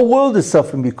 And the whole world is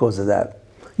suffering because of that.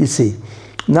 You see,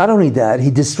 not only that,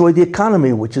 he destroyed the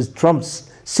economy, which is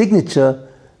Trump's signature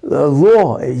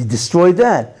law. He destroyed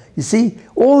that. You see,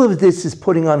 all of this is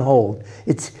putting on hold.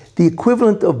 It's the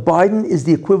equivalent of Biden is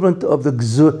the equivalent of the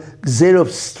Gzera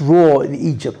of straw in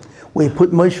Egypt, where he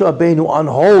put Moshe Rabbeinu on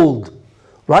hold,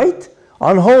 right?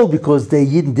 On hold because they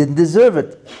didn't deserve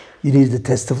it. You needed a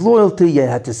test of loyalty, you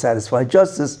had to satisfy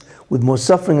justice with more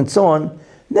suffering and so on.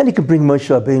 And then he could bring Moshe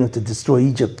Rabbeinu to destroy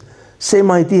Egypt.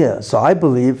 Same idea. So I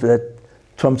believe that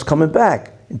Trump's coming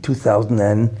back in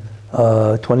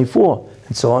 2024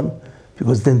 and so on,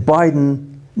 because then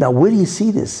Biden, now where do you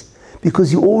see this?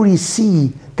 Because you already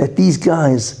see that these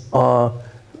guys are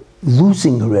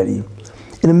losing already.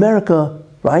 In America,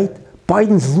 right,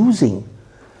 Biden's losing.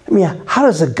 I mean, how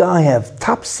does a guy have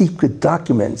top secret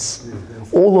documents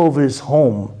all over his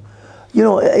home? You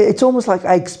know, it's almost like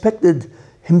I expected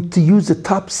him to use the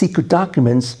top secret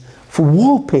documents for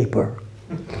wallpaper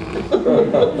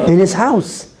in his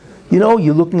house. You know,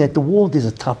 you're looking at the wall, there's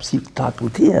a top secret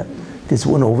document here, there's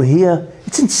one over here.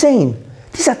 It's insane.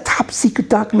 These are top secret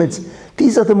documents.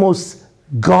 These are the most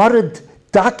guarded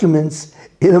documents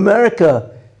in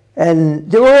America. And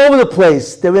they're all over the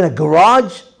place. They're in a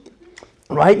garage,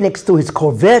 right next to his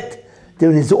Corvette. They're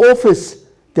in his office.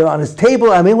 They're on his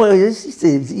table. I mean, is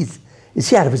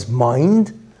he out of his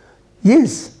mind?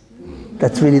 Yes.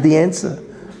 That's really the answer.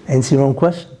 Answer your own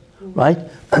question, right?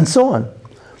 And so on.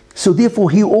 So therefore,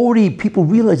 people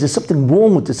realize there's something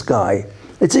wrong with this guy.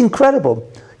 It's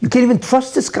incredible. You can't even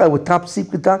trust this guy with top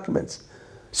secret documents.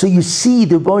 So you see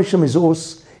the Brunisham is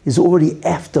already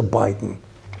after Biden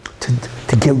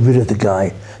to get rid of the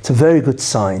guy. It's a very good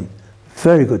sign.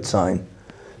 Very good sign.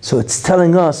 So it's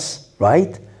telling us,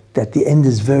 right, that the end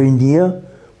is very near.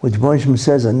 What Brunisham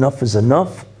says, enough is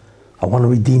enough. I want to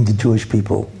redeem the Jewish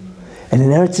people. And in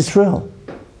Eretz Israel,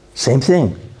 same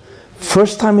thing.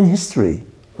 First time in history,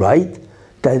 right,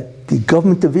 that the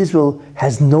government of Israel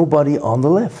has nobody on the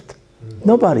left.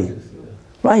 Nobody.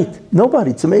 Right. Nobody.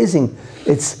 It's amazing.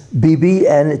 It's Bibi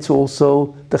and it's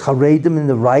also the Haredim in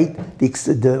the right,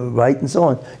 the right and so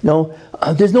on. No,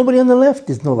 there's nobody on the left.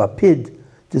 There's no Lapid.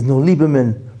 There's no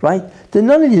Lieberman. Right? There's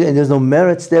none of these, and there's no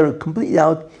merits. They're completely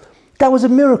out. That was a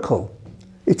miracle.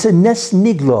 It's a Nes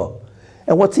Nigla.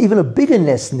 And what's even a bigger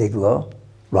Nes Nigla,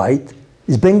 right,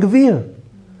 is Ben Gvir.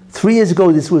 3 years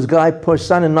ago, this was a guy,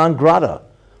 persona non grata,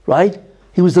 right?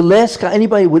 He was the last guy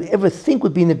anybody would ever think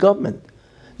would be in the government.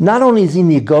 Not only is he in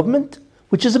the government,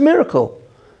 which is a miracle,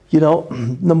 you know,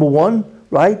 number one,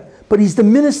 right? But he's the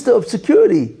Minister of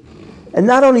Security. And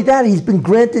not only that, he's been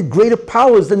granted greater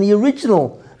powers than the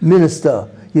original minister,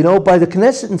 you know, by the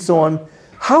Knesset and so on.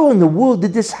 How in the world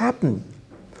did this happen?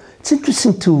 It's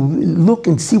interesting to look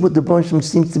and see what the Brunisham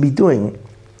seems to be doing.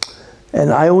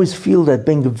 And I always feel that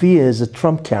Ben Gvir is a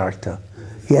Trump character.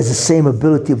 He has the same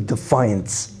ability of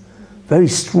defiance. Very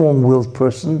strong-willed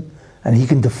person, and he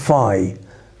can defy.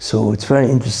 So it's very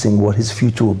interesting what his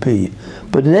future will be.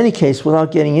 But in any case,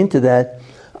 without getting into that,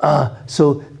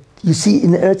 so you see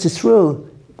in Eretz Yisrael,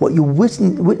 what you're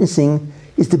witnessing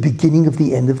is the beginning of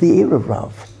the end of the Erev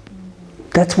Rav.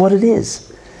 That's what it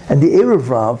is. And the Erev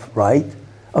Rav, right,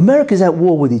 America's at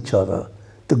war with each other.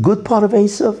 The good part of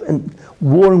Esav and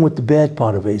warring with the bad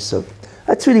part of Esav.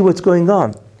 That's really what's going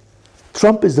on.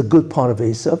 Trump is the good part of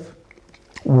Esav,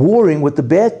 warring with the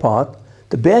bad part.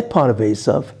 The bad part of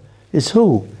Esav is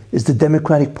who? Is the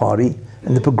Democratic Party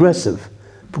and the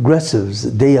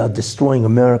progressives. They are destroying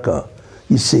America,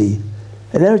 you see.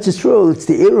 And Eretz Yisrael, it's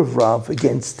the Erev Rav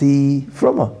against the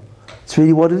Fruma. It's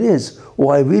really what it is.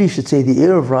 Or I really should say the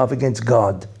Erev Rav against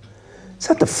God. It's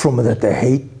not the Fruma that they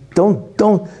hate.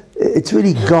 It's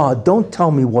really God. Don't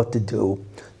tell me what to do.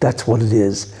 That's what it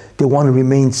is. They want to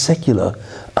remain secular.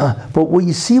 But what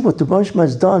you see, what the Brunisham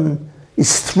has done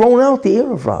is thrown out the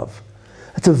Erev Rav.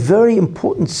 That's a very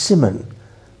important simon.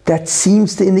 That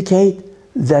seems to indicate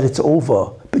that it's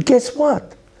over. But guess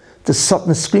what? The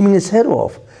Sultan is screaming his head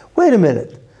off. Wait a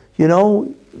minute. You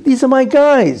know, these are my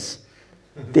guys.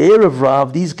 The Erev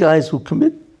Rav, these guys who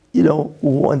commit, you know, who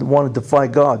want to defy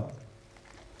God.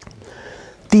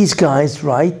 These guys,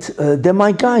 right, they're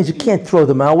my guys. You can't throw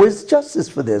them out. Where's justice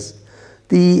for this?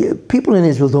 The people in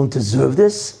Israel don't deserve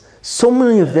this. So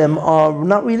many of them are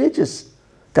not religious.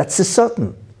 That's the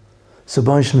Sultan. So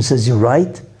Baruch Hashem says, you're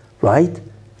right, right?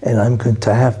 And I'm going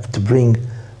to have to bring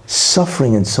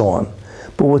suffering and so on.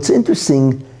 But what's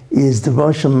interesting is the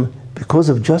Baruch Hashem, because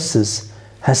of justice,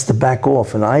 has to back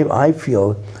off. And I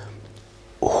feel,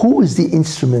 who is the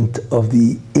instrument of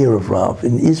the Erev Rav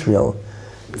in Israel?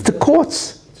 It's the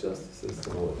courts.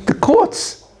 The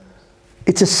courts.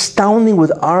 It's astounding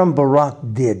what Aaron Barak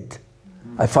did.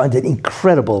 I find it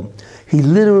incredible. He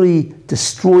literally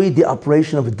destroyed the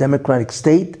operation of a democratic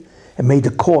state and made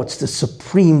the courts the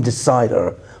supreme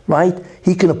decider, right?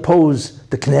 He can oppose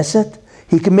the Knesset.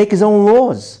 He can make his own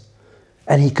laws.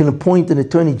 And he can appoint an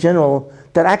attorney general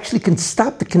that actually can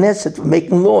stop the Knesset from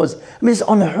making laws. I mean, it's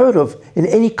unheard of in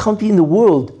any country in the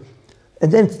world. And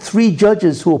then 3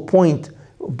 judges who appoint,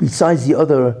 besides the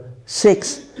other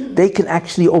 6, they can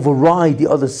actually override the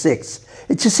other 6.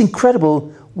 It's just incredible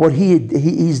what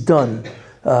he's done,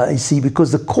 you see,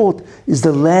 because the court is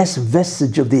the last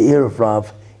vestige of the Erev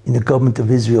Rav in the government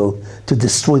of Israel to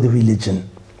destroy the religion.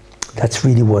 That's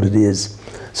really what it is.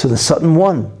 So the Satan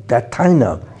won, that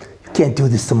Taina. You can't do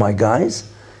this to my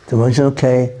guys. The Russian,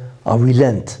 okay, I'll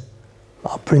relent.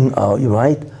 You're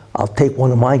right, I'll take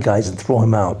one of my guys and throw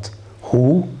him out.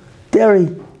 Who?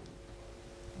 Derry.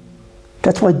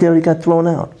 That's why Derry got thrown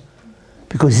out.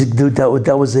 Because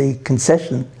that was a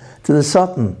concession to the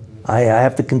Sultan. I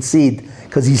have to concede,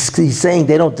 because he's saying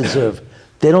they don't deserve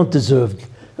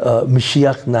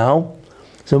Mashiach now.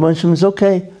 So Moshe is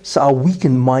okay, so I'll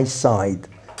weaken my side,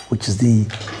 which is the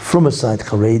Fruma side,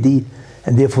 Haredi,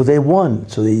 and therefore they won.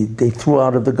 So they threw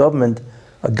out of the government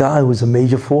a guy who was a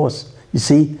major force. You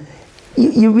see,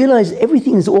 you realize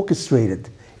everything is orchestrated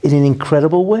in an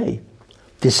incredible way.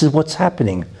 This is what's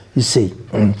happening, you see.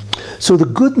 So the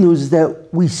good news is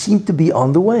that we seem to be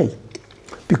on the way,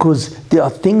 because there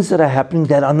are things that are happening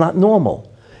that are not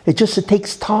normal. It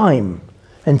takes time,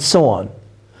 and so on.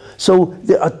 So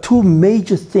there are 2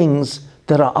 major things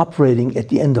that are operating at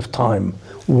the end of time.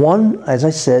 One, as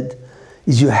I said,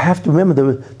 is you have to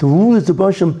remember the rule is the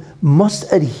Baruch Hashem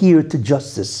must adhere to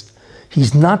justice.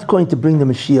 He's not going to bring the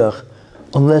Mashiach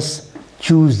unless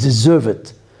Jews deserve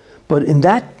it. But in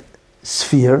that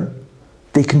sphere,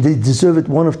 they deserve it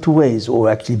one of 2 ways, or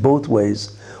actually both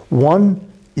ways. One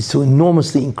is to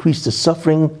enormously increase the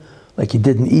suffering, like he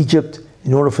did in Egypt,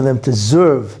 in order for them to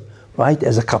deserve, right,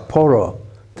 as a kapora,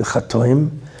 the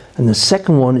chatoim. And the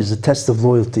second one is a test of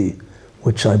loyalty,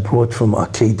 which I brought from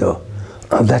Akedah.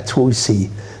 That's what we see.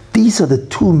 These are the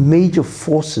 2 major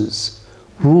forces,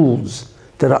 rules,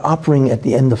 that are operating at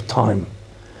the end of time.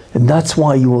 And that's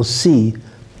why you will see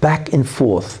back and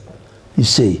forth, you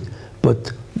see.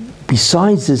 But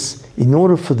besides this, in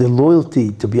order for the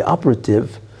loyalty to be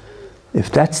operative,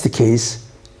 if that's the case,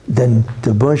 then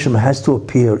the Baruch Hashem has to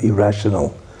appear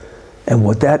irrational. And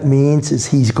what that means is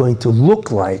he's going to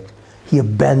look like he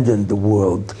abandoned the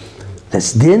world.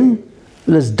 Less din,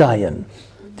 less dayan.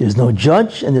 There's no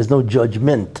judge and there's no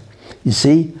judgment. You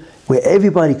see, where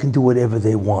everybody can do whatever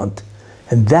they want.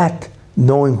 And that,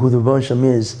 knowing who the Baruch Hashem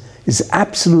is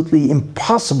absolutely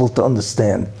impossible to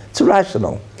understand. It's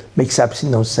irrational. Makes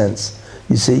absolutely no sense.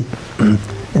 You see?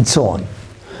 And so on.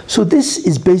 So this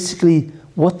is basically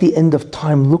what the end of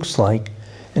time looks like,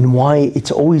 and why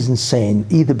it's always insane,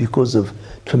 either because of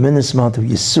tremendous amount of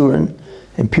Yisurin,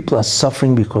 and people are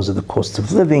suffering because of the cost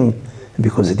of living, and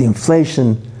because of the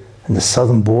inflation, and the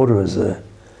southern border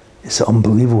is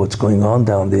unbelievable what's going on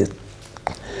down there.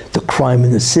 The crime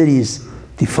in the cities,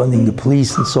 defunding the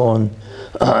police and so on.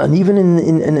 And even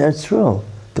in Israel,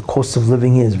 the cost of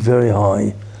living here is very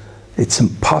high. It's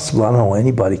impossible. I don't know how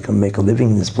anybody can make a living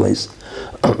in this place.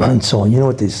 And so on. You know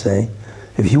what they say?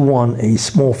 If you want a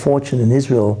small fortune in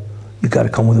Israel, you got to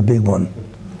come with a big one.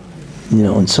 You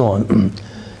know, and so on.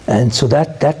 And so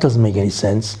that doesn't make any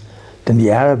sense. Then the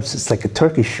Arabs, it's like a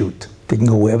turkey shoot. They can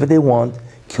go wherever they want,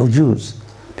 kill Jews,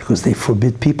 because they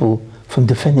forbid people from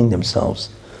defending themselves.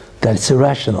 That's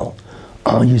irrational,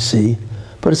 you see.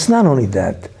 But it's not only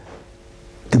that.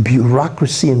 The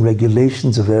bureaucracy and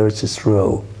regulations of Eretz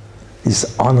Yisrael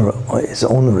is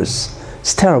onerous.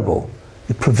 It's terrible.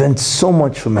 It prevents so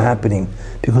much from happening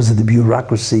because of the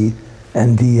bureaucracy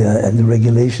and the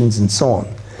regulations and so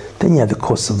on. Then you have the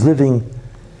cost of living,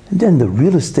 and then the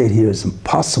real estate here is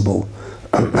impossible,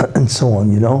 and so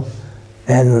on, you know.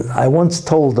 And I once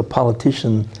told a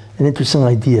politician an interesting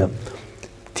idea.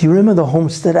 Do you remember the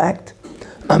Homestead Act?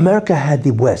 America had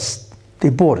the West. They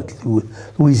bought it,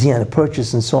 Louisiana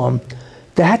Purchase and so on.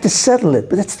 They had to settle it,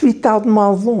 but that's 3,000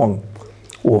 miles long,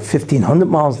 or 1,500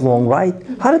 miles long, right?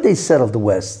 How did they settle the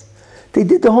West? They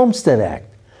did the Homestead Act.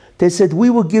 They said, we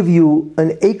will give you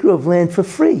an acre of land for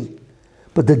free,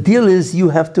 but the deal is you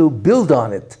have to build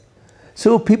on it.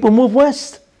 So people move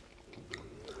west.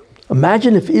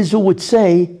 Imagine if Israel would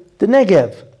say, the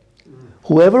Negev.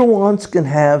 Whoever wants can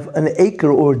have an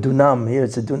acre or a dunam, here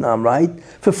it's a dunam, right?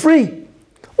 For free.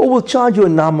 Or we'll charge you a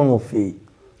nominal fee,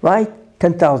 right?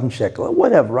 10,000 shekel, or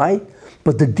whatever, right?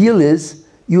 But the deal is,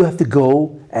 you have to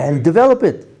go and develop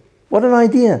it. What an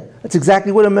idea. That's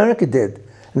exactly what America did.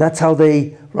 And that's how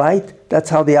they, right? That's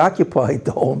how they occupied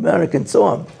the whole America and so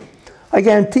on. I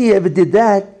guarantee you, ever did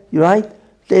that, right?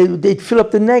 They'd fill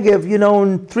up the Negev, you know,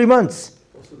 in 3 months.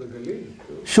 Also the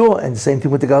Galil. Sure, and the same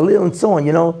thing with the Galil and so on,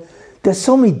 you know. There's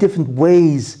so many different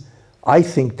ways, I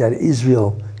think, that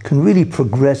Israel can really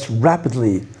progress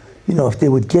rapidly, you know, if they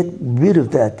would get rid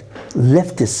of that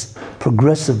leftist,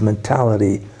 progressive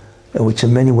mentality, which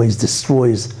in many ways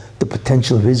destroys the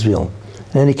potential of Israel.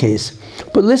 In any case,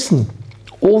 but listen,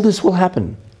 all this will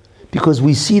happen because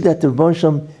we see that the Rebbe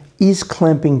Shem is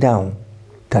clamping down.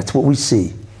 That's what we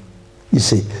see, you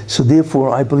see. So therefore,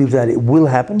 I believe that it will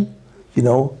happen, you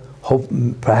know,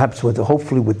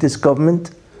 hopefully with this government,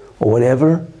 or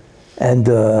whatever. And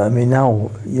I mean, now,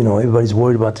 you know, everybody's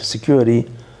worried about the security.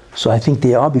 So I think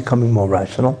they are becoming more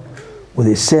rational. Where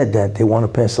they said that they want to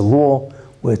pass a law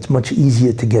where it's much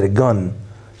easier to get a gun,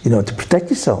 you know, to protect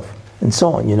yourself and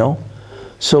so on, you know.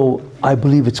 So I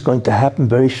believe it's going to happen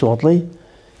very shortly.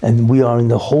 And we are in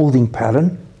the holding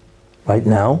pattern right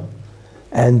now.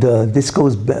 And this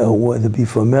goes, whether it be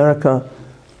for America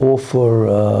or for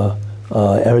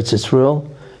Eretz Israel.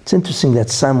 It's interesting that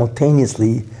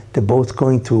simultaneously, they're both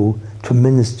going through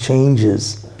tremendous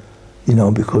changes, you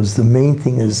know, because the main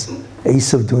thing is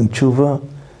Esav doing tshuva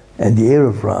and the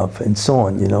Erev Rav and so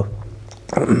on, you know,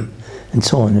 and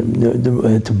so on,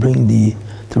 to bring the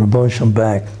Rebbe Shem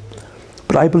back.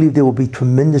 But I believe there will be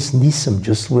tremendous nisim,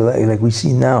 just like we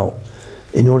see now,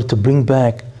 in order to bring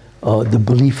back the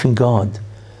belief in God.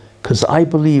 Because I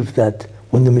believe that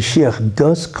when the Mashiach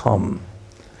does come,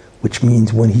 which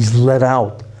means when he's let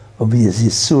out of his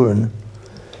Yisurin,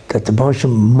 that the Rebbe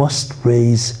Shem must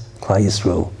raise Klal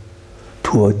Yisrael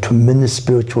to a tremendous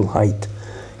spiritual height.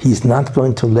 He's not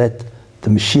going to let the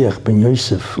Mashiach ben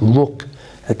Yosef look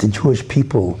at the Jewish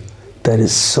people that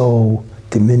is so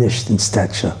diminished in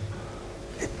stature.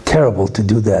 It's terrible to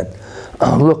do that.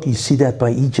 Look, you see that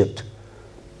by Egypt.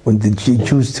 When the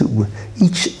Jews,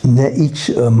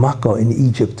 each makkah in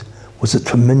Egypt was a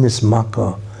tremendous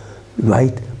makkah,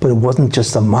 right? But it wasn't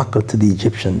just a makkah to the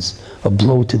Egyptians, a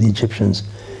blow to the Egyptians.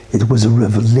 It was a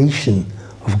revelation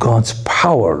of God's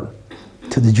power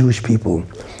to the Jewish people.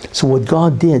 So what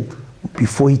God did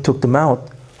before he took them out,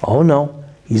 oh no,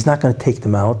 he's not going to take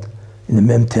them out in the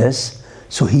Memtes.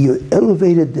 So he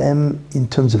elevated them in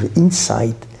terms of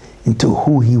insight into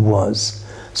who he was.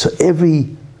 So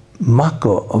every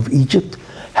makkah of Egypt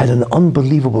had an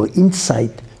unbelievable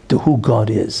insight to who God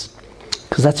is.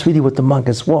 Because that's really what the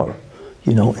makkahs were,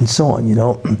 you know, and so on, you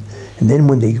know. And then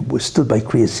when they were stood by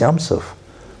Kriyas Yamsuf,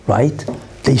 right,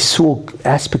 they saw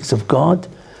aspects of God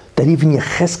that even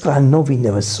Yechezkel HaNovi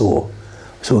never saw.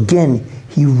 So again,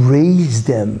 he raised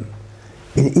them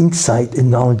in insight and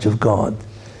knowledge of God.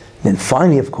 And then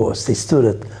finally, of course, they stood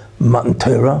at Matan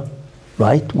Torah,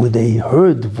 right, where they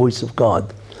heard the voice of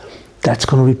God. That's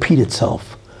going to repeat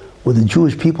itself. With the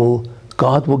Jewish people,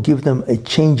 God will give them a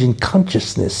change in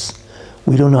consciousness.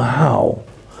 We don't know how,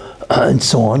 and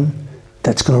so on.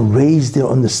 That's going to raise their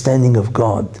understanding of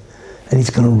God. And he's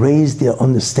going to raise their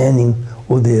understanding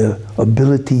or their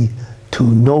ability to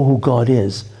know who God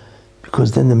is.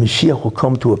 Because then the Mashiach will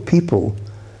come to a people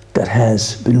that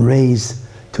has been raised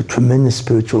to tremendous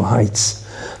spiritual heights.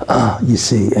 You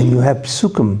see, and you have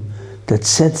Psukim that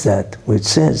says that, where it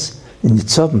says in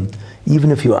Yitzavim,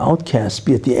 even if you're outcast,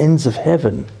 be at the ends of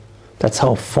heaven. That's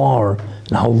how far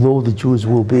and how low the Jews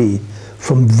will be.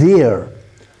 From there,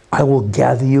 I will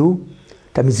gather you.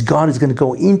 That means God is going to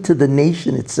go into the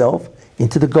nation itself,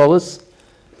 into the Golas,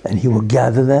 and he will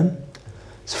gather them.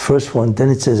 It's the first one. Then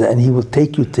it says, and he will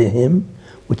take you to him,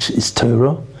 which is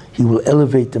Torah. He will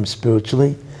elevate them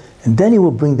spiritually. And then he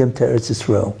will bring them to Eretz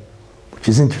Israel, which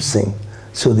is interesting.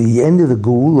 So the end of the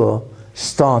Geula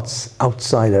starts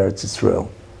outside Eretz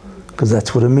Israel, because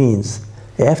that's what it means.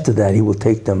 After that, he will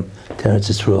take them to Eretz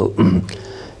Israel.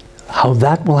 How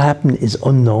that will happen is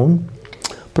unknown,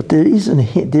 but there is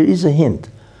a hint.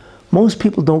 Most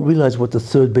people don't realize what the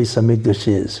third Beis HaMikdash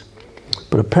is.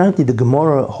 But apparently the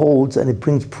Gemara holds, and it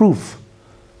brings proof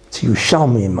to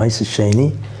Yerushalmi and Ma'aseh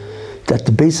Sheni, that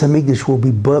the Beis HaMikdash will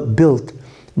be built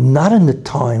not in the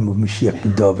time of Mashiach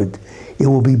ben David. It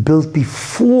will be built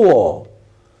before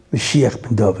Mashiach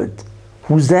ben David.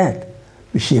 Who's that?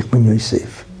 Mashiach ben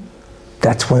Yosef.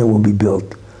 That's when it will be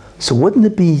built. So wouldn't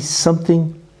it be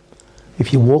something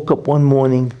if you woke up one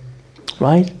morning,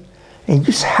 right, and you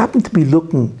just happened to be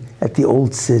looking at the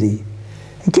old city.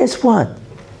 And guess what?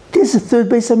 There's a third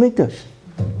Beis HaMikdash.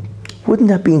 Wouldn't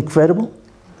that be incredible?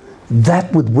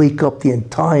 That would wake up the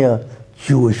entire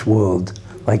Jewish world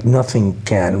like nothing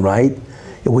can, right?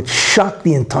 It would shock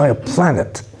the entire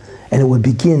planet, and it would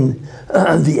begin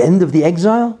the end of the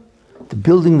exile, the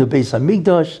building of the Beis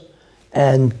HaMikdash,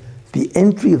 and the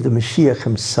entry of the Mashiach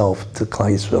himself to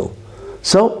Klal Yisrael.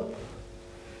 So,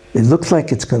 it looks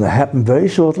like it's going to happen very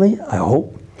shortly, I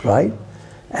hope, right?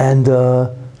 And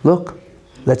look,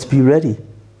 let's be ready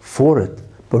for it.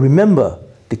 But remember,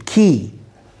 the key,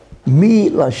 Mi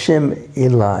Lashem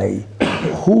Elai,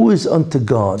 who is unto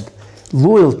God,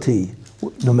 loyalty.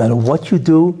 No matter what you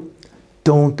do,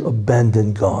 don't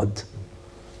abandon God.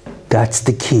 That's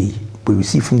the key we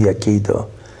receive from the Akedah.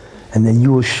 And then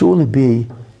you will surely be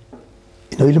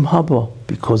in Olam Haba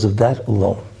because of that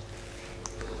alone.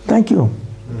 Thank you.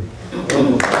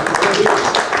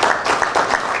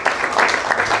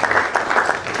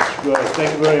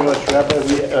 Thank you very much, Rabbi.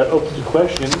 We open to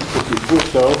questions, but before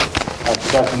so, I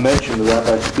forgot to mention the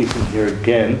Rabbi speaking here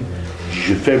again,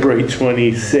 February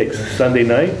 26th, Sunday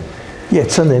night. Yeah,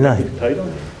 it's Sunday night.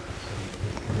 Title?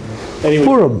 Anyway,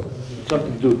 Purim.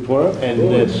 Something to do with Purim.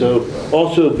 And so,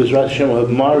 also, Bezrat Hashem will have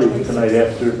Mari tonight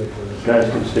after. Guys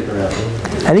can stick around.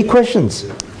 Any questions?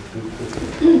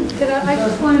 I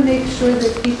just want to make sure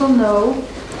that people know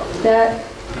that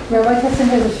Rabbi Kessin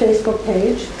has a Facebook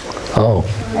page. Oh.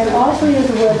 And also he has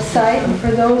a website. And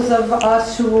for those of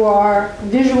us who are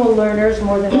visual learners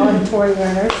more than auditory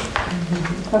learners,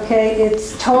 okay,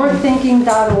 it's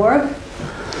TorahThinking.org.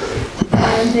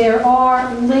 And there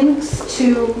are links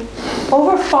to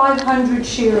over 500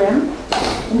 shiurim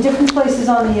in different places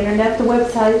on the internet. The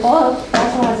website also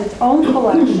has its own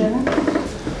collection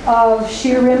of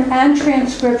shiurim and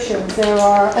transcriptions. There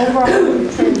are over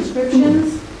 100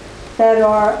 transcriptions that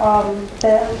are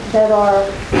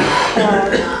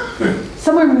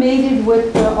some are mated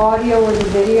with the audio or the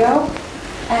video,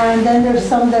 and then there's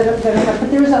some that are, but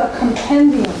there's a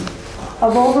compendium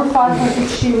of over 500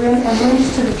 shiurim and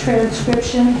links to the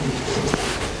transcription,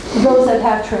 those that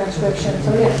have transcription.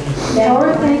 So yeah,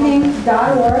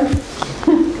 TorahThinking.org.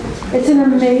 It's an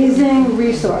amazing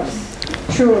resource,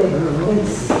 truly.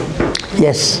 It's,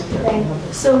 yes.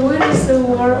 So where does the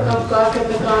war of Gog and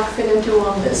Magog fit into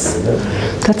all this?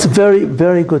 That's a very,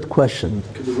 very good question.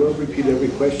 Could the world repeat every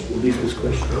question, at least this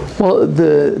question? Well,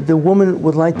 the woman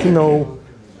would like to know,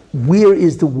 where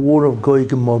is the war of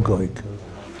Gog and Magog?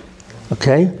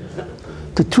 Okay?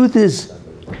 The truth is,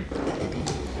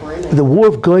 the war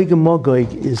of Gog and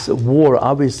Magog is a war,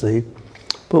 obviously,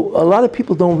 but a lot of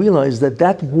people don't realize that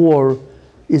that war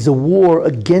is a war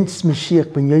against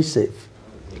Mashiach ben Yosef.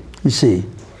 You see,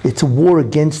 it's a war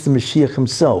against the Mashiach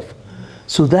himself.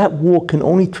 So that war can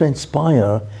only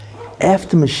transpire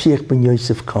after Mashiach ben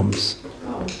Yosef comes.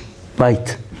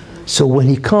 Right. So when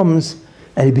he comes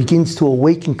and he begins to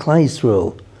awaken Klal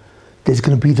Yisrael, there's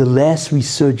going to be the last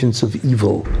resurgence of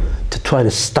evil to try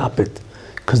to stop it,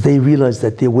 because they realize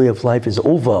that their way of life is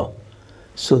over.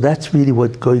 So that's really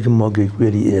what Gog and Magog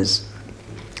really is.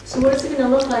 So what's it going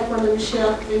to look like when the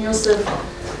Mashiach ben Yosef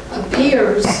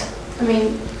appears? I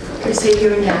mean, is he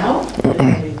here now?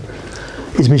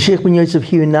 Is Mashiach ben Yosef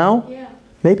here now? Yeah.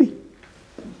 Maybe.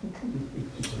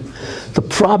 The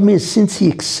problem is, since he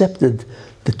accepted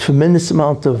the tremendous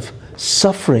amount of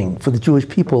suffering for the Jewish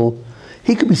people,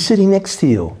 he could be sitting next to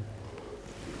you.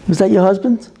 Was that your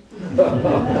husband?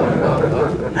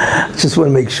 Just want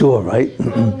to make sure, right?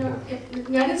 Well, the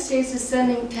United States is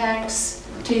sending tanks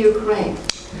to Ukraine.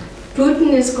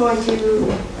 Putin is going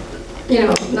to,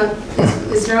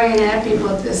 is very unhappy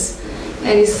about this,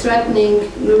 and he's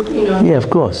threatening, Yeah, of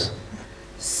course.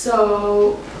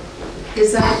 So,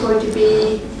 is that going to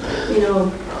be,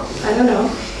 I don't know,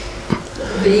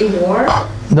 the war?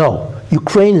 No,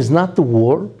 Ukraine is not the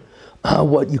war.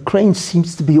 What Ukraine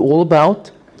seems to be all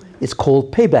about is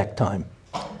called payback time.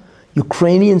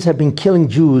 Ukrainians have been killing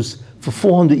Jews for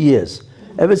 400 years.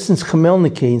 Ever since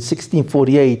Khmelnytsky in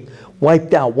 1648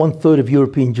 wiped out 1/3 of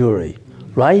European Jewry,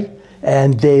 right?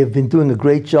 And they have been doing a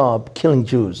great job killing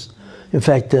Jews. In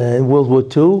fact, in World War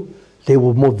II, they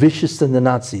were more vicious than the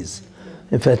Nazis.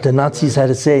 In fact, the Nazis had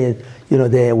to say,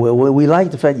 we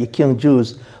like the fact you're killing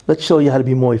Jews. Let's show you how to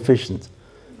be more efficient.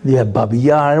 You have Babi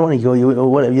Yar, I don't want to go,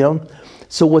 whatever,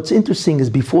 So what's interesting is,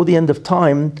 before the end of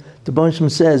time, the Baruch Shem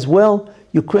says, well,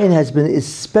 Ukraine has been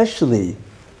especially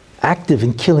active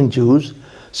in killing Jews,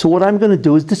 so what I'm going to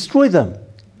do is destroy them.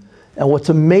 And what's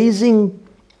amazing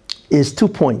is 2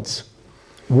 points.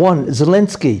 One,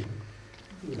 Zelensky.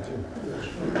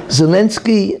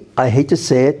 Zelensky, I hate to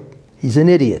say it, he's an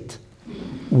idiot.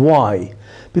 Why?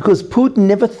 Because Putin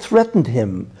never threatened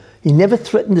him. He never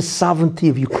threatened the sovereignty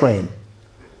of Ukraine.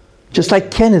 Just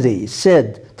like Kennedy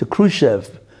said to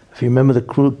Khrushchev, if you remember the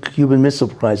Cuban Missile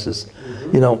Crisis,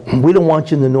 you know, we don't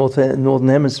want you in the Northern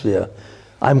Hemisphere.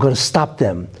 I'm going to stop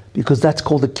them, because that's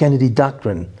called the Kennedy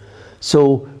Doctrine.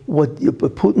 So what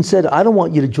Putin said, I don't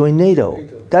want you to join NATO.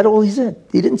 That's all he said.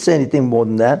 He didn't say anything more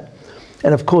than that.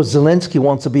 And of course, Zelensky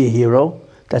wants to be a hero.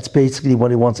 That's basically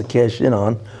what he wants to cash in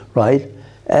on, right?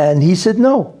 And he said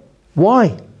no.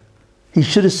 Why? He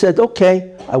should have said,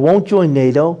 okay, I won't join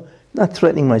NATO, not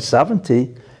threatening my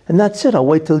sovereignty, and that's it. I'll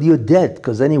wait till you're dead,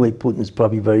 because anyway, Putin is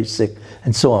probably very sick,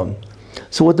 and so on.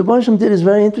 So what the Russian did is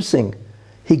very interesting.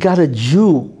 He got a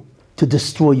Jew to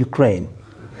destroy Ukraine.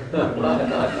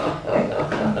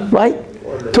 Right?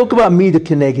 Talk about Mida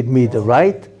Keneged Mida,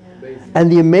 right? And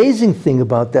the amazing thing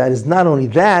about that is not only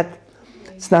that,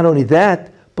 it's not only that,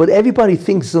 but everybody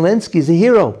thinks Zelensky is a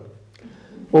hero,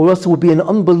 or else it would be an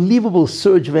unbelievable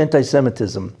surge of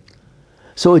anti-Semitism.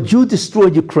 So a Jew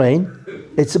destroyed Ukraine.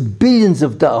 It's billions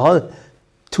of dollars,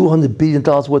 $200 billion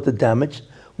worth of damage.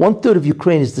 1/3 of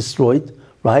Ukraine is destroyed,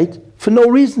 right? For no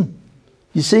reason.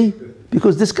 You see?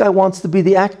 Because this guy wants to be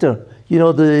the actor,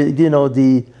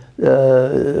 the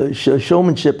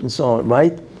showmanship and so on,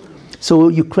 right? So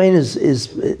Ukraine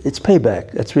it's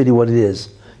payback. That's really what it is,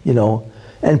 you know.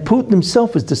 And Putin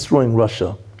himself is destroying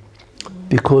Russia,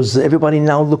 because everybody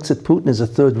now looks at Putin as a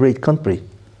third-rate country.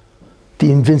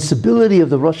 The invincibility of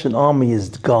the Russian army is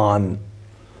gone.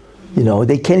 You know,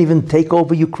 they can't even take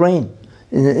over Ukraine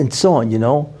and so on, you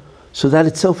know. So that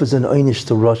itself is an einish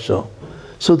to Russia.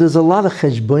 So there's a lot of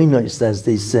cheshbonos, as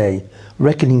they say,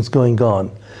 reckonings going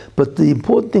on. But the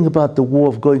important thing about the war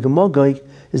of Gog and Magog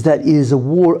is that it is a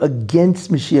war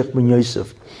against Mashiach ben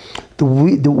Yosef. The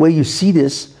way you see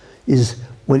this is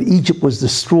when Egypt was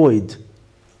destroyed,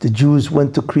 the Jews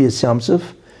went to Kriyas Yamsuf,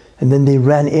 and then they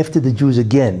ran after the Jews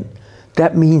again.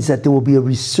 That means that there will be a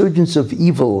resurgence of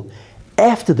evil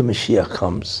after the Mashiach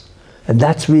comes. And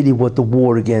that's really what the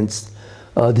war against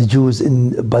the Jews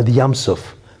by the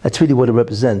Yamsuf, that's really what it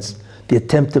represents. The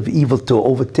attempt of evil to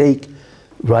overtake,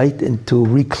 right, and to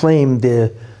reclaim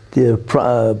their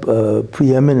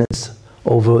preeminence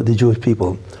over the Jewish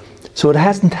people. So it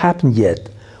hasn't happened yet.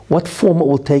 What form it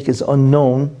will take is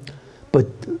unknown, but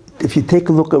if you take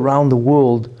a look around the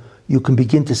world, you can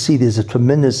begin to see there's a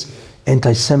tremendous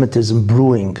anti-Semitism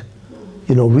brewing,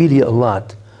 you know, really a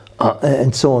lot,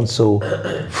 and so on. So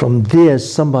from there,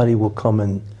 somebody will come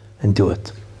and do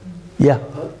it. Yeah?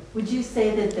 Would you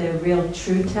say that the real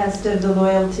true test of the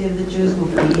loyalty of the Jews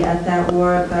will be at that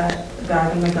war of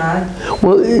Gog and Magog?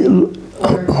 Well,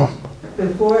 or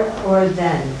before or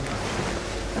then?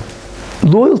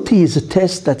 Loyalty is a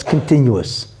test that's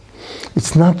continuous.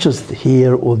 It's not just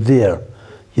here or there,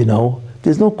 you know.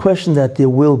 There's no question that there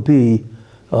will be,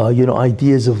 you know,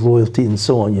 ideas of loyalty and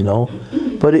so on, you know.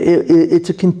 But it's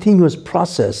a continuous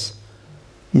process,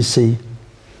 you see.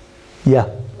 Yeah.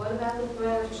 What about the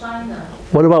threat of China?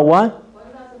 What about what? What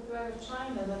about the threat of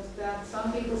China? That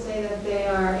some people say that they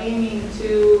are aiming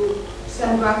to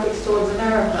send rockets towards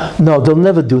America. No, they'll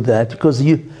never do that, because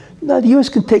the U.S.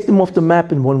 can take them off the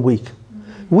map in 1 week.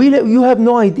 You have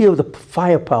no idea of the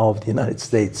firepower of the United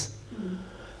States.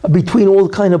 Between all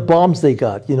the kind of bombs they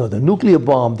got, you know, the nuclear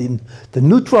bomb, the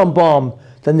neutron bomb,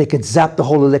 then they can zap the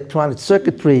whole electronic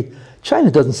circuitry. China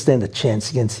doesn't stand a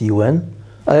chance against the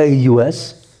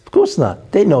U.S. Of course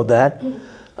not. They know that.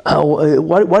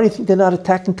 Why do you think they're not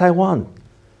attacking Taiwan?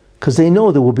 Because they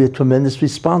know there will be a tremendous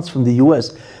response from the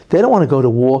U.S. They don't want to go to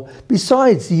war.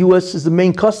 Besides, the U.S. is the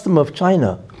main customer of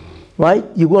China, right?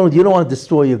 You don't want to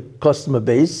destroy your customer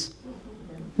base,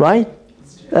 right?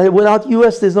 Without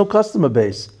U.S., there's no customer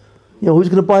base. You know, who's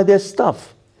going to buy their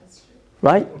stuff,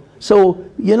 right? So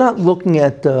you're not looking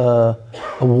at a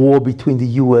war between the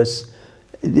U.S.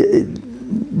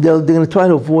 They're going to try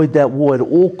to avoid that war at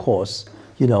all costs,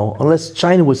 you know, unless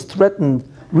China was threatened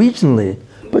regionally.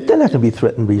 But they're not going to be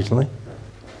threatened regionally.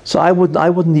 So I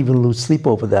wouldn't even lose sleep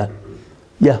over that.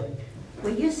 Yeah? Were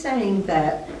you saying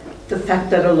that the fact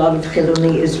that a lot of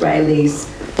Chiloni Israelis...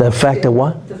 The fact that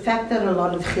what? The fact that a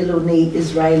lot of Chiloni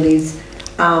Israelis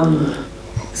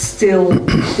still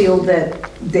feel that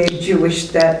they're Jewish,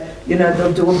 that, you know,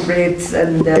 they'll do a Brit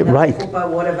and right.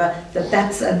 Whatever,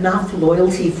 that's enough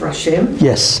loyalty for Hashem?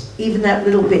 Yes. Even that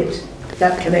little bit,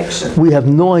 that connection? We have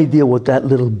no idea what that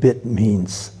little bit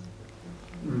means.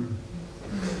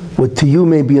 What to you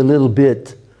may be a little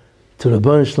bit, to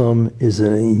Rabban Shalom is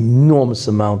an enormous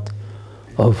amount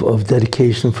of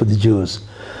dedication for the Jews.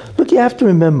 Look, you have to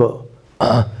remember,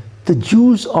 the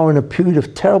Jews are in a period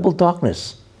of terrible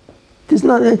darkness. There's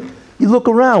not you look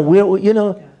around, you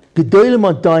know, Gedolim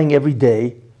are dying every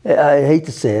day. I hate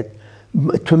to say it,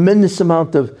 a tremendous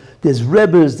amount of, there's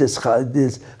rebbes, there's Rosh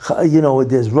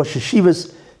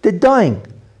Hashivas, they're dying.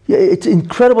 Yeah, it's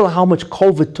incredible how much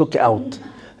COVID took out.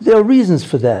 There are reasons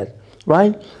for that,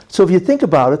 right? So if you think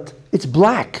about it, it's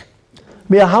black. I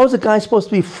mean, how is a guy supposed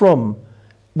to be from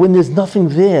when there's nothing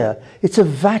there? It's a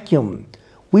vacuum.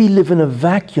 We live in a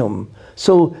vacuum.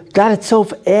 So that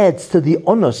itself adds to the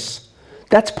onus.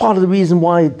 That's part of the reason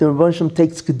why the Rebbeinu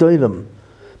takes Gedolim.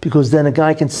 Because then a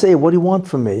guy can say, what do you want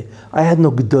from me? I had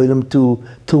no Gedolim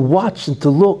to watch and to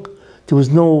look. There was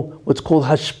no what's called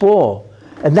hashpor.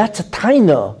 And that's a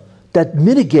taina that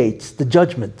mitigates the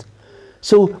judgment.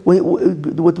 So what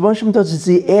the Rebbeinu does is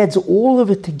he adds all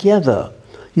of it together.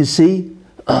 You see?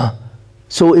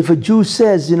 So if a Jew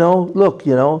says, look,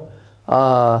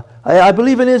 I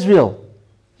believe in Israel.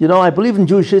 I believe in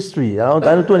Jewish history. I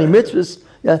don't do any mitzvahs.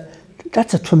 Yeah,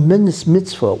 that's a tremendous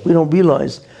mitzvah. We don't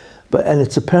realize. And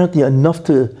it's apparently enough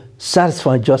to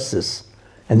satisfy justice.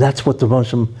 And that's what the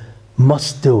Rebbeinu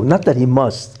must do. Not that he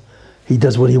must. He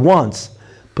does what he wants.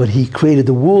 But he created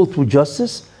the world through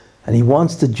justice. And he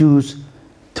wants the Jews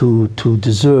to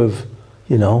deserve,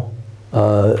 the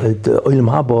Olam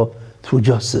Haba through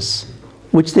justice.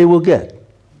 Which they will get.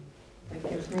 That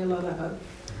gives me a lot of hope.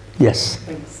 Yes.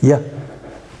 Thanks. Yeah.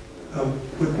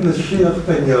 With Mashiach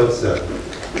ben Yosef,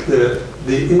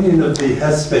 the Indian of the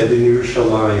Hesped in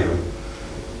Yerushalayim,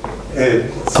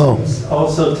 it seems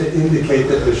also to indicate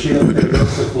that Mashiach ben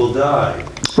Yosef will die.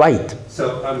 Right.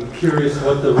 So I'm curious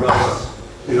what the Rav's,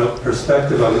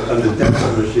 perspective on the death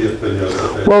of Mashiach ben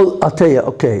Yosef is. Well, I'll tell you,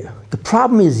 okay. The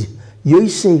problem is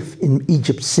Yosef in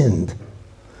Egypt sinned.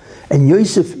 And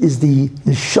Yosef is the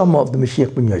neshama of the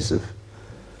Mashiach ben Yosef.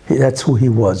 That's who he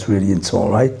was, really, and so on,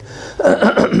 right?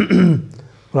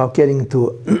 Without getting into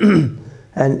it.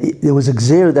 And there was a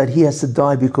gzera that he has to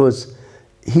die because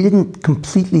he didn't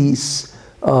completely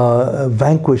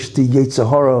vanquish the Yetzer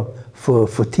Hara for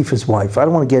Tifa's wife. I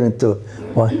don't want to get into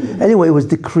why. Anyway, it was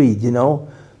decreed,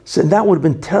 So that would have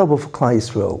been terrible for Klal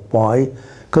Yisrael. Why?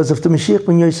 Because if the Mashiach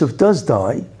ben Yosef does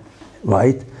die,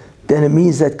 right, then it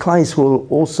means that Klal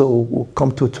Yisrael also will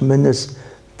come to a tremendous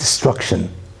destruction.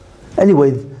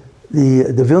 Anyway,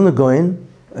 the Vilna Gaon,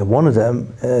 one of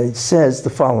them, says the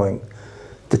following.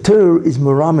 The Torah is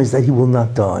meramis that he will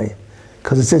not die.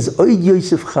 Because it says, Oy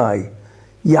Yosef Chai.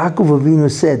 Yaakov Avinu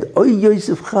said, Oy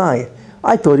Yosef Chai.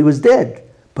 I thought he was dead,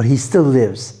 but he still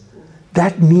lives.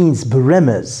 That means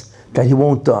beremez, that he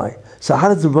won't die. So how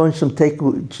does the Rebbeinu take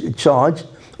charge?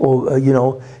 Or,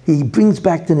 he brings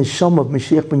back the neshama of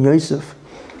Mashiach ben Yosef,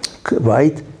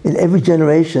 right, in every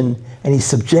generation, and he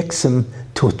subjects him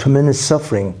to a tremendous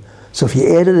suffering. So if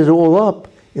you added it all up,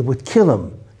 it would kill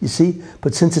him, you see?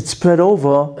 But since it's spread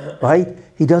over, right,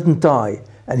 he doesn't die,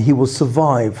 and he will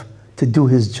survive to do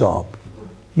his job,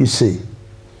 you see?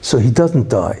 So he doesn't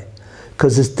die.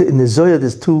 Because in the Zohar,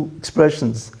 there's two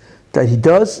expressions, that he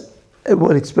does, and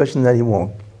one expression that he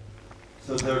won't.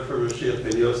 So therefore, Mashiach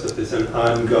ben Yosef is an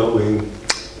ongoing...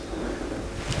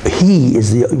 He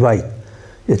is right.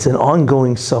 It's an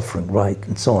ongoing suffering, right,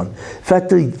 and so on. In fact,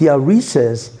 the Ari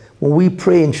says, when we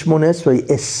pray in Shmon Esrei,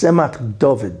 Es Tzemach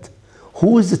David.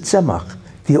 Who is the Tzemach?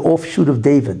 The offshoot of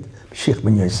David, Mashiach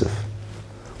ben Yosef.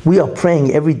 We are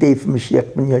praying every day for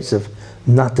Mashiach ben Yosef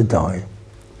not to die.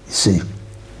 You see?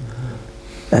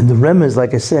 And the remez,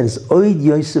 like I said, is Oid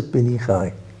Yosef ben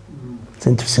Ichai. It's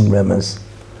interesting remez.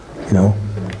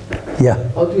 Yeah.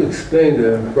 How do you explain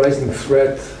the rising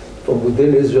threat from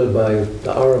within Israel by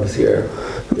the Arabs here,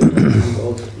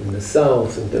 both in the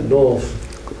south and the north,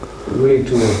 really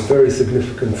to a very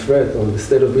significant threat on the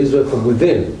state of Israel from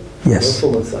within? Yes.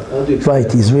 Not from outside. How do you explain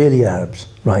Right, Israeli Arabs.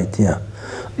 Right, yeah.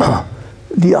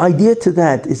 The idea to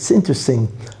that, it's interesting.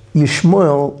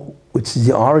 Yishmael, which is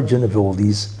the origin of all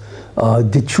these,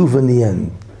 did tshuva in the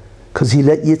end, because he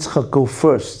let Yitzchak go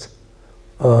first.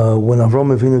 When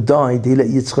Avraham Avinu died, he let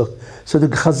Yitzchak. So the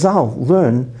Chazal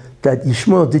learn that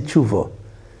Yishmael did tshuva.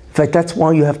 In fact, that's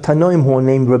why you have Tanoim who are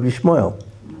named Rabbi Yishmael.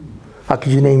 How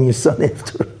could you name your son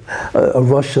after a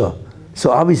Russia? So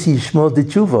obviously Yishmael did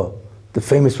tshuva, the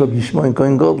famous Rabbi Yishmael in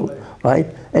Kohen Gadol, right?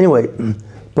 Anyway,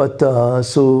 but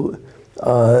so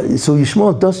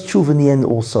Yishmael does tshuva in the end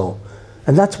also.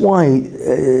 And that's why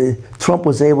Trump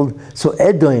was able, so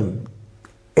Edom,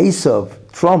 Esav,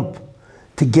 Trump,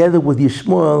 together with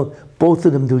Yishmael, both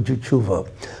of them do tshuva.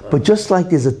 But just like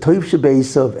there's a Tov Sheba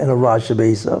Esav and a Ra Sheba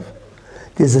Esav,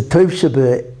 there's a Tov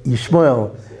Sheba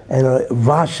Yishmael and a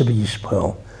Ra Sheba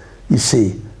Yishmael, you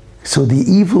see. So the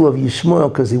evil of Yishmael,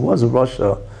 because he was a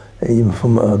Russia, even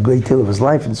from a great deal of his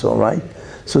life and so on, right?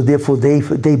 So therefore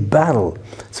they battle.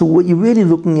 So what you're really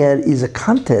looking at is a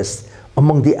contest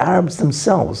among the Arabs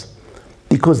themselves.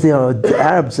 because there are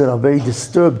Arabs that are very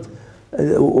disturbed.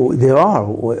 There are,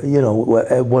 you know,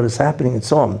 what is happening and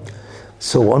so on.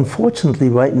 So unfortunately,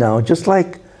 right now, just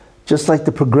like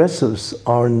the progressives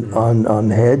are on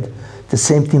head, the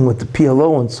same thing with the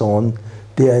PLO and so on,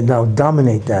 they now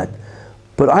dominate that.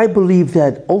 But I believe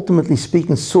that ultimately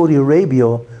speaking, Saudi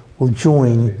Arabia will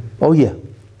join. Oh yeah,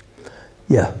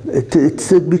 yeah.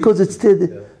 Because it's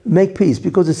to make peace,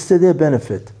 because it's to their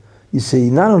benefit. You see,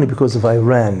 not only because of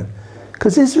Iran,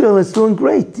 because Israel is doing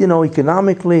great, you know,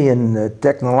 economically and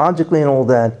technologically and all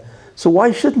that. So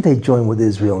why shouldn't they join with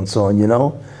Israel and so on, you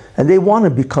know? And they want to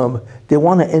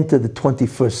enter the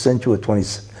 21st century or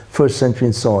 21st century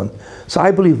and so on. So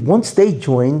I believe once they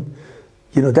join,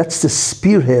 you know, that's the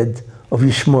spearhead of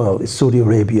Ishmael, is Saudi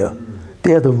Arabia.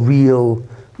 They're the real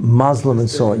Muslim and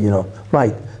so on, you know.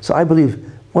 Right. So I believe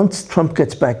once Trump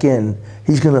gets back in,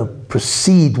 he's going to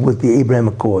proceed with the Abraham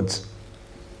Accords.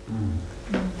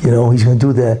 You know, he's going to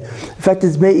do that. In fact,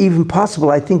 it's even possible,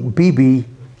 I think Bibi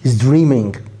is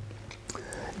dreaming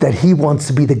that he wants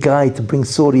to be the guy to bring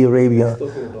Saudi Arabia.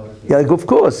 Yeah, of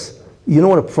course. You know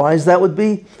what a prize that would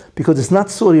be? Because it's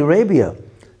not Saudi Arabia.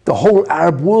 The whole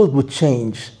Arab world would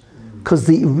change. Because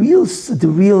the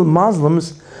real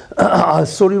Muslims are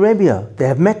Saudi Arabia. They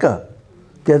have Mecca.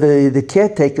 They're the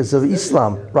caretakers of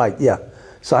Islam. Right, yeah.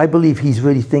 So I believe he's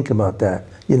really thinking about that.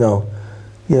 You know,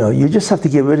 you just have to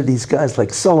get rid of these guys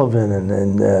like Sullivan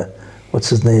and what's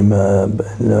his name?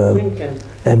 Blinken.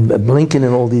 And Blinken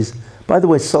and all these. By the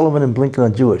way, Sullivan and Blinken are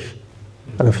Jewish.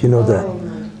 I don't know if you know that.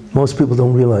 Most people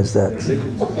don't realize that.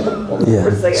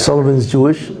 Yeah, Sullivan is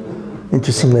Jewish.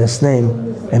 Interesting last name.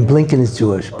 And Blinken is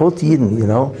Jewish. Both Yidden, you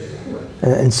know,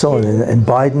 and so on. And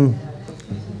Biden,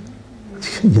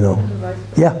 you know,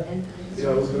 yeah. Yeah,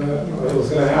 I was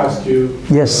going to ask you.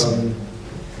 Yes.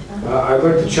 I'd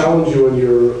like to challenge you on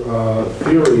your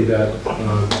theory that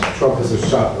Trump has a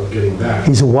shot of getting back.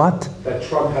 He's a what? That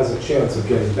Trump has a chance of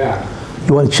getting back.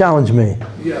 You want to challenge me?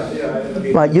 Yeah. I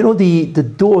mean, right. You know the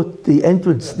door, the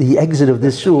entrance, the exit of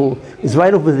this shul is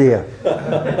right over there.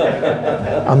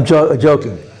 I'm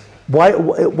joking. Why?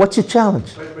 What's your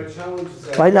challenge? My challenge is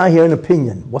that right now, I hear an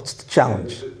opinion. What's the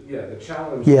challenge? The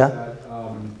challenge is that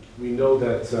we know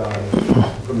that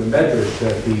from the Medrash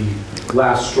that the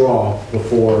last straw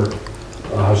before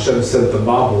Hashem sent the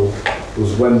Babel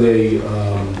was when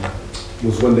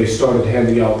they started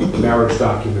handing out marriage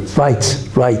documents. Right.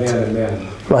 Man and man.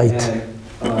 Right.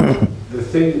 And the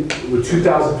thing with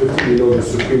 2015, you know, the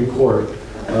Supreme Court.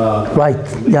 Right.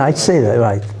 Yeah, I'd say that.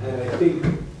 Right. And I think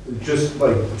just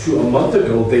like a month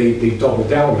ago, they doubled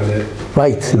down on it.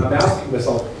 Right. And I'm asking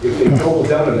myself, if they double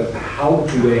down on it, how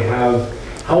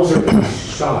is there any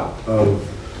shot of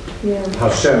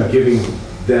Hashem giving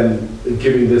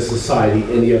this society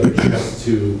any other chance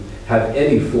to have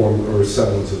any form or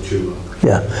semblance of tshuva?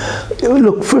 Yeah.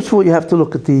 Look, first of all, you have to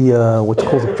look at the what's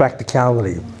called the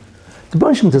practicality. The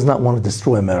Banshim does not want to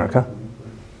destroy America.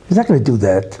 He's not going to do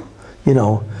that, you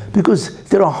know, because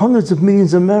there are hundreds of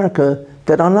millions of America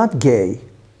that are not gay.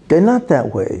 They're not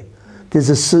that way. I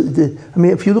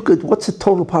mean, if you look at what's the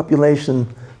total population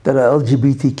that are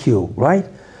LGBTQ, right?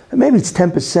 And maybe it's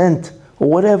 10% or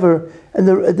whatever, and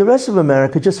the rest of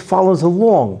America just follows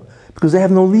along because they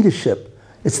have no leadership.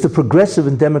 It's the Progressive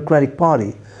and Democratic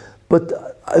Party. But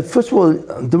first of all,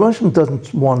 the Russian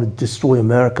doesn't want to destroy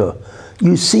America.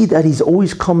 You see that he's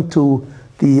always come to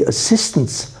the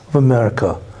assistance of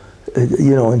America,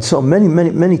 you know, and so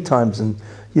many times, and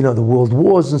you know, the world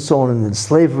wars and so on, and then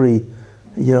slavery,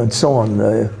 you know, and so on.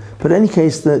 But in any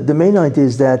case, the main idea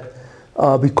is that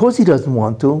because he doesn't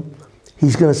want to,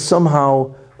 he's going to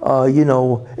somehow, you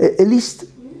know, at least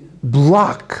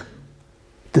block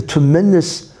the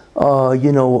tremendous,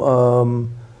 you know,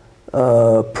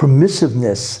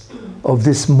 permissiveness of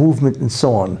this movement and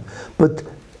so on. But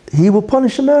he will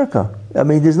punish America. I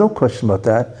mean, there's no question about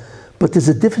that. But there's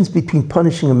a difference between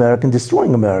punishing America and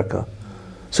destroying America.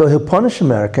 So he'll punish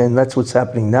America, and that's what's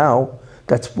happening now.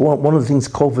 That's one of the things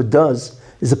COVID does,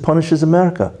 is it punishes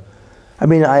America. I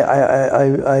mean,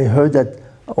 I heard that,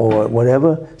 or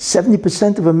whatever,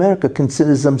 70% of America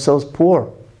considers themselves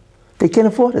poor. They can't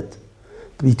afford it.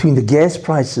 Between the gas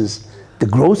prices, the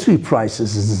grocery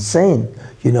prices is insane,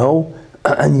 you know,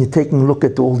 and you're taking a look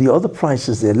at all the other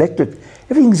prices, the electric,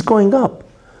 everything's going up,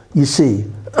 you see.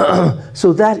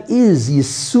 So that is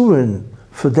Yisurin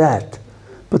for that.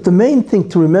 But the main thing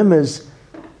to remember is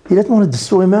he doesn't want to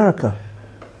destroy America.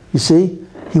 You see,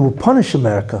 he will punish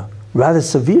America rather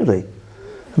severely.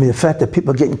 I mean, the fact that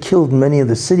people are getting killed in many of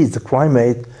the cities, the crime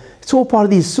rate, it's all part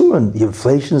of the Yisurin. The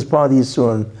inflation is part of the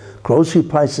Yisurin. Grocery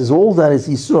prices, all that is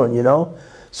Yisurin, you know.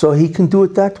 So he can do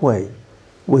it that way.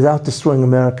 without destroying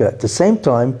America. At the same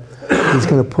time, he's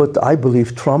going to put, I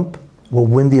believe, Trump will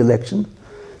win the election.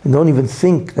 And don't even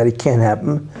think that it can't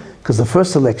happen, because the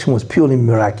first election was purely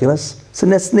miraculous. It's a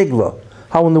Nesnigla.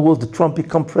 How in the world did Trump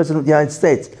become president of the United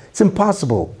States? It's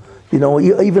impossible. You know,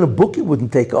 even a bookie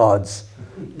wouldn't take odds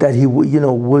that he would, you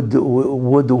know, would or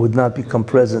would not become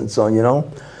president. So, you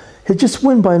know, he'll just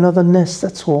win by another nest.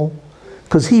 That's all,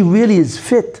 because he really is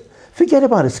fit. Forget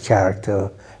about his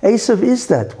character. Esav is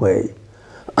that way.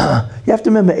 You have to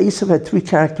remember, Esav had three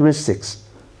characteristics: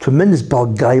 tremendous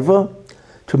balgaiva,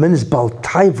 tremendous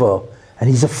baltaiva, and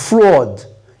he's a fraud,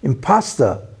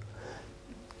 imposter.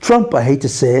 Trump, I hate to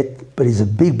say it, but he's a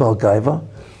big balgaiva,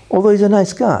 although he's a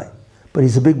nice guy. But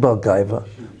he's a big balgaiva,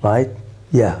 right?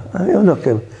 Yeah. I mean, look,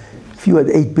 if you had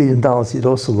 $8 billion, you'd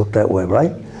also look that way,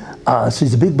 right? So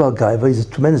he's a big balgaiva. He's a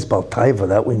tremendous baltaiva,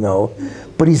 that we know.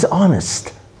 But he's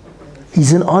honest.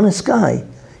 He's an honest guy.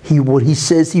 What he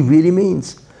says, he really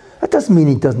means. That doesn't mean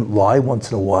he doesn't lie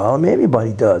once in a while. I mean,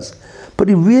 everybody does. But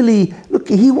he really, look,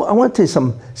 I want to tell you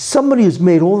something. Somebody who's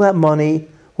made all that money,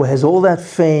 who has all that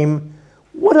fame,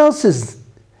 what else is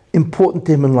important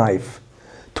to him in life?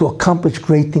 To accomplish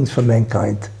great things for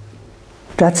mankind.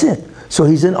 That's it. So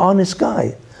he's an honest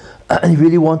guy. And he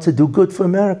really wants to do good for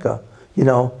America, you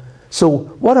know. So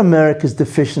what America's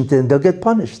deficient in, they'll get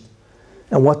punished.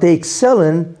 And what they excel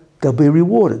in, they'll be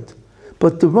rewarded.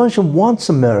 But the Russian wants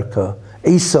America,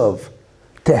 Esav,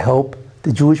 to help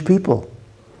the Jewish people.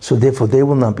 So therefore they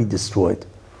will not be destroyed.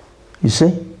 You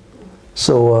see?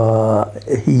 So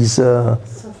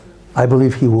I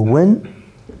believe he will win.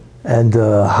 And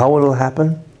how it'll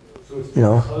happen, so it's you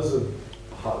know. Because of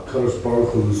Kadosh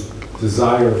Baruch Hu's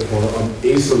desire for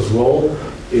Esau's role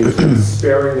is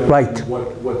sparing them right.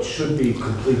 what should be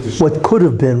complete destruction. What could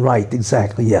have been, right,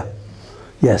 exactly, yeah.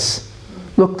 Yes.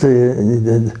 Look,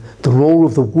 the role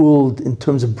of the world in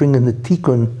terms of bringing the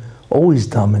tikkun always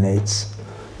dominates,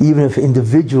 even if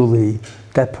individually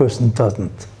that person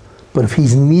doesn't. But if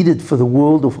he's needed for the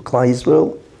world or for Klal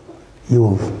Yisrael, he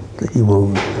will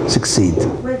succeed.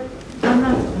 Wait, I'm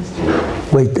not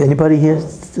listening. Wait, anybody here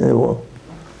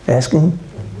asking?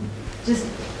 Just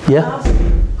Yeah?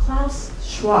 Klaus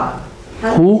Schwab.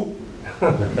 Who?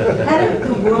 Head of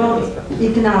the World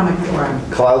Economic Forum.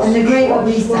 Klaus And the Great Schwab.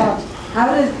 Reset.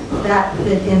 How does that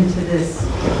fit into this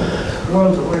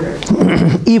world order?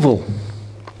 Evil.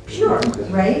 Sure,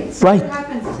 right? So Right. what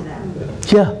happens to them?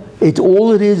 Yeah,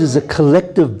 all it is a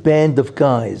collective band of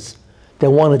guys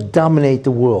that want to dominate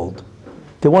the world.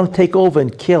 They want to take over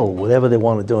and kill whatever they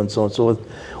want to do and so on and so forth.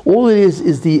 All it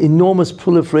is the enormous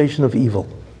proliferation of evil.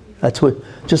 That's what,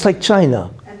 just like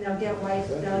China. And they'll get white,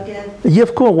 they'll get... Yeah,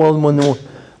 of course,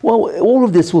 well, all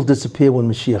of this will disappear when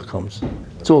Mashiach comes.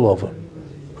 It's all over.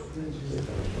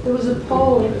 There was a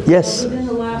poll Yes. within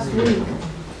the last week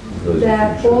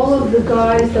that all of the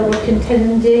guys that were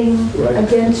contending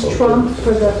against Trump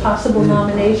for the possible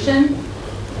nomination,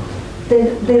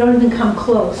 they don't even come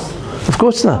close. Of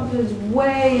course not. Trump is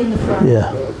way in the front.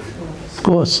 Yeah, of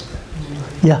course.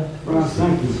 Yeah. Well,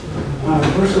 thank you.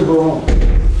 First of all,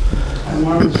 I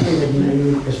wanted to say that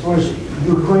as far as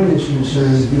Ukraine is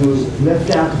concerned, you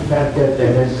left out the fact that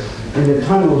in the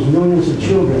tunnels, millions of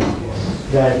children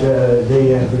that they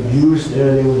have abused.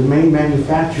 They were the main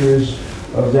manufacturers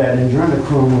of that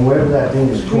adrenochrome, or whatever that thing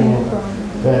is called.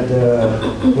 That,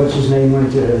 what's his name,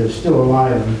 went still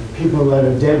alive. People that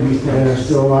are dead, we think are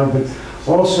still alive. But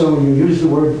also, when you use the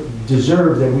word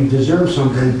deserve, that we deserve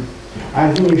something, I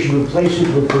think you should replace it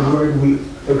with the word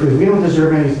because we don't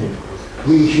deserve anything.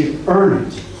 We should earn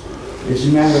it. It's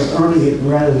a matter of earning it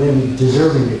rather than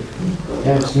deserving it.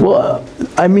 That's well,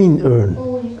 I mean earn.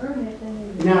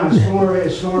 Now,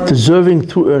 as far as Deserving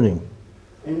through earning.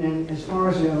 And then as far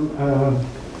as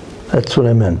That's what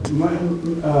I meant. Gog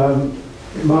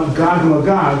and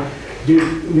Magog,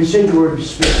 you said the word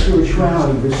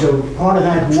spirituality, but so part of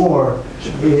that war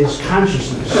is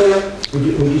consciousness. Would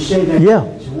you say that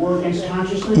it's a war against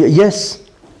consciousness? Yes,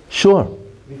 sure.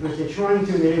 Because they're trying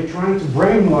to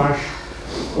brainwash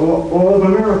all of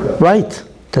America. Right.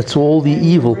 That's all the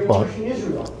evil part.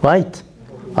 Right.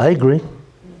 I agree.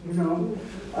 You know.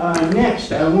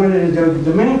 Next, I wanted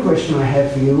the main question I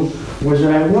had for you was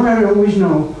that I wanted to always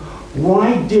know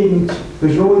why didn't,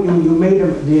 because you made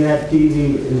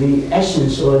the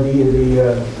essence or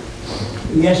the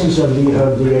essence of the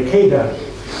Akedah,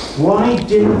 why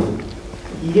didn't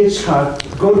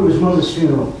Yitzchak go to his mother's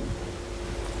funeral?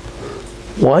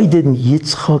 Why didn't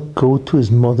Yitzchak go to his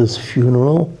mother's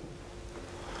funeral?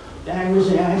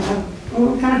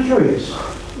 I'm kind of curious.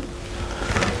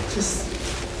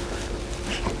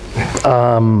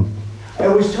 I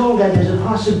was told that there's a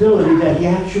possibility that he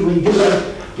actually, just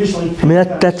just like... I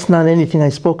mean, that's not anything I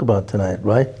spoke about tonight,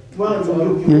 right? Well,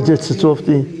 You just, it's off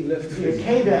the...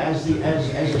 Keda as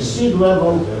a seed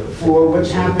level for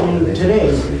what's happening today,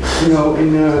 you know,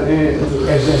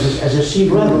 as a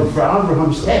seed level for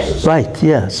Abraham's test. Right,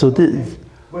 yeah, so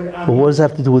but what does that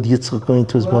have to do with Yitzchak going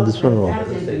to his mother's funeral?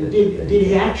 Did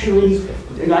he actually,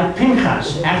 like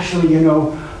Pinchas, actually, you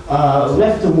know,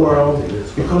 left the world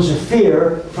because of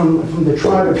fear from the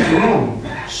tribe of Shimon?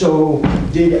 So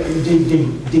did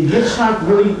Yitzchak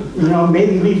really, you know,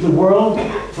 maybe leave the world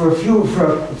for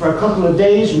a couple of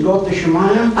days and go up to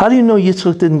Shemayim? How do you know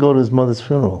Yitzchak didn't go to his mother's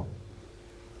funeral?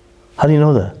 How do you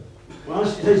know that? Well,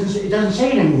 it doesn't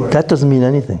say it anywhere. That doesn't mean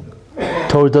anything.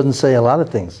 Torah doesn't say a lot of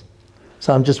things.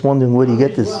 So I'm just wondering where do you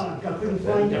get this? I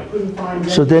couldn't find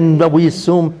So then we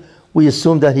assume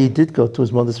that he did go to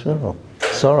his mother's funeral.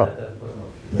 Sarah.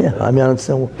 Yeah, I mean, I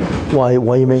understand why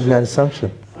you're making that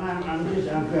assumption. You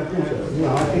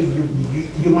know, I think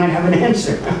you might have an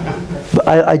answer. But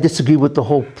I disagree with the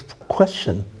whole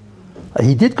question.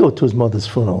 He did go to his mother's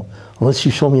funeral, unless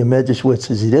you show me a medrash where it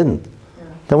says he didn't.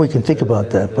 Then we can think about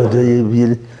that. But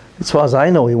as far as I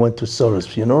know, he went to Sarah's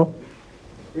funeral.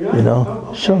 Yeah? You know,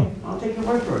 Okay. sure. I'll take your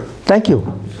word for it. Thank you.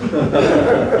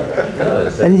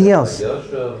 Anything else? It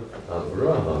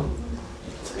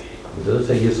doesn't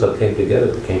say Yitzchak came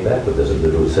back, but doesn't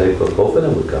it say both of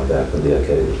them would come back from the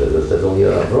Akedah? It says only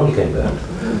Avram came back.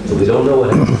 So we don't know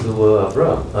what happened to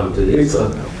Avram, to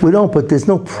Yitzchak. We don't, but there's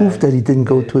no proof that he didn't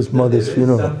go to his mother's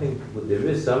funeral. There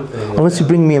is something. Unless you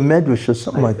bring me a medrash or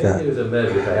something like that. There is a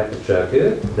medrash, I have to check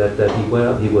it, that he went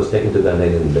up, he was taken to Gan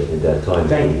Eden in that time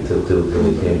till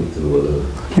he came to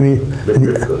You mean?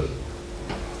 Rivka.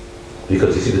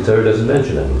 Because you see, the Torah doesn't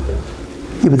mention anything.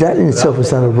 Yeah, but that in itself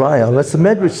is not a raya, unless the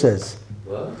medrash says.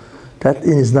 What? That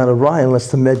is not a raya unless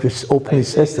the medrash openly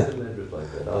says that.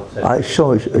 I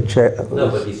show a check. No,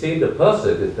 but you see the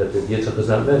pasuk that Yitzchak is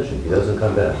not mentioned. He doesn't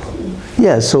come back.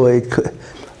 Yeah, so it could,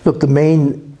 look, the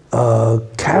main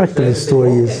character of the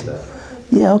story is.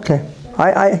 Yeah, okay.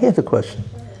 I hear the question.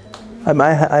 I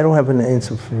don't have an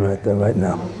answer for it right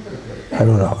now. I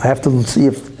don't know. I have to see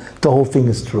if the whole thing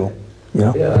is true. You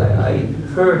know? Yeah, I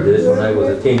heard this when I was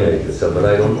a teenager, so but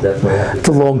I don't. That's why I have to. It's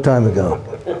a long time ago.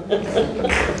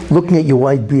 Looking at your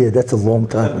white beard, that's a long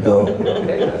time ago.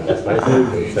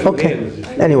 Okay.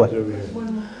 Anyway.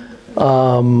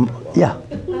 Yeah.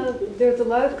 There's a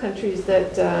lot of countries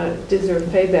that deserve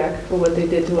payback for what they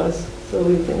did to us. So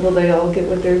will they all get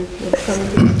what they're coming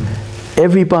to?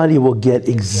 Everybody will get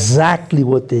exactly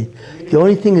what they. The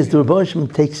only thing is the Rebbe Hashem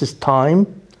takes his time,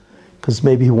 because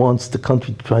maybe he wants the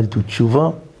country to try to do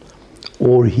tshuva,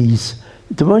 or the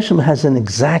Rebbe Hashem has an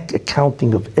exact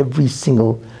accounting of every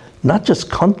single, not just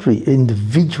country,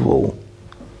 individual.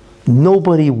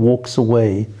 Nobody walks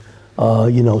away,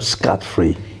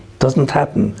 scot-free. Doesn't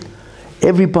happen.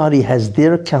 Everybody has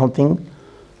their accounting,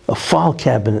 a file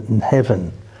cabinet in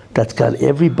heaven that's got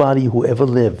everybody who ever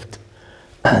lived.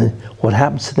 And what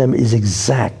happens to them is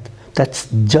exact. That's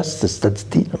justice, that's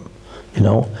dinam,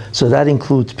 So that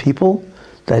includes people,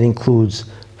 that includes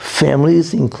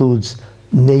families, includes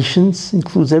nations,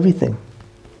 includes everything.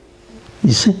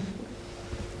 You see?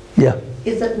 Yeah.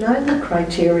 Is it known the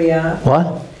criteria?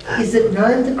 What? Is it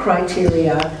known the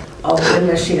criteria of when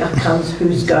Mashiach comes,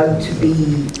 who's going to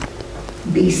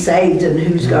be saved and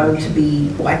who's going to be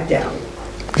wiped out?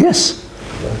 Yes.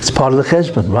 It's part of the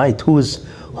cheshbon, right? Who is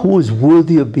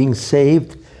worthy of being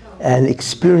saved and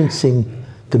experiencing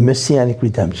the messianic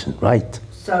redemption, right?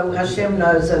 So Hashem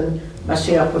knows and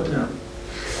Mashiach would know.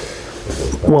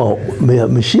 Well,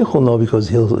 Mashiach will know because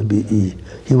he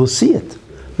will see it.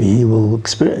 He will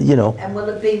experience, And will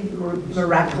it be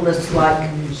miraculous like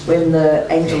when the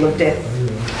angel of death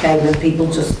came and people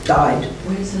just died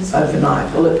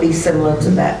overnight? Will it be similar to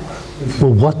that?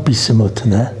 Will what be similar to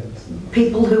that?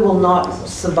 People who will not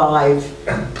survive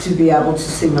to be able to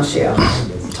see Mashiach,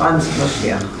 times of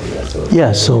Mashiach.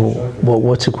 Yeah, so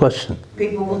what's the question?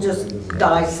 People will just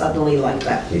die suddenly like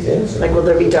that. Like, will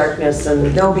there be darkness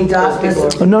and there'll be darkness?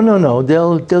 Oh, no.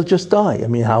 They'll just die. I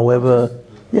mean, however,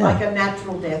 yeah. Like a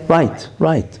natural death.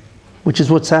 Right. Which is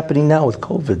what's happening now with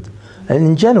COVID. And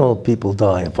in general, people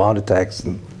die of heart attacks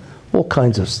and all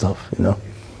kinds of stuff, Yeah.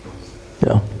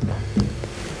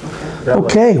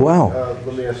 Okay, wow.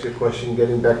 Let me ask you a question,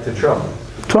 getting back to Trump.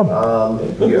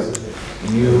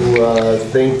 You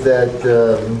think that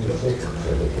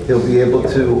he'll be able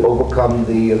to overcome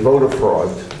the voter fraud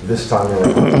this time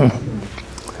around?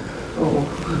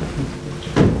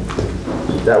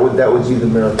 That would be the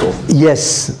miracle.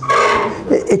 Yes.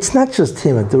 It's not just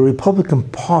him. The Republican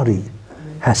Party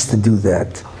has to do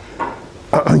that.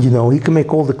 He can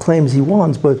make all the claims he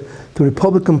wants, but The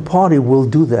Republican Party will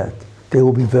do that. They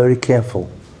will be very careful,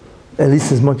 at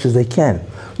least as much as they can.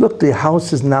 Look, the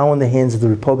House is now in the hands of the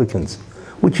Republicans,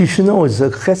 which you should know is a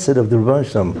chesed of the Rebbe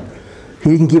Shem. He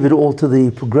didn't give it all to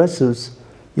the progressives,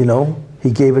 you know.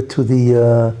 He gave it to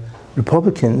the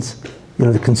Republicans, you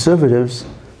know, the conservatives,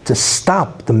 to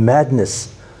stop the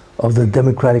madness of the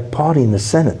Democratic Party in the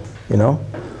Senate, you know.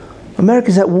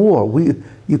 America's at war.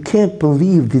 You can't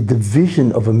believe the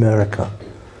division of America.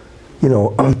 You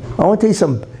know, I want to tell you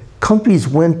something. Countries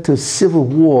went to civil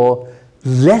war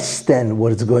less than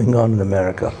what is going on in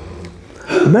America.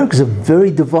 America's a very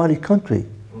divided country.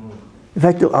 In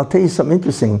fact, I'll tell you something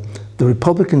interesting. The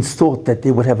Republicans thought that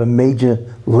they would have a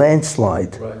major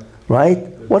landslide, right?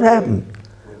 What happened?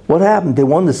 What happened? They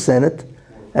won the Senate,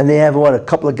 and they have, what, a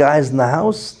couple of guys in the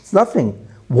House? It's nothing.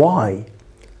 Why?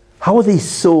 How are they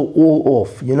so all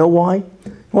off? You know why?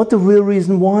 You want the real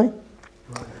reason why?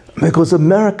 Because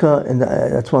America, and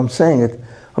that's why I'm saying it,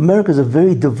 America is a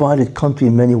very divided country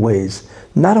in many ways,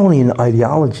 not only in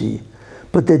ideology,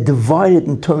 but they're divided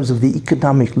in terms of the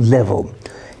economic level.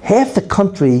 Half the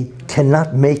country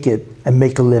cannot make it and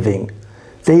make a living.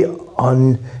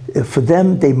 For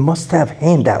them, they must have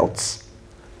handouts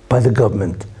by the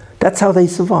government. That's how they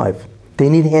survive. They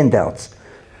need handouts,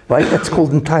 right? That's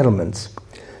called entitlements.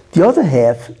 The other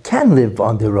half can live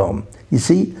on their own, you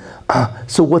see?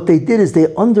 So what they did is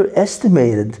they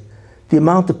underestimated the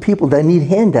amount of people that need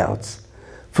handouts.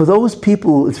 For those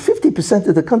people, it's 50%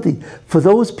 of the country. For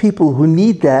those people who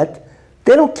need that,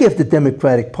 they don't care if the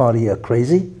Democratic Party are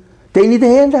crazy. They need the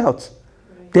handouts.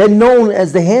 They're known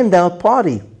as the handout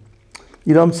party.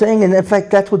 You know what I'm saying? And in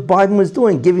fact, that's what Biden was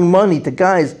doing, giving money to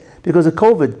guys because of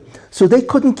COVID. So they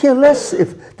couldn't care less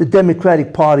if the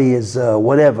Democratic Party is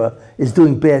whatever, is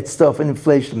doing bad stuff and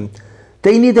inflation.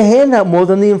 They need the handout more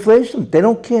than the inflation. They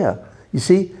don't care. You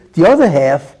see? The other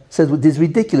half says, well, this is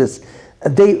ridiculous.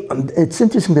 It's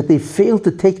interesting that they failed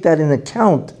to take that into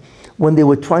account when they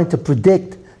were trying to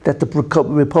predict that the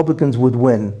Republicans would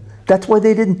win. That's why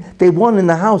they didn't. They won in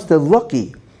the House. They're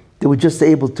lucky. They were just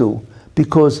able to.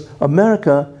 Because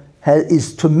America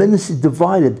is tremendously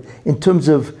divided in terms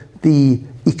of the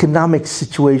economic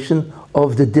situation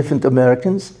of the different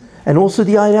Americans and also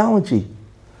the ideology.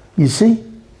 You see?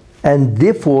 And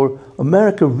therefore,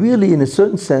 America really, in a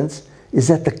certain sense, is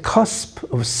at the cusp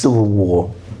of civil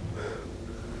war.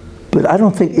 But I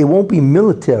don't think it won't be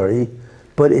military,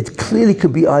 but it clearly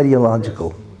could be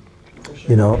ideological.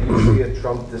 You know? Do you see a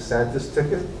Trump-DeSantis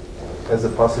ticket as a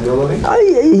possibility?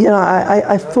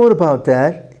 I've thought about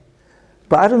that,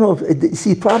 but I don't know if,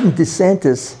 see, problem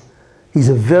DeSantis, he's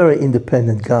a very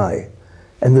independent guy,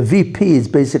 and the VP is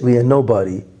basically a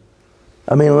nobody.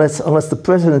 I mean, unless the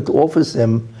president offers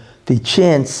him the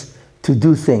chance to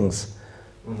do things.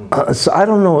 So I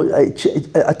don't know.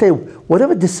 I tell you,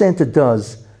 whatever DeSantis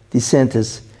does,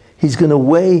 he's going to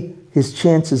weigh his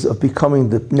chances of becoming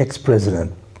the next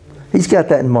president. He's got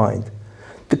that in mind.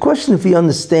 The question if he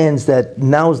understands that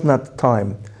now is not the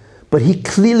time, but he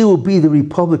clearly will be the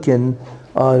Republican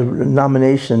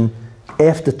nomination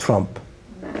after Trump,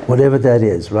 whatever that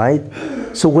is, right?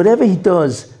 So whatever he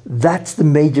does, that's the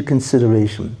major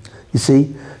consideration, you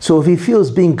see? So if he feels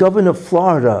being governor of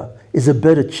Florida is a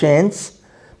better chance,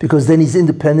 because then he's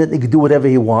independent, he can do whatever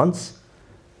he wants,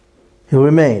 he'll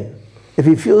remain. If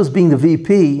he feels being the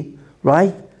VP,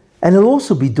 right? And he'll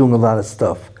also be doing a lot of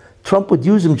stuff. Trump would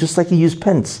use him just like he used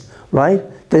Pence, right?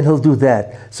 Then he'll do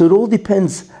that. So it all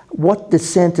depends what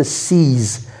DeSantis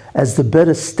sees as the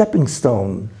better stepping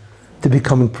stone to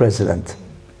becoming president.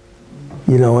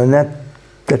 You know, and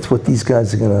that's what these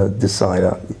guys are going to decide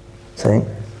on, saying.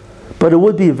 But it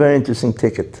would be a very interesting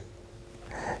ticket.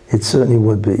 It certainly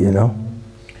would be, you know.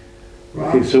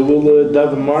 Okay, so we'll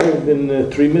daven Mariv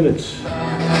in 3 minutes.